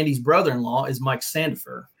Andy's brother-in-law is Mike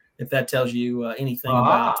Sandifer, if that tells you anything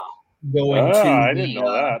about going to I didn't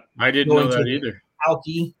know that. I didn't know that either.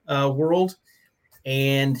 Alki world.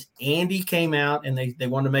 And Andy came out and they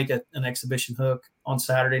wanted to make an exhibition hook on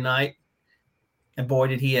Saturday night. And boy,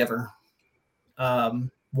 did he ever.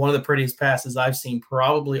 One of the prettiest passes I've seen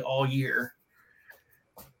probably all year.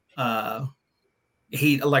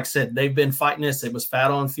 He, like I said, they've been fighting this. It was fat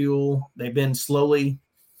on fuel. They've been slowly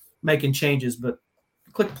making changes, but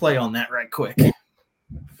click play on that right quick.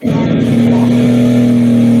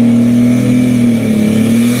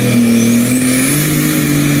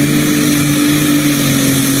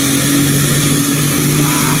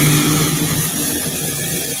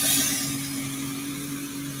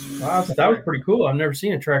 Wow, that was pretty cool. I've never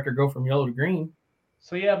seen a tractor go from yellow to green.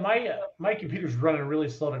 So yeah, my computer's running really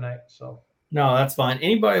slow tonight. So no, that's fine.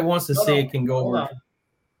 Anybody who wants to see it can go over.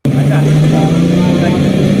 I got it.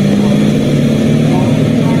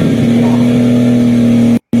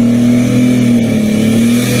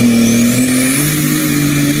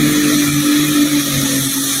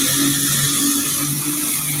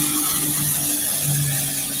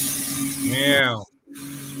 Yeah.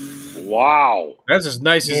 Wow. That's as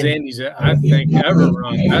nice as Andy's, I think, ever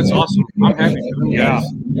run. That's awesome. I'm happy for him. Yeah.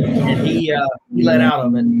 And he let out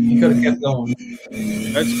of it. He could have kept going.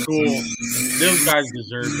 That's cool. Those guys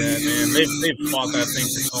deserve that, man. They've fought that thing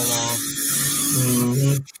for so long.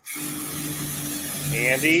 Mm-hmm.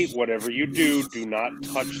 Andy, whatever you do not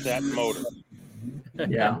touch that motor.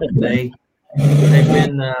 Yeah, they've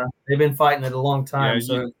been fighting it a long time.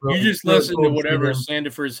 Yeah, you just listen to whatever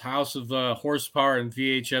Sandifer's House of Horsepower and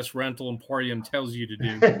VHS Rental Emporium tells you to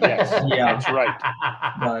do. Yes, yeah, that's right.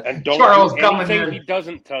 But and don't Charles do anything he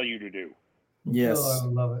doesn't tell you to do. Yes, I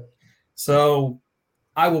love it. So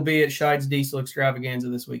I will be at Shides Diesel Extravaganza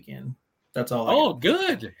this weekend. That's all. Oh,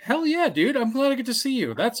 good. Hell yeah, dude. I'm glad I get to see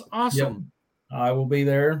you. That's awesome. Yep. I will be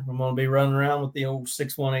there. I'm going to be running around with the old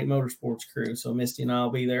 618 Motorsports crew. So Misty and I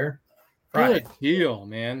will be there. Good deal,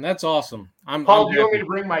 man. That's awesome. Paul, do you want me to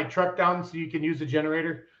bring my truck down so you can use the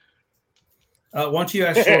generator? Why don't you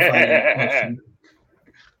ask Shorefire?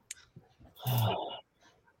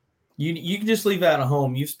 You can just leave that at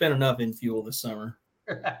home. You've spent enough in fuel this summer.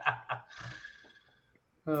 I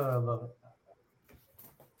love it.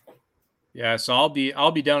 Yeah, so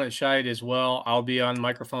I'll be down at Shide as well. I'll be on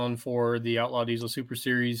microphone for the Outlaw Diesel Super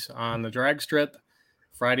Series on the drag strip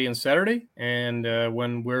Friday and Saturday. And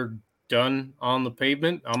when we're done on the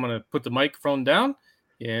pavement, I'm going to put the microphone down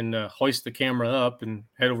and hoist the camera up and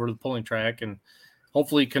head over to the pulling track and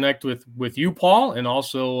hopefully connect with you, Paul, and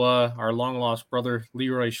also our long lost brother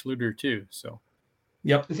Leroy Schluter too. So,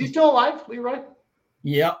 yep. Is he still alive, Leroy?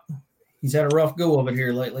 Yep. He's had a rough go of it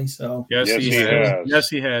here lately. So yes, he has. Yes,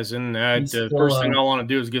 he has. And the first thing I want to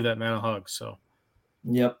do is give that man a hug. So,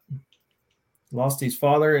 yep. Lost his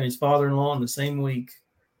father and his father-in-law in the same week.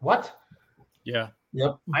 What? Yeah.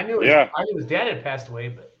 Yep. I knew his dad had passed away,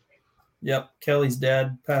 but yep, Kelly's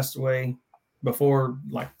dad passed away before,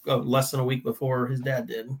 less than a week before his dad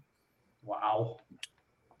did. Wow.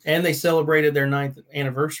 And they celebrated their 9th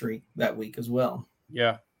anniversary that week as well.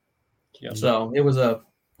 Yeah. Yep. So it was a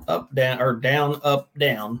up, down, or down, up,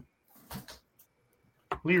 down.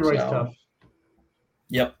 Leroy's tough.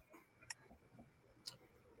 Yep.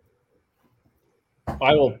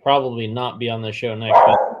 I will probably not be on the show next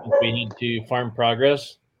week if we need to farm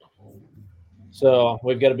progress. So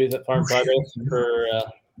we've got to be at farm progress for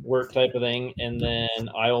work type of thing. And then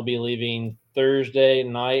I will be leaving Thursday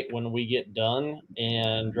night when we get done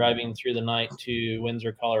and driving through the night to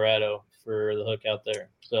Windsor, Colorado for the hook out there.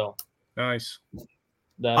 So nice.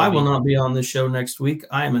 I will not be on this show next week.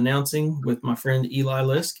 I am announcing with my friend Eli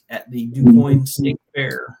Lisk at the DuQuoin State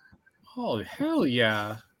Fair. Oh, hell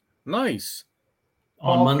yeah. Nice.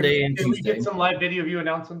 On Monday and Tuesday. Can we Tuesday. get some live video of you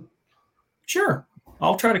announcing? Sure.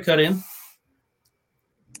 I'll try to cut in.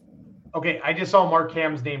 Okay, I just saw Mark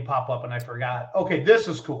Ham's name pop up and I forgot. Okay, this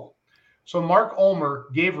is cool. So Mark Ulmer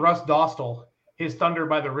gave Russ Dostal his Thunder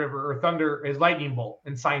by the River, or his Lightning Bolt,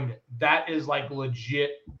 and signed it. That is like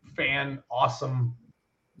legit fan awesome.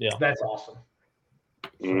 Yeah. That's awesome.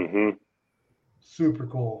 Mm-hmm. Super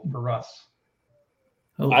cool for Russ.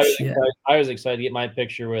 Oh, I was excited to get my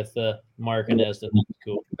picture with Mark and Eston. That was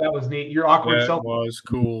cool. That was neat. Your awkward self was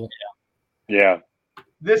cool. Yeah.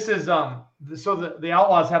 This is so the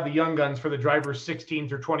Outlaws have the young guns for the drivers 16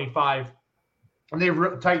 through 25,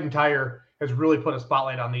 and Titan Tire has really put a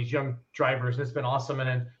spotlight on these young drivers, and it's been awesome. And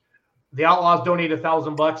then the Outlaws donate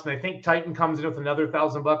 $1,000, and I think Titan comes in with another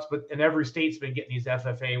 $1,000. But in every state's been getting these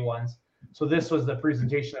FFA ones. So this was the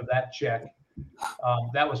presentation of that check.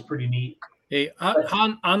 That was pretty neat. Hey,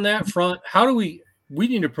 on that front, how do we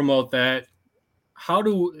need to promote that?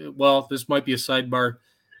 This might be a sidebar.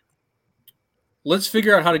 Let's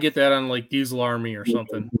figure out how to get that on like Diesel Army or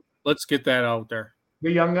something. Let's get that out there.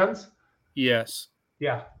 The Young Guns? Yes.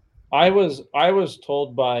 Yeah. I was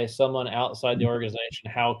told by someone outside the organization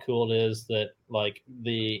how cool it is that like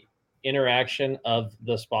the interaction of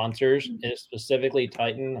the sponsors, and specifically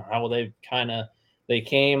Titan, how they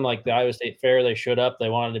came like the Iowa State Fair, they showed up, they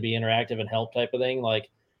wanted to be interactive and help type of thing. Like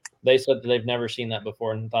they said that they've never seen that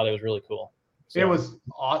before and thought it was really cool. So. It was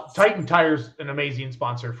Titan Tire's an amazing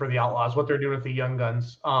sponsor for the Outlaws. What they're doing with the Young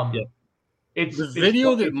Guns. It's the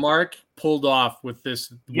video that Mark pulled off with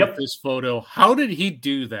this photo. How did he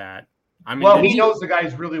do that? I mean, he knows the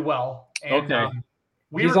guys really well. And, okay.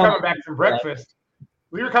 We were coming back from breakfast.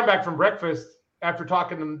 We were coming back from breakfast after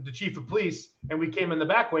talking to the chief of police, and we came in the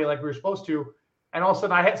back way like we were supposed to. And all of a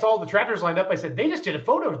sudden, I saw all the tractors lined up. I said, "They just did a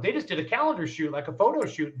photo. They just did a calendar shoot, like a photo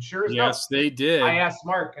shoot." And sure as enough, yes, they did. I asked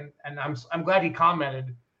Mark, and I'm glad he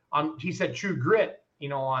commented on. He said "True Grit,"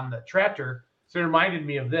 on the tractor. So it reminded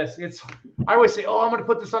me of this. I always say, "Oh, I'm going to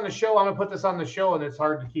put this on the show. I'm going to put this on the show," and it's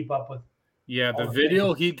hard to keep up with. Yeah, the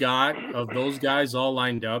video he got of those guys all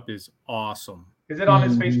lined up is awesome. Is it on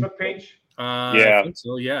his Facebook page? Yeah. I think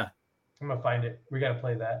so, yeah. I'm going to find it. We got to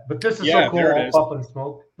play that. But this is so cool. All puff and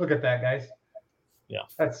smoke. Look at that, guys. Yeah.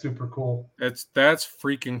 That's super cool. That's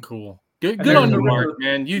freaking cool. Good on you, Mark,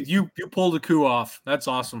 man. You pulled a coup off. That's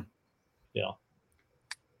awesome. Yeah.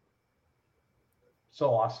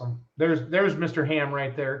 So awesome. There's Mr. Ham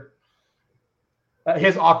right there.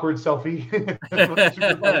 His awkward selfie.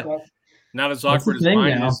 Not as awkward as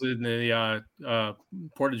mine is in the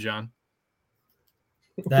Porta-John.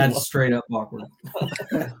 That's straight up awkward.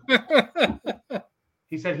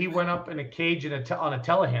 He said he went up in a cage on a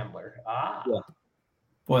telehandler. Yeah.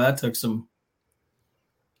 Boy, that took some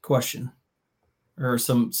question. Or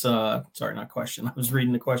sorry, not question. I was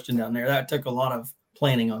reading the question down there. That took a lot of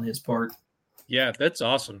planning on his part. Yeah, that's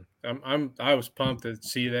awesome. I was pumped to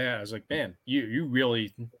see that. I was like, man, you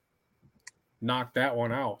really knocked that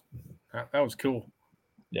one out. That was cool.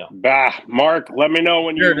 Yeah. Bah, Mark, let me know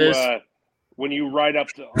when you ride up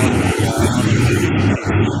to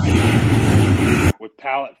with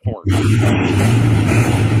pallet forks.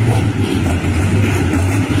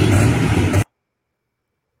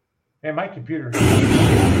 Hey, my computer.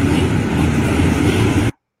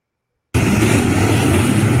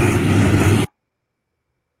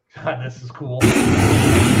 God, this is cool.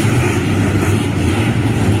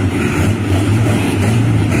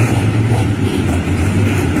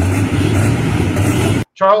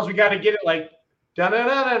 Charles, we got to get it like da da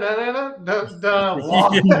da da da da da. Put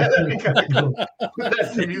that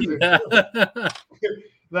to music.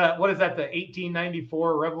 What is that? The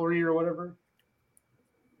 1894 Revelry or whatever.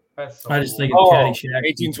 That's I just think of Caddyshack.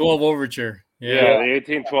 1812 Overture. Yeah, the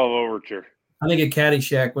 1812 Overture. I think of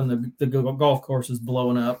Caddyshack when the golf course is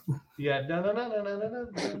blowing up. Yeah. Oh,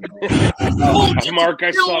 Mark,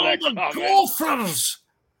 I saw that comment. Golfers.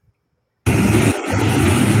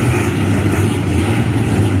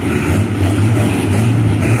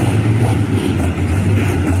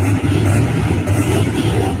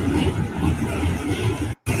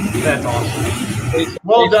 That's awesome.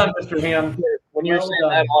 Well done, Mr. Ham. When you're saying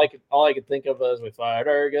that, all I could think of was we fired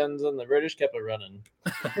our guns and the British kept it running.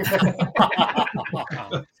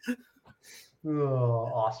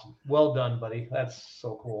 Oh, awesome. Well done, buddy. That's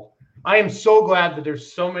so cool. I am so glad that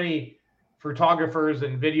there's so many photographers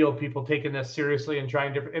and video people taking this seriously and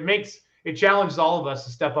trying different. It challenges all of us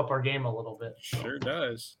to step up our game a little bit. Sure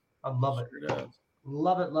does. I love it. Sure does.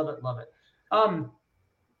 Love it, love it, love it.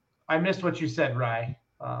 I missed what you said, Rye.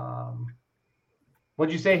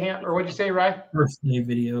 What'd you say, Ham? Or what'd you say, Rye? Birthday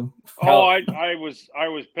video. Oh, I was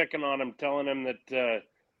picking on him, telling him that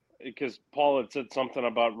because Paul had said something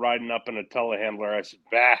about riding up in a telehandler. I said,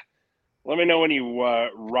 bah, let me know when you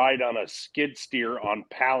ride on a skid steer on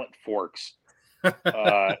pallet forks,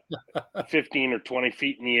 15 or 20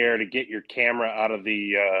 feet in the air to get your camera out of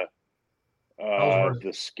the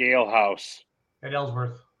scale house at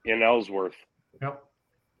Ellsworth. In Ellsworth. Yep.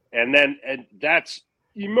 And that's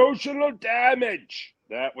emotional damage.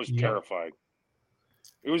 That was terrifying.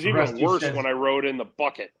 It was even worse when I rode in the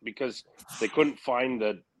bucket because they couldn't find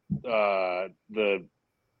the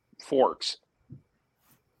forks.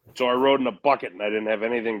 So I rode in a bucket and I didn't have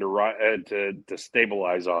anything to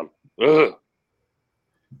stabilize on. Ugh.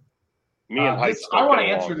 Me and I want to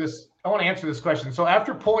answer this. I want to answer this question. So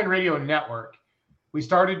after Pulling Radio Network, we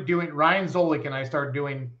started doing, Ryan Zolik and I started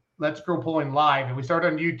doing Let's Grow Pulling live, and we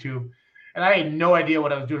started on YouTube. And I had no idea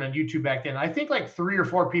what I was doing on YouTube back then. I think like 3 or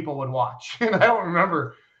 4 people would watch. And I don't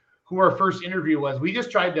remember who our first interview was. I was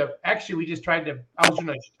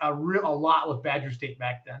doing a lot with Badger State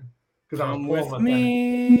back then. Because I was with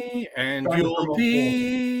me and you'll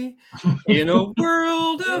be in a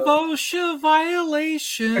world of OSHA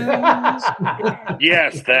violations.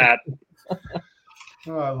 Yes, that.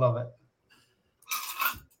 Oh, I love it.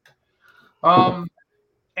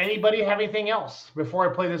 Anybody have anything else before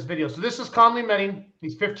I play this video? So this is Conley Metting.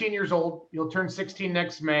 He's 15 years old. He'll turn 16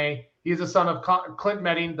 next May. He's the son of Clint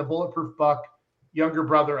Metting, the Bulletproof Buck, younger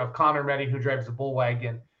brother of Connor Metting, who drives the Bull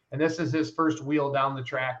Wagon. And this is his first wheel down the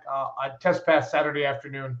track. A test pass Saturday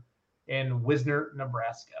afternoon in Wisner,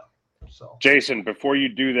 Nebraska. So, Jason, before you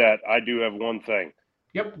do that, I do have one thing.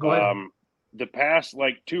 Yep, go ahead. The past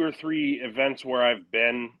 2 or 3 events where I've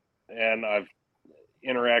been and I've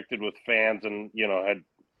interacted with fans and had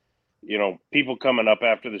people coming up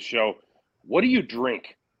after the show. What do you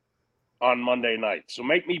drink on Monday night? So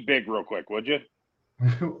make me big real quick, would you?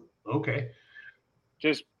 Okay.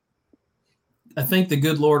 Just. I think the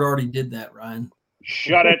good Lord already did that, Ryan.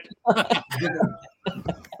 Shut it.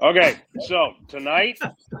 Okay, so tonight,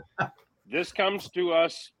 this comes to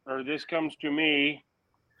me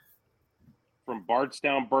from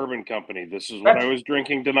Bardstown Bourbon Company. This is what I was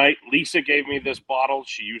drinking tonight. Lisa gave me this bottle.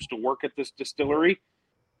 She used to work at this distillery.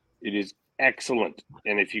 It is excellent.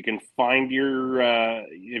 And if you can find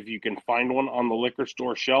one on the liquor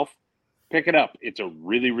store shelf, pick it up. It's a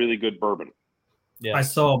really, really good bourbon. Yeah. I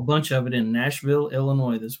saw a bunch of it in Nashville,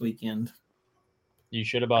 Illinois this weekend. You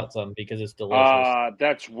should have bought some because it's delicious.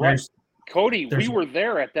 That's right. Cody, we were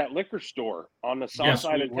there at that liquor store on the south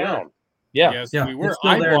side of town. Yeah. Yes, yeah, we were.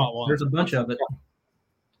 I bought one. There's a bunch of it.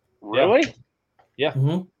 Really? Yeah.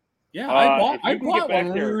 Mm-hmm. Yeah, I bought one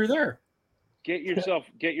when we were there. Get yourself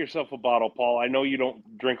a bottle, Paul. I know you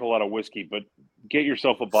don't drink a lot of whiskey, but get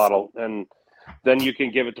yourself a bottle, and then you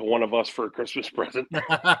can give it to one of us for a Christmas present.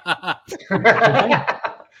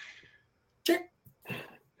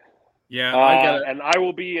 Yeah, and I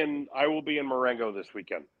will be in Marengo this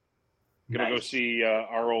weekend. Gonna go see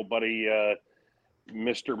our old buddy,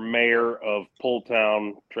 Mr. Mayor of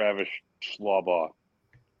Pulltown, Travis Schlaubaugh.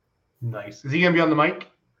 Nice. Is he gonna be on the mic?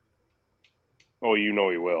 Oh, he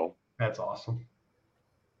will. That's awesome.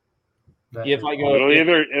 If I go,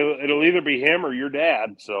 it'll either be him or your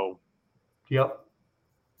dad. So, yep,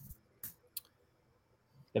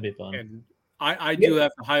 that'd be fun. And I do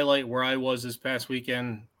have to highlight where I was this past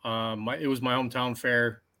weekend. It was my hometown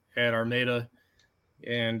fair at Armada,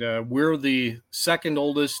 and we're the second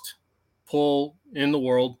oldest pull in the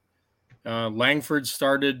world. Langford,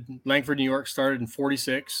 New York started in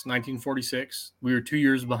 1946. We were 2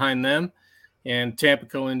 years behind them, and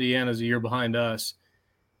Tampico, Indiana is a year behind us.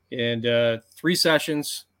 And 3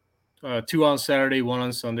 sessions, 2 on Saturday, 1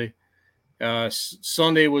 on Sunday.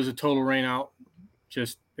 Sunday was a total rain out.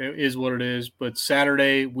 Just it is what it is. But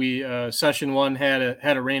Saturday, we session 1 had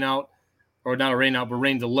a rain out, or not a rain out, but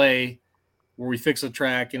rain delay, where we fixed the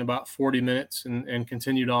track in about 40 minutes and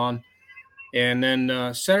continued on. And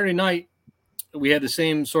then Saturday night, we had the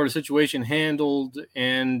same sort of situation handled,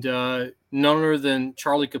 and none other than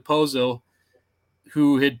Charlie Capozzo,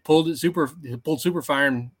 who had pulled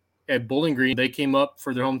Superfire at Bowling Green. They came up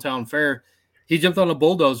for their hometown fair. He jumped on a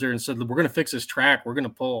bulldozer and said, "We're going to fix this track. We're going to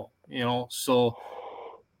pull." So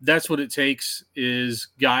that's what it takes, is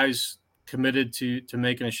guys committed to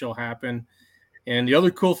making a show happen. And the other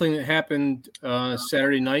cool thing that happened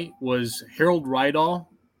Saturday night was Harold Rydall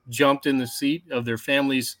jumped in the seat of their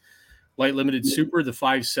family's light limited super, the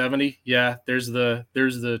 570. Yeah, there's the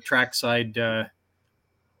trackside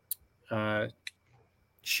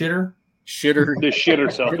shitter. The shitter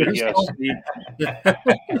selfie, yes.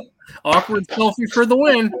 Awkward selfie for the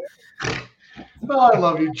win. Oh, I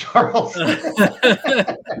love you, Charles.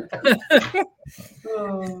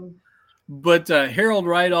 But Harold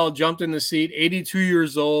Rydall jumped in the seat, 82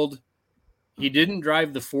 years old. He didn't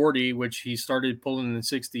drive the 40, which he started pulling in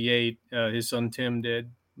 68. His son Tim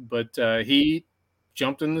did. But he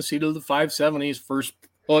jumped in the seat of the 570, his first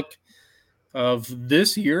hook of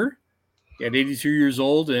this year at 82 years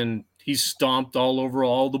old, and he stomped all over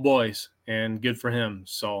all the boys, and good for him.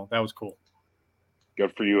 So that was cool.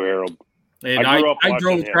 Good for you, Harold. And I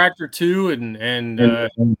drove a tractor too, and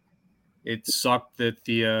it sucked that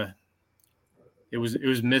it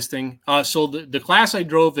was misting. So the class I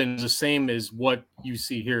drove in is the same as what you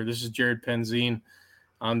see here. This is Jared Penzine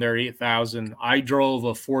on their 8,000. I drove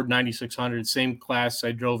a Ford 9600, same class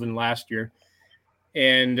I drove in last year.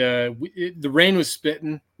 And the rain was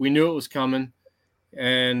spitting. We knew it was coming.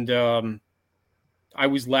 and I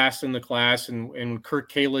was last in the class, and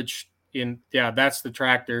Kirk Kalich that's the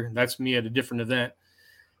tractor. That's me at a different event.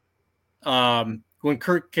 When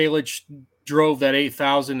Kirk Kalich drove that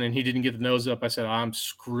 8,000 and he didn't get the nose up, I said, I'm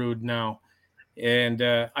screwed now. And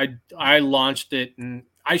I launched it, and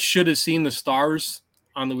I should have seen the stars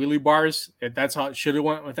on the wheelie bars. That's how it should have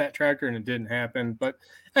went with that tractor, and it didn't happen. But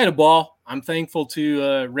I had a ball. I'm thankful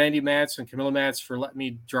to Randy Matz and Camilla Matz for letting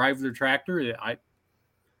me drive their tractor.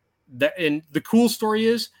 And the cool story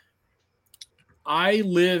is, I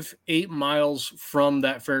live 8 miles from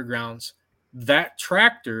that fairgrounds. That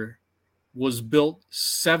tractor was built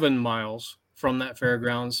 7 miles from that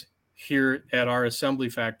fairgrounds here at our assembly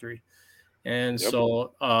factory. And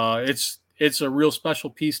so it's a real special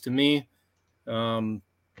piece to me. I'm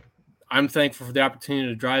thankful for the opportunity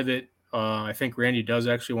to drive it. I think Randy does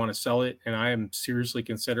actually want to sell it, and I am seriously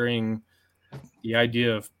considering the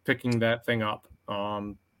idea of picking that thing up.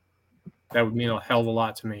 That would mean a hell of a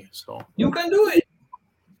lot to me. So you can do it.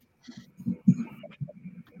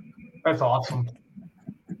 That's awesome.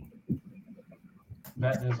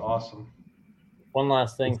 That is awesome. One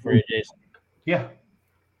last thing for you, Jason. Yeah.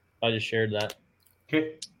 I just shared that.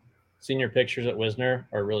 Okay. Senior pictures at Wisner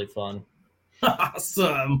are really fun.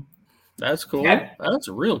 Awesome. That's cool. Yeah. That's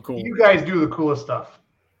real cool. You guys do the coolest stuff.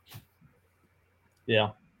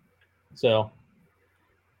 Yeah. So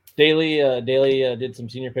Daly did some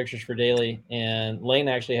senior pictures for Daly, and Lane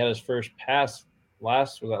actually had his first pass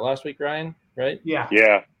last week, Ryan, right? Yeah.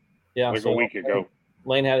 Like a week ago.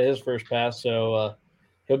 Lane had his first pass, so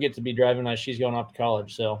he'll get to be driving as she's going off to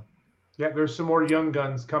college. So yeah, there's some more young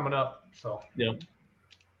guns coming up. So yep.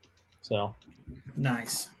 So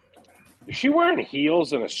nice. Is she wearing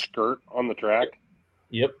heels and a skirt on the track?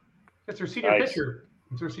 Yep. It's her senior picture.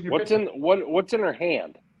 It's her senior what's picture. What's in her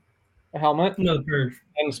hand? A helmet. No purse.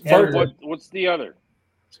 And sparkly. What's the other?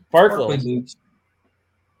 Sparkly boots.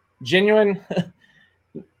 Genuine.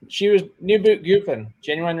 She was new boot goofing.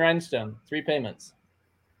 Genuine rhinestone. 3 payments.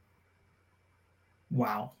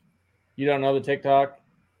 Wow. You don't know the TikTok?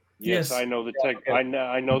 Yes, I know the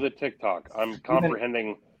I know the TikTok. I'm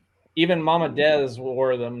comprehending. Even Mama Dez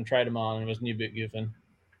wore them and tried them on, and was new boot goofing.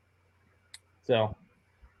 So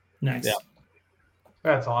nice. Yeah.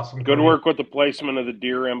 That's awesome. Good work with the placement of the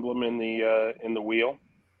deer emblem in the wheel.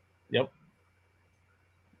 Yep.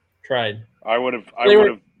 Tried. I would have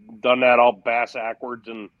done that all bass backwards,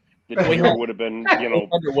 and the deer would have been,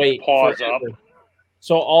 paws up.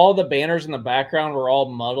 So all the banners in the background were all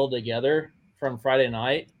muddled together from Friday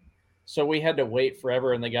night. So we had to wait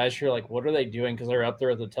forever, and the guys were like, what are they doing? Because they're up there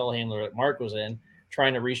with the telehandler that Mark was in,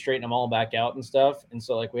 trying to re-straighten them all back out and stuff. And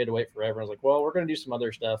so we had to wait forever. I was like, well, we're going to do some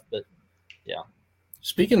other stuff, but yeah.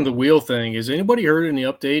 Speaking of the wheel thing, has anybody heard any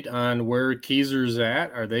update on where Keezer's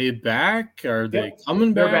at? Are they back? Are they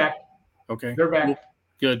coming back? They're back. Okay. They're back.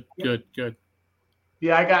 Good.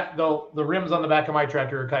 Yeah, I got the rims on the back of my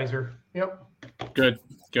tractor, Kaiser. Yep. Good.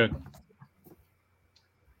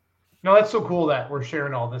 No, that's so cool that we're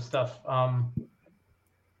sharing all this stuff. I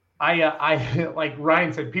like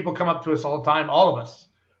Ryan said, people come up to us all the time, all of us,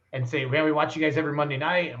 and say, man, we watch you guys every Monday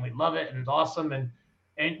night and we love it and it's awesome. And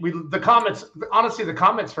the comments, honestly, the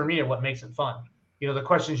comments for me are what makes it fun. The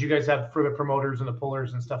questions you guys have for the promoters and the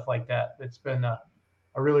pullers and stuff like that. It's been, I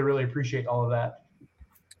really, really appreciate all of that.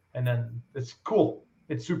 And then it's cool.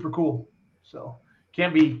 It's super cool. So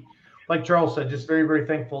can't be, like Charles said, just very, very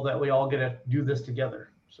thankful that we all get to do this together.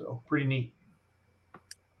 So pretty neat.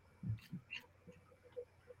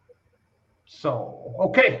 So,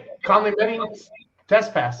 okay. Conley Benning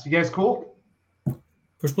test pass. You guys cool?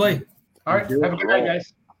 Push play. All right. Have a good night,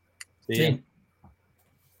 guys. See you.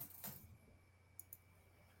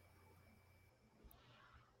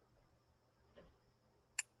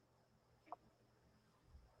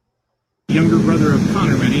 Younger brother of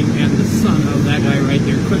Connor Benning and the son of that guy right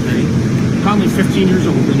there, Clint Benning. Conley's 15 years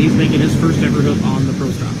old, and he's making his first ever hook on the Pro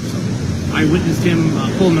Stock. So I witnessed him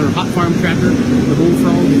pulling their hot farm tractor, the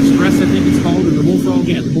Bullfrog Express, I think it's called, or the Bullfrog,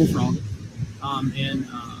 the Bullfrog, in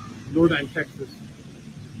Northern Texas.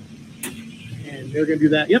 And they're going to do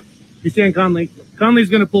that. Yep, you stand Conley. Conley's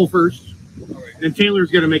going to pull first, and Taylor's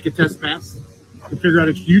going to make a test pass to figure out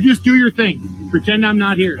if you just do your thing. Pretend I'm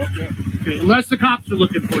not here. Okay, unless the cops are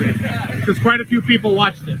looking for you, because quite a few people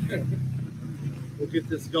watched it. We'll get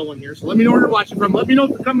this going here. So let me know where you're watching from. Let me know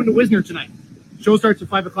if you're coming to Wisner tonight. Show starts at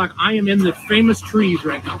 5 o'clock. I am in the famous trees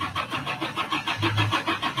right now.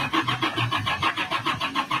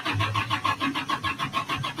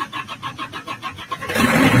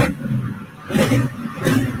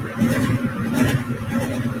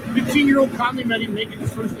 Year-old Conley Benning making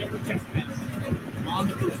his first ever test pass on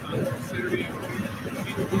the first time Saturday afternoon.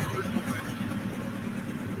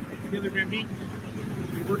 Taylor Van Beek.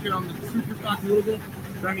 Been working on the super stock a little bit,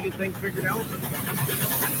 trying to get things figured out.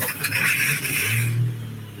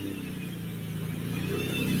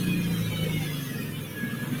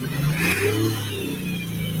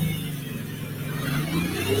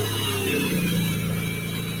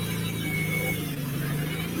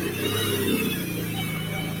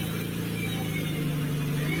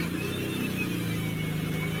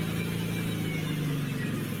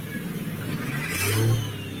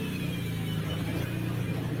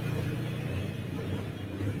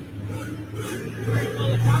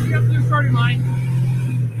 Up to the starting line.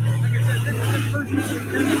 Like I said, this is the first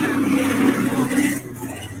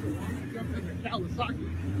Kawasaki.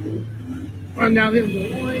 Run down the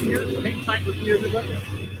line here. Hang tight with me, everybody.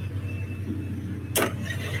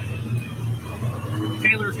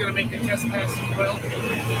 Taylor's going to make a test pass as well.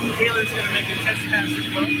 Taylor's going to make a test pass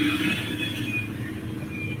as well.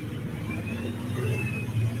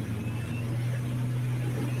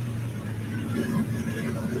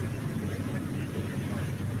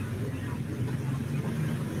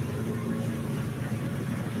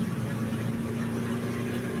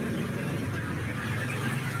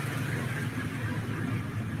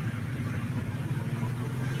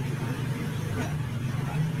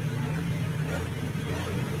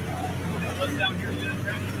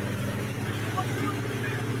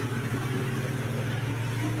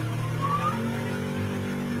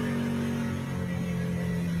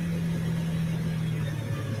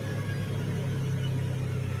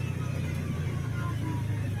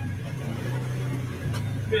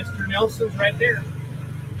 Mr. Nelson's right there.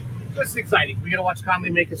 So it's exciting. We got to watch Conley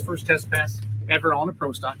make his first test pass ever on a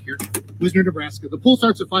pro stock here, Wisner, Nebraska. The pull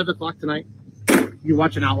starts at 5 o'clock tonight. You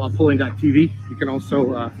watch an Outlaw Pulling.tv. You can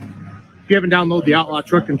also, if you haven't downloaded the Outlaw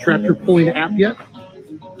Truck and Tractor Pulling app yet,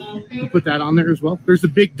 we'll put that on there as well. There's the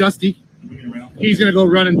big Dusty. He's going to go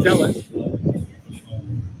run and tell it.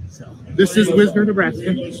 So this is Wisner,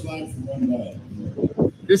 Nebraska.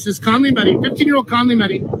 This is Conley Meddy, 15-year-old Conley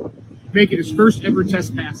Meddy, making his first ever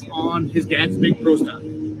test pass on his dad's big pro stock.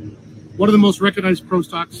 One of the most recognized pro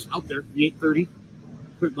stocks out there, the 830.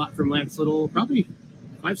 Bought from Lance Little probably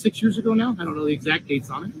 5-6 years ago now. I don't know the exact dates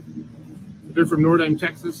on it. They're from Nordheim,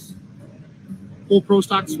 Texas. Full pro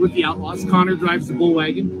stocks with the Outlaws. Connor drives the bull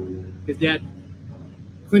wagon. His dad,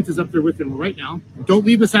 Clint, is up there with him right now. Don't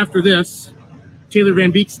leave us after this. Taylor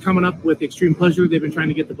Van Beek's coming up with Extreme Pleasure. They've been trying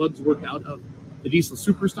to get the bugs worked out of the diesel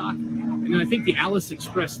super stock. And then I think the Alice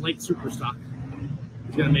Express light super stock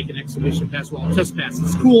is going to make an exhibition pass, well, test pass.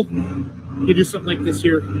 It's cool. You do something like this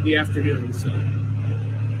here in the afternoon. So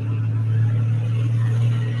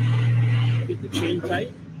get the chain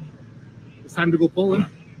tight. It's time to go pulling.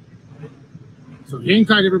 So hang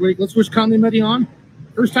tight, everybody. Let's wish Conley Meddy on.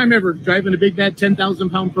 First time ever driving a big bad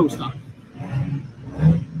 10,000-pound pro stock.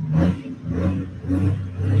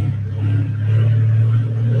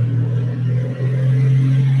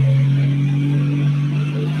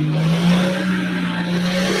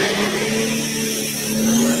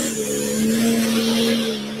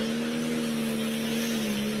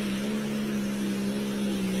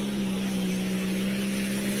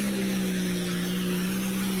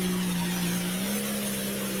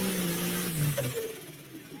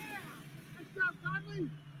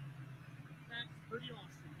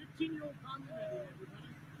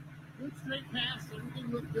 Good straight pass,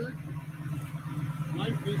 everything looked good.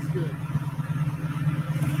 Life is good.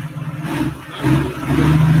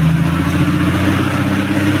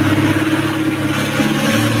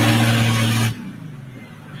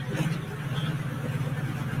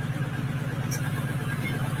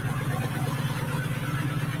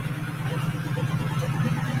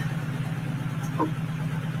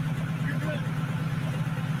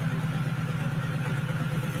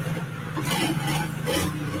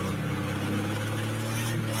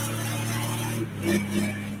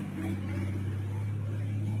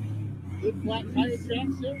 Good flat tire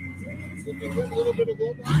tracks there. Looking good, a little bit of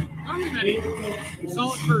low block. We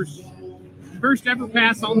saw it first. First ever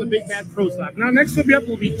pass on the Big Bad Pro Stock. Now, next up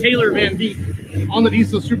will be Taylor Van Beek on the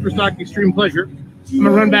Diesel Super Stock Extreme Pleasure. I'm going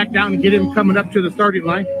to run back down and get him coming up to the starting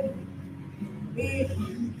line.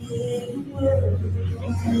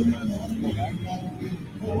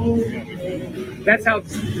 That's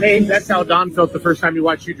how Don felt the first time he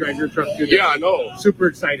watched you drive your truck. Yeah, I know. Super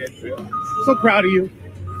excited. So proud of you.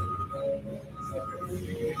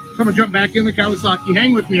 I'm going to jump back in the Kawasaki.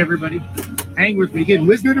 Hang with me, everybody. Hang with me. Again,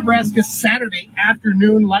 Wisner, Nebraska, Saturday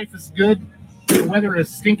afternoon. Life is good. The weather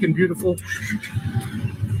is stinking beautiful.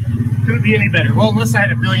 Couldn't be any better. Well, unless I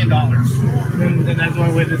had $1 billion. Then that's the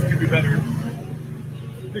only way this could be better.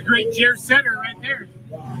 The great Jer Center right there.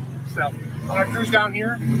 So our crew's down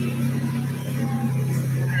here. We're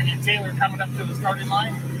gonna get Taylor coming up to the starting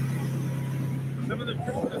line. Some of the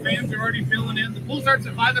fans are already filling in. The pool starts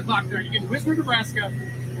at 5 o'clock there. You get Wisner, Nebraska.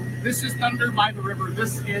 This is Thunder by the River.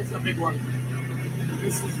 This is a big one.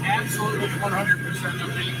 This is absolutely 100% a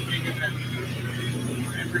big event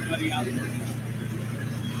for everybody out there.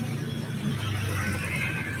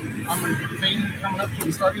 I'm going to get Thane coming up to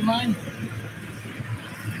the starting line.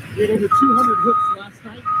 We had over 200 hooks last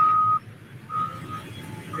night.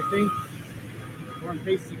 I think we're on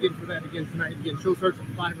pace again for that again tonight. Again, show starts at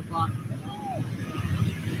 5 o'clock.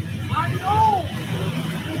 I know!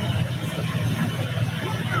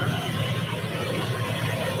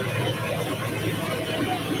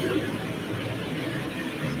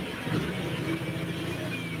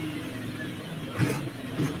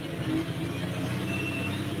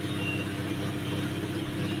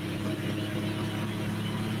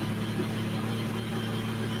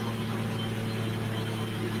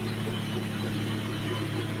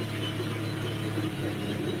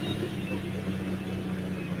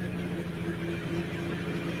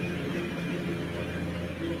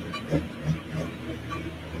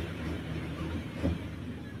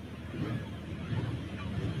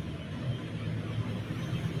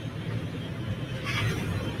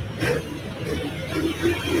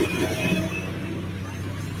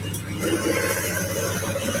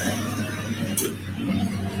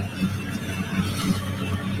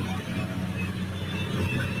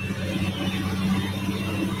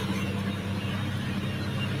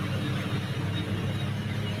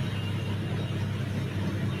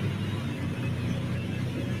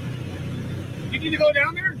 You need to go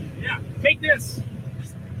down there? Yeah. Take this.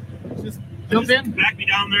 Just jump in. Back me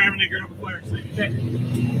down there. I'm going to grab a flare. Okay.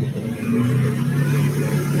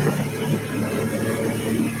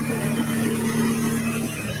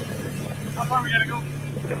 How far we got to go?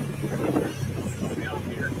 Down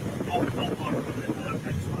here.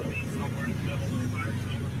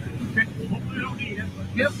 Okay. Hopefully I don't need it.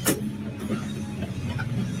 Yep.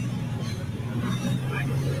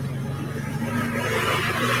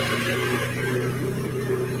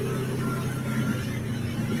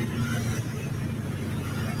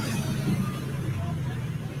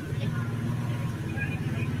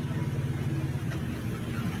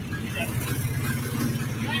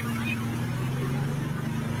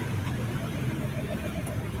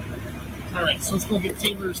 All right, so let's go get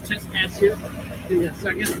Taylor's test pass here. Give me a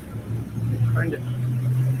second. Trying to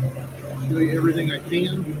show you everything I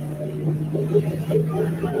can.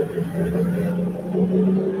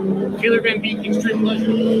 Taylor Van Beek, extreme pleasure.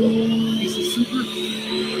 Piece of super.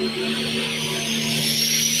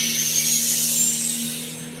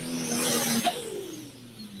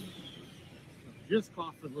 Just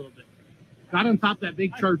coughed a little bit. Got on top of that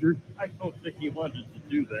big charger. I don't think he wanted to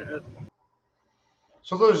do that.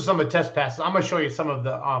 So those are some of the test passes. I'm going to show you some of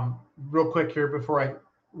the real quick here before I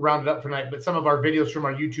round it up for tonight. But some of our videos from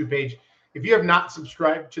our YouTube page. If you have not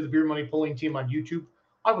subscribed to the Beer Money Pulling Team on YouTube,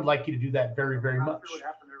 I would like you to do that very, very much.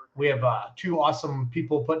 We have 2 awesome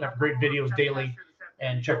people putting up great videos daily,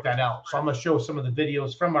 and check that out. So I'm going to show some of the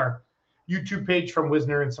videos from our YouTube page from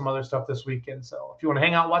Wisner and some other stuff this weekend. So if you want to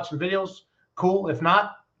hang out, watch some videos, cool. If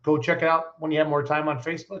not, go check it out when you have more time on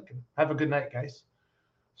Facebook. And have a good night, guys.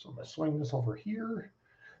 So I'm going to swing this over here.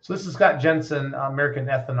 So this is Scott Jensen, American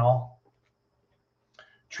Ethanol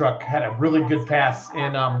truck. Had a really good pass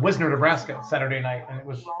in Wisner, Nebraska, Saturday night, and it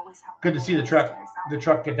was good to see the truck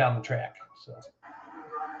get down the track. So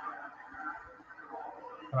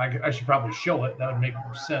I should probably show it. That would make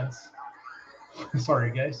more sense. Sorry,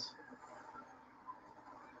 guys.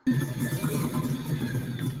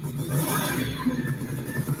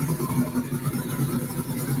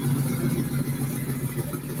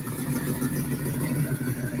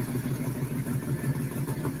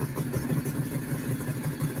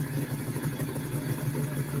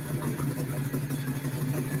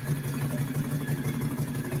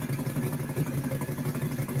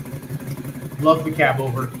 Love the cab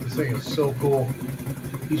over. This thing is so cool.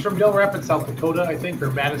 He's from Del Rapids, South Dakota, I think,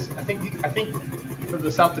 or Madison. I think for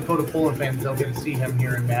the South Dakota pulling fans, they'll get to see him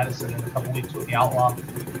here in Madison in a couple weeks with the Outlaw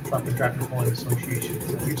Truck and Tractor Pulling Association.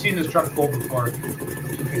 So if you've seen this truck pull before,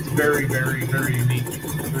 it's very, very, very unique.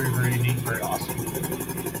 Very, very unique. Very awesome.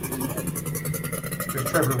 There's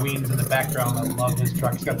Trevor Weens in the background. I love his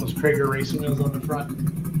truck. He's got those Traeger racing wheels on the front.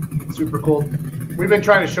 Super cool. We've been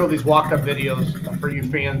trying to show these walk-up videos for you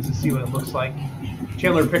fans to see what it looks like.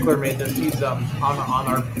 Chandler Pickler made this. He's on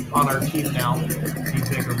our team now.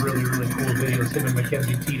 He's making really, really cool videos. Him and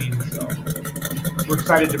Mackenzie Teating. So we're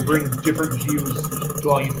excited to bring different views to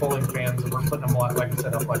all you pulling fans, and we're putting them on, like I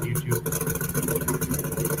said, up on YouTube.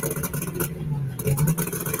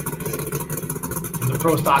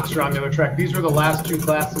 Pro Stocks are on the other track. These were the last 2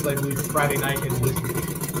 classes, I believe, Friday night in Wisner.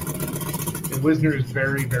 And Wisner is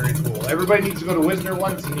very, very cool. Everybody needs to go to Wisner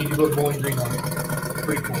once and need to go to Bowling Green once.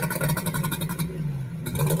 Pretty cool.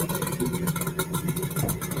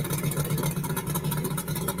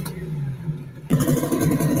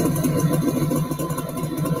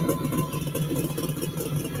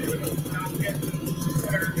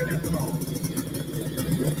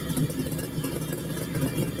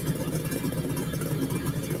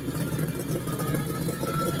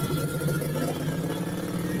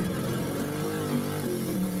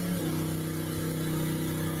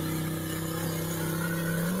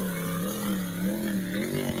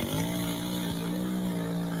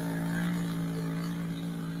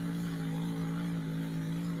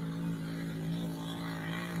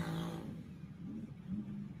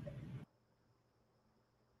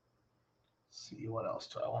 See what else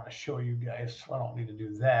do I want to show you guys? I don't need to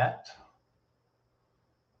do that.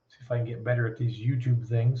 See if I can get better at these YouTube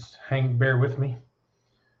things. Bear with me.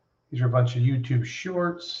 These are a bunch of YouTube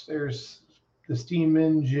shorts. There's the steam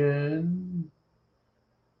engine.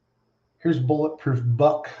 Here's Bulletproof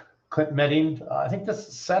Buck, Clint Medding. I think this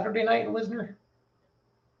is Saturday night in Wisner.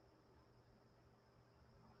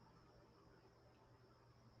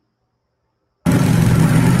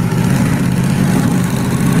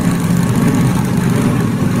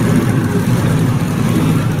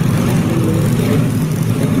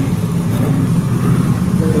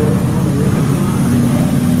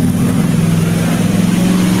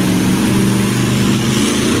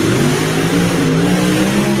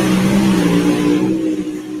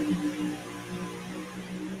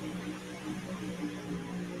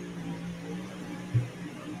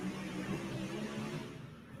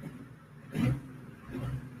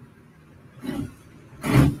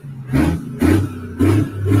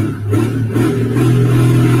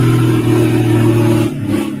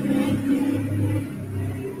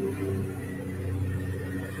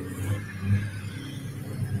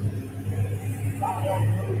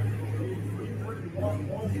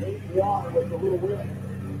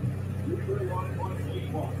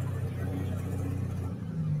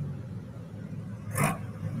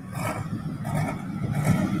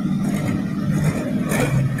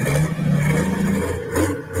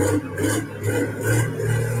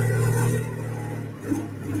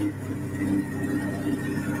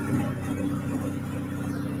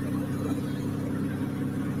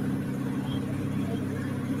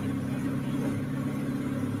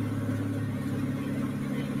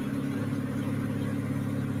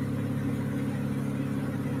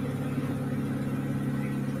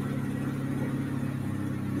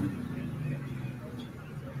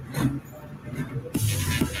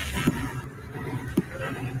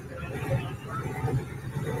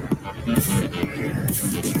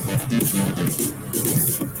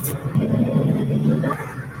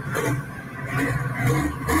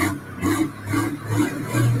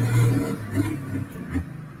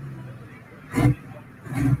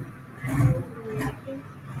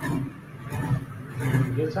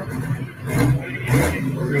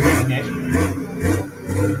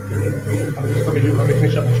 Let me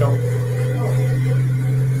finish up the show.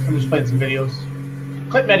 I'm just playing some videos.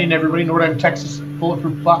 Clint Medding, everybody, Northern Texas,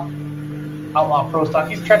 Bulletproof Buck, Outlaw Pro Stock.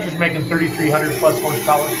 These tractors making 3,300 plus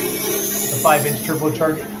horsepower, the 5-inch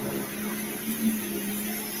turbocharger.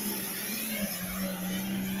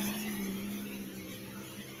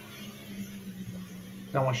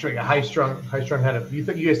 I want to show you a high strung had a. You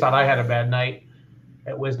guys thought I had a bad night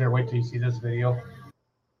at Wisner? Wait till you see this video.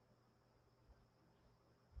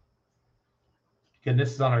 Again,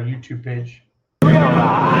 this is on our YouTube page.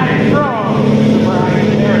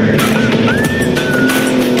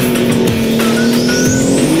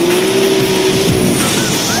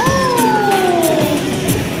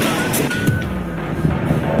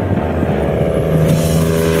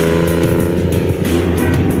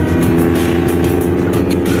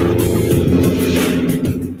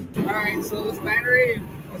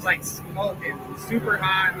 Super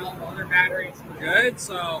hot, and all the other batteries were good,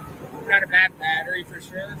 so we got a bad battery for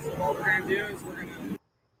sure. So what we're gonna do is we're gonna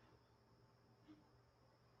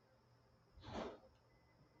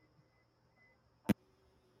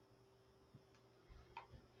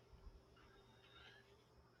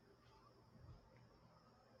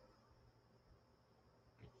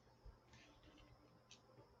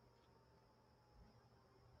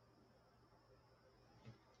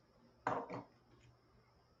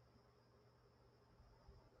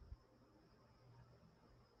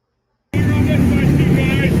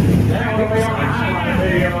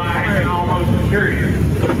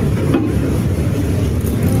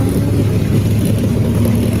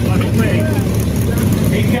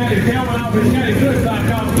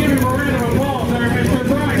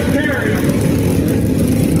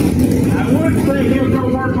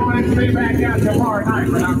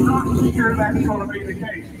not sure that's going to be the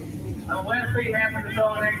case. Unless they happen to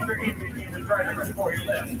throw an extra inch in the trailer before you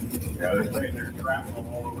lift. Yeah, they're saying there's shrapnel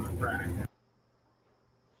all over the track.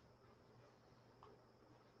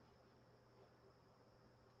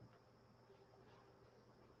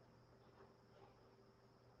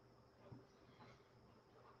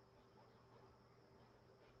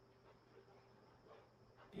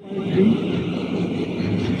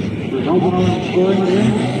 No problem scoring there.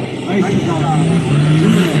 Nice job.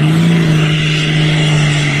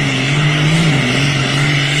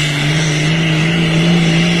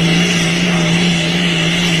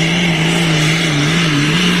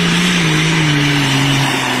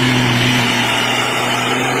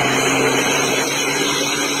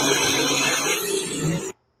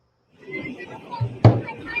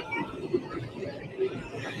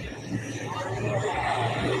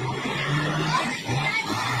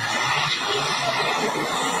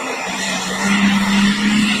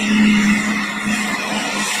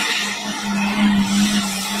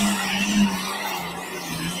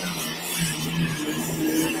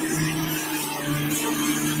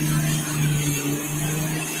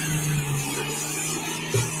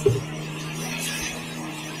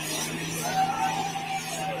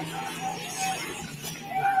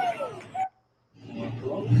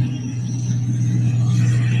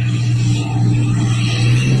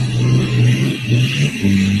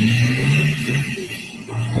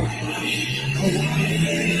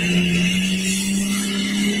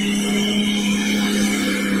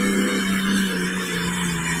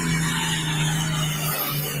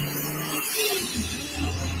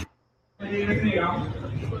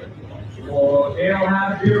 Well, they'll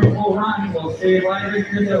have a beautiful run. We'll see what we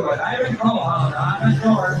can do it. I haven't called on the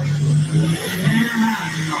door.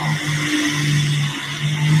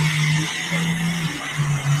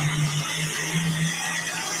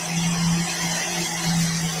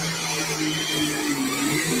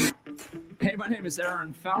 Hey, my name is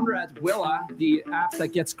Aaron, founder at Willa, the app that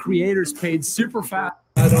gets creators paid super fast.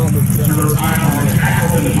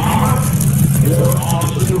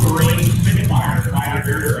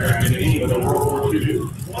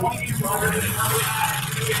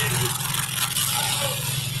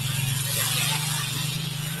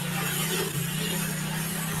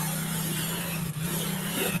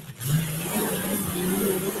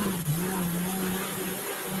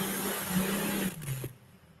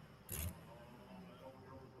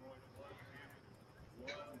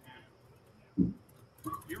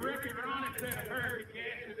 You reckon Ron had said a hurry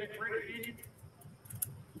gas is it pretty?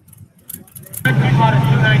 Caught at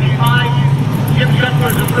 295. Jim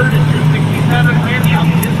Shuttler's a bird at 267. Randy out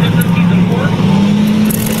his distance, he's a fourth.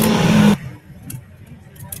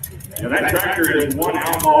 Yeah, that tractor has won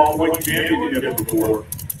Outlaw Point Championship before.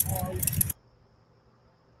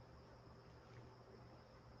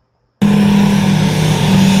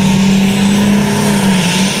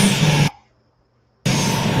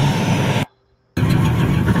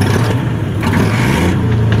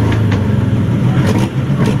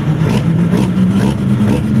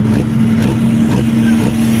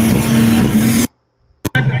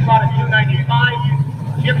 Caught at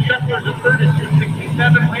 295. Jim Shuttler's a third at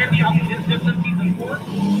 267. Randy out his distance, he's a fourth.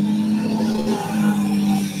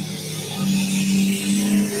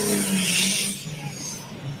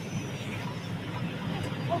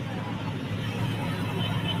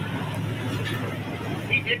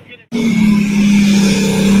 He did get it.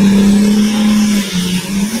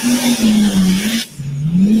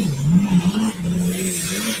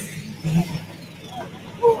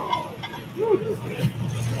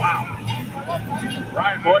 Wow.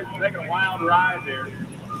 Right, boys, taking a wild ride there.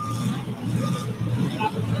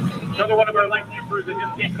 Another one of our length troopers that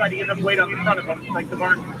just can't try to get enough weight on the front of him. Like the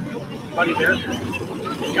barn buddy there.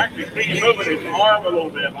 You actually see him moving his arm a little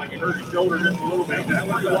bit, like he hurt his shoulder just a little bit. That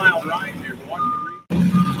was a wild ride there.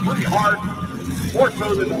 Pretty hard, more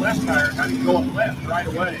so than the left tire, kind of going left right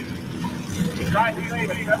away. He tried to save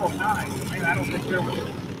it several times. Man, I don't think there was.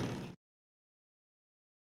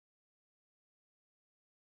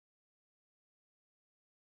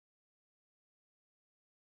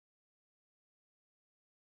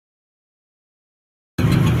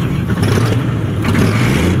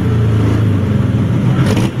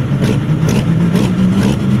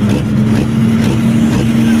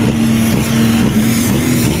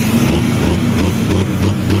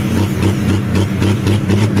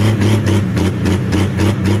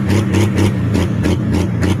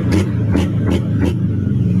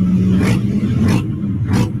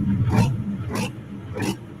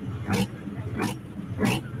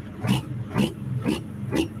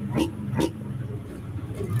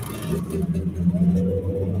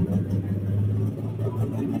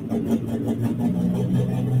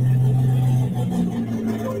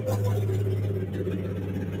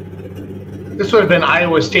 This would have been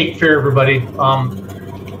Iowa State Fair, everybody.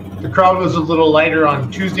 The crowd was a little lighter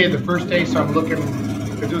on Tuesday, the first day, so I'm looking,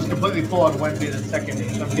 because it was completely full on Wednesday, the second day,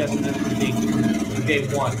 so I'm guessing this was day 2, day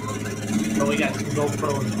 1. So we got some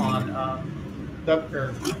GoPros on Doug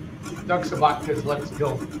Sabatka's Let's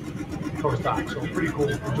Go Pro Stock, so pretty cool.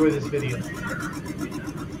 Enjoy this video.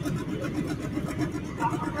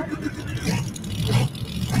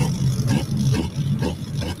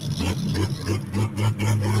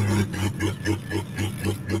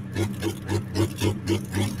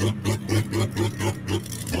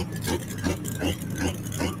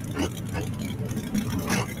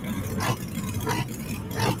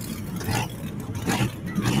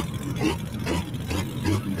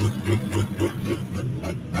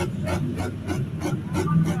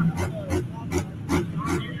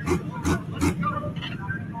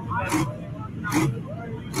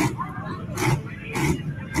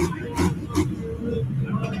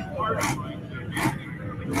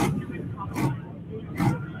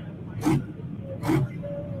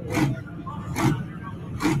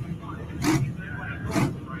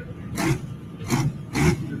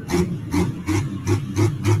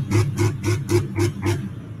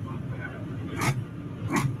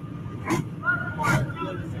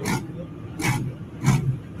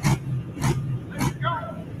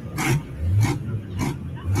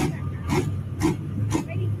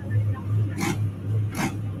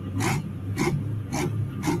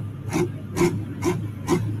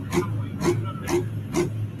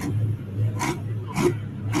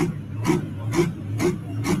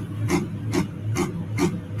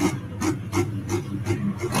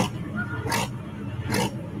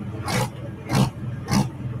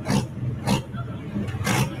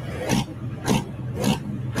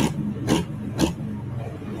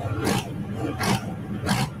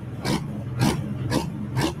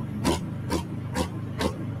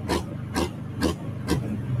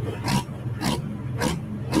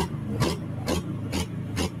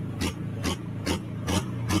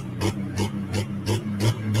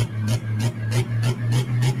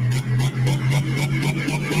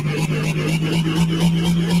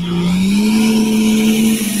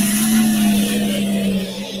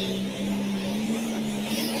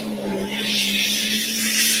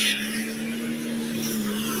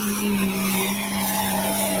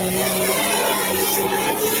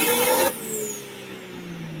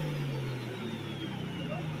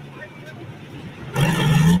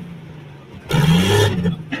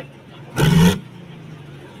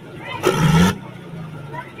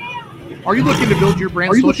 Are you looking to build your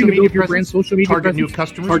brand social media presence, target new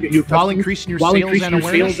customers, while increasing your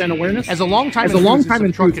sales and awareness? As a longtime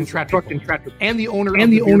in truck and tractor, and the owner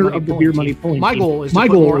of the Beer Money Pulling Team, my goal is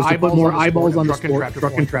to put more eyeballs on the sport,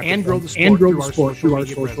 truck and tractor, and grow the sport through our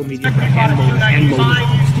social media and mobile.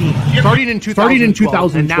 Starting in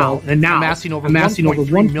 2012, and now amassing over 1.3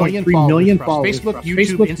 million followers across Facebook,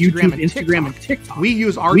 YouTube, Instagram, and TikTok. We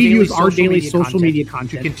use our daily social media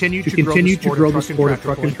content to continue to grow the sport of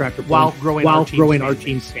truck and tractor while growing our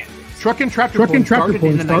team standards. Truck and tractor pulling started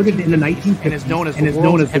in the 1950s and is known as the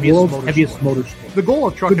world's heaviest motorsport. The goal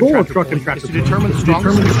of truck and tractor is to determine the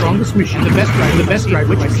strongest machine and the best driver,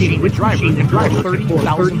 which machine can drive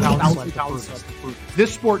 30,000 pounds.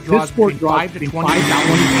 This sport draws between 5 to 20,000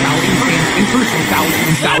 fans in person,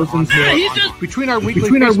 thousands more. Between our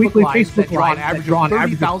weekly Facebook Live that draw an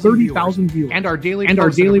average of 30,000 viewers and our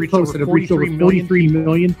daily posts that have reached over 43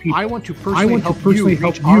 million people, I want to personally help you reach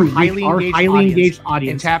our highly engaged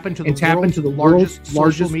audience and tap into the largest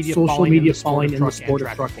social media following in the sport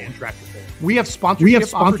of truck and tractor. We have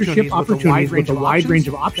sponsorship opportunities with a wide range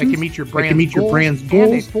of options that can meet your brand's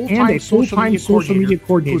goals and a full-time social media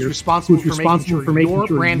coordinator who's responsible for making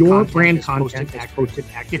sure your brand content is posted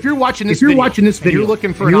accurately. If you're watching this video and you're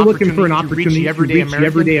looking for an opportunity to reach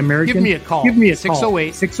everyday American, give me a call.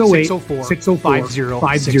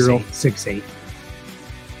 608-604-5068.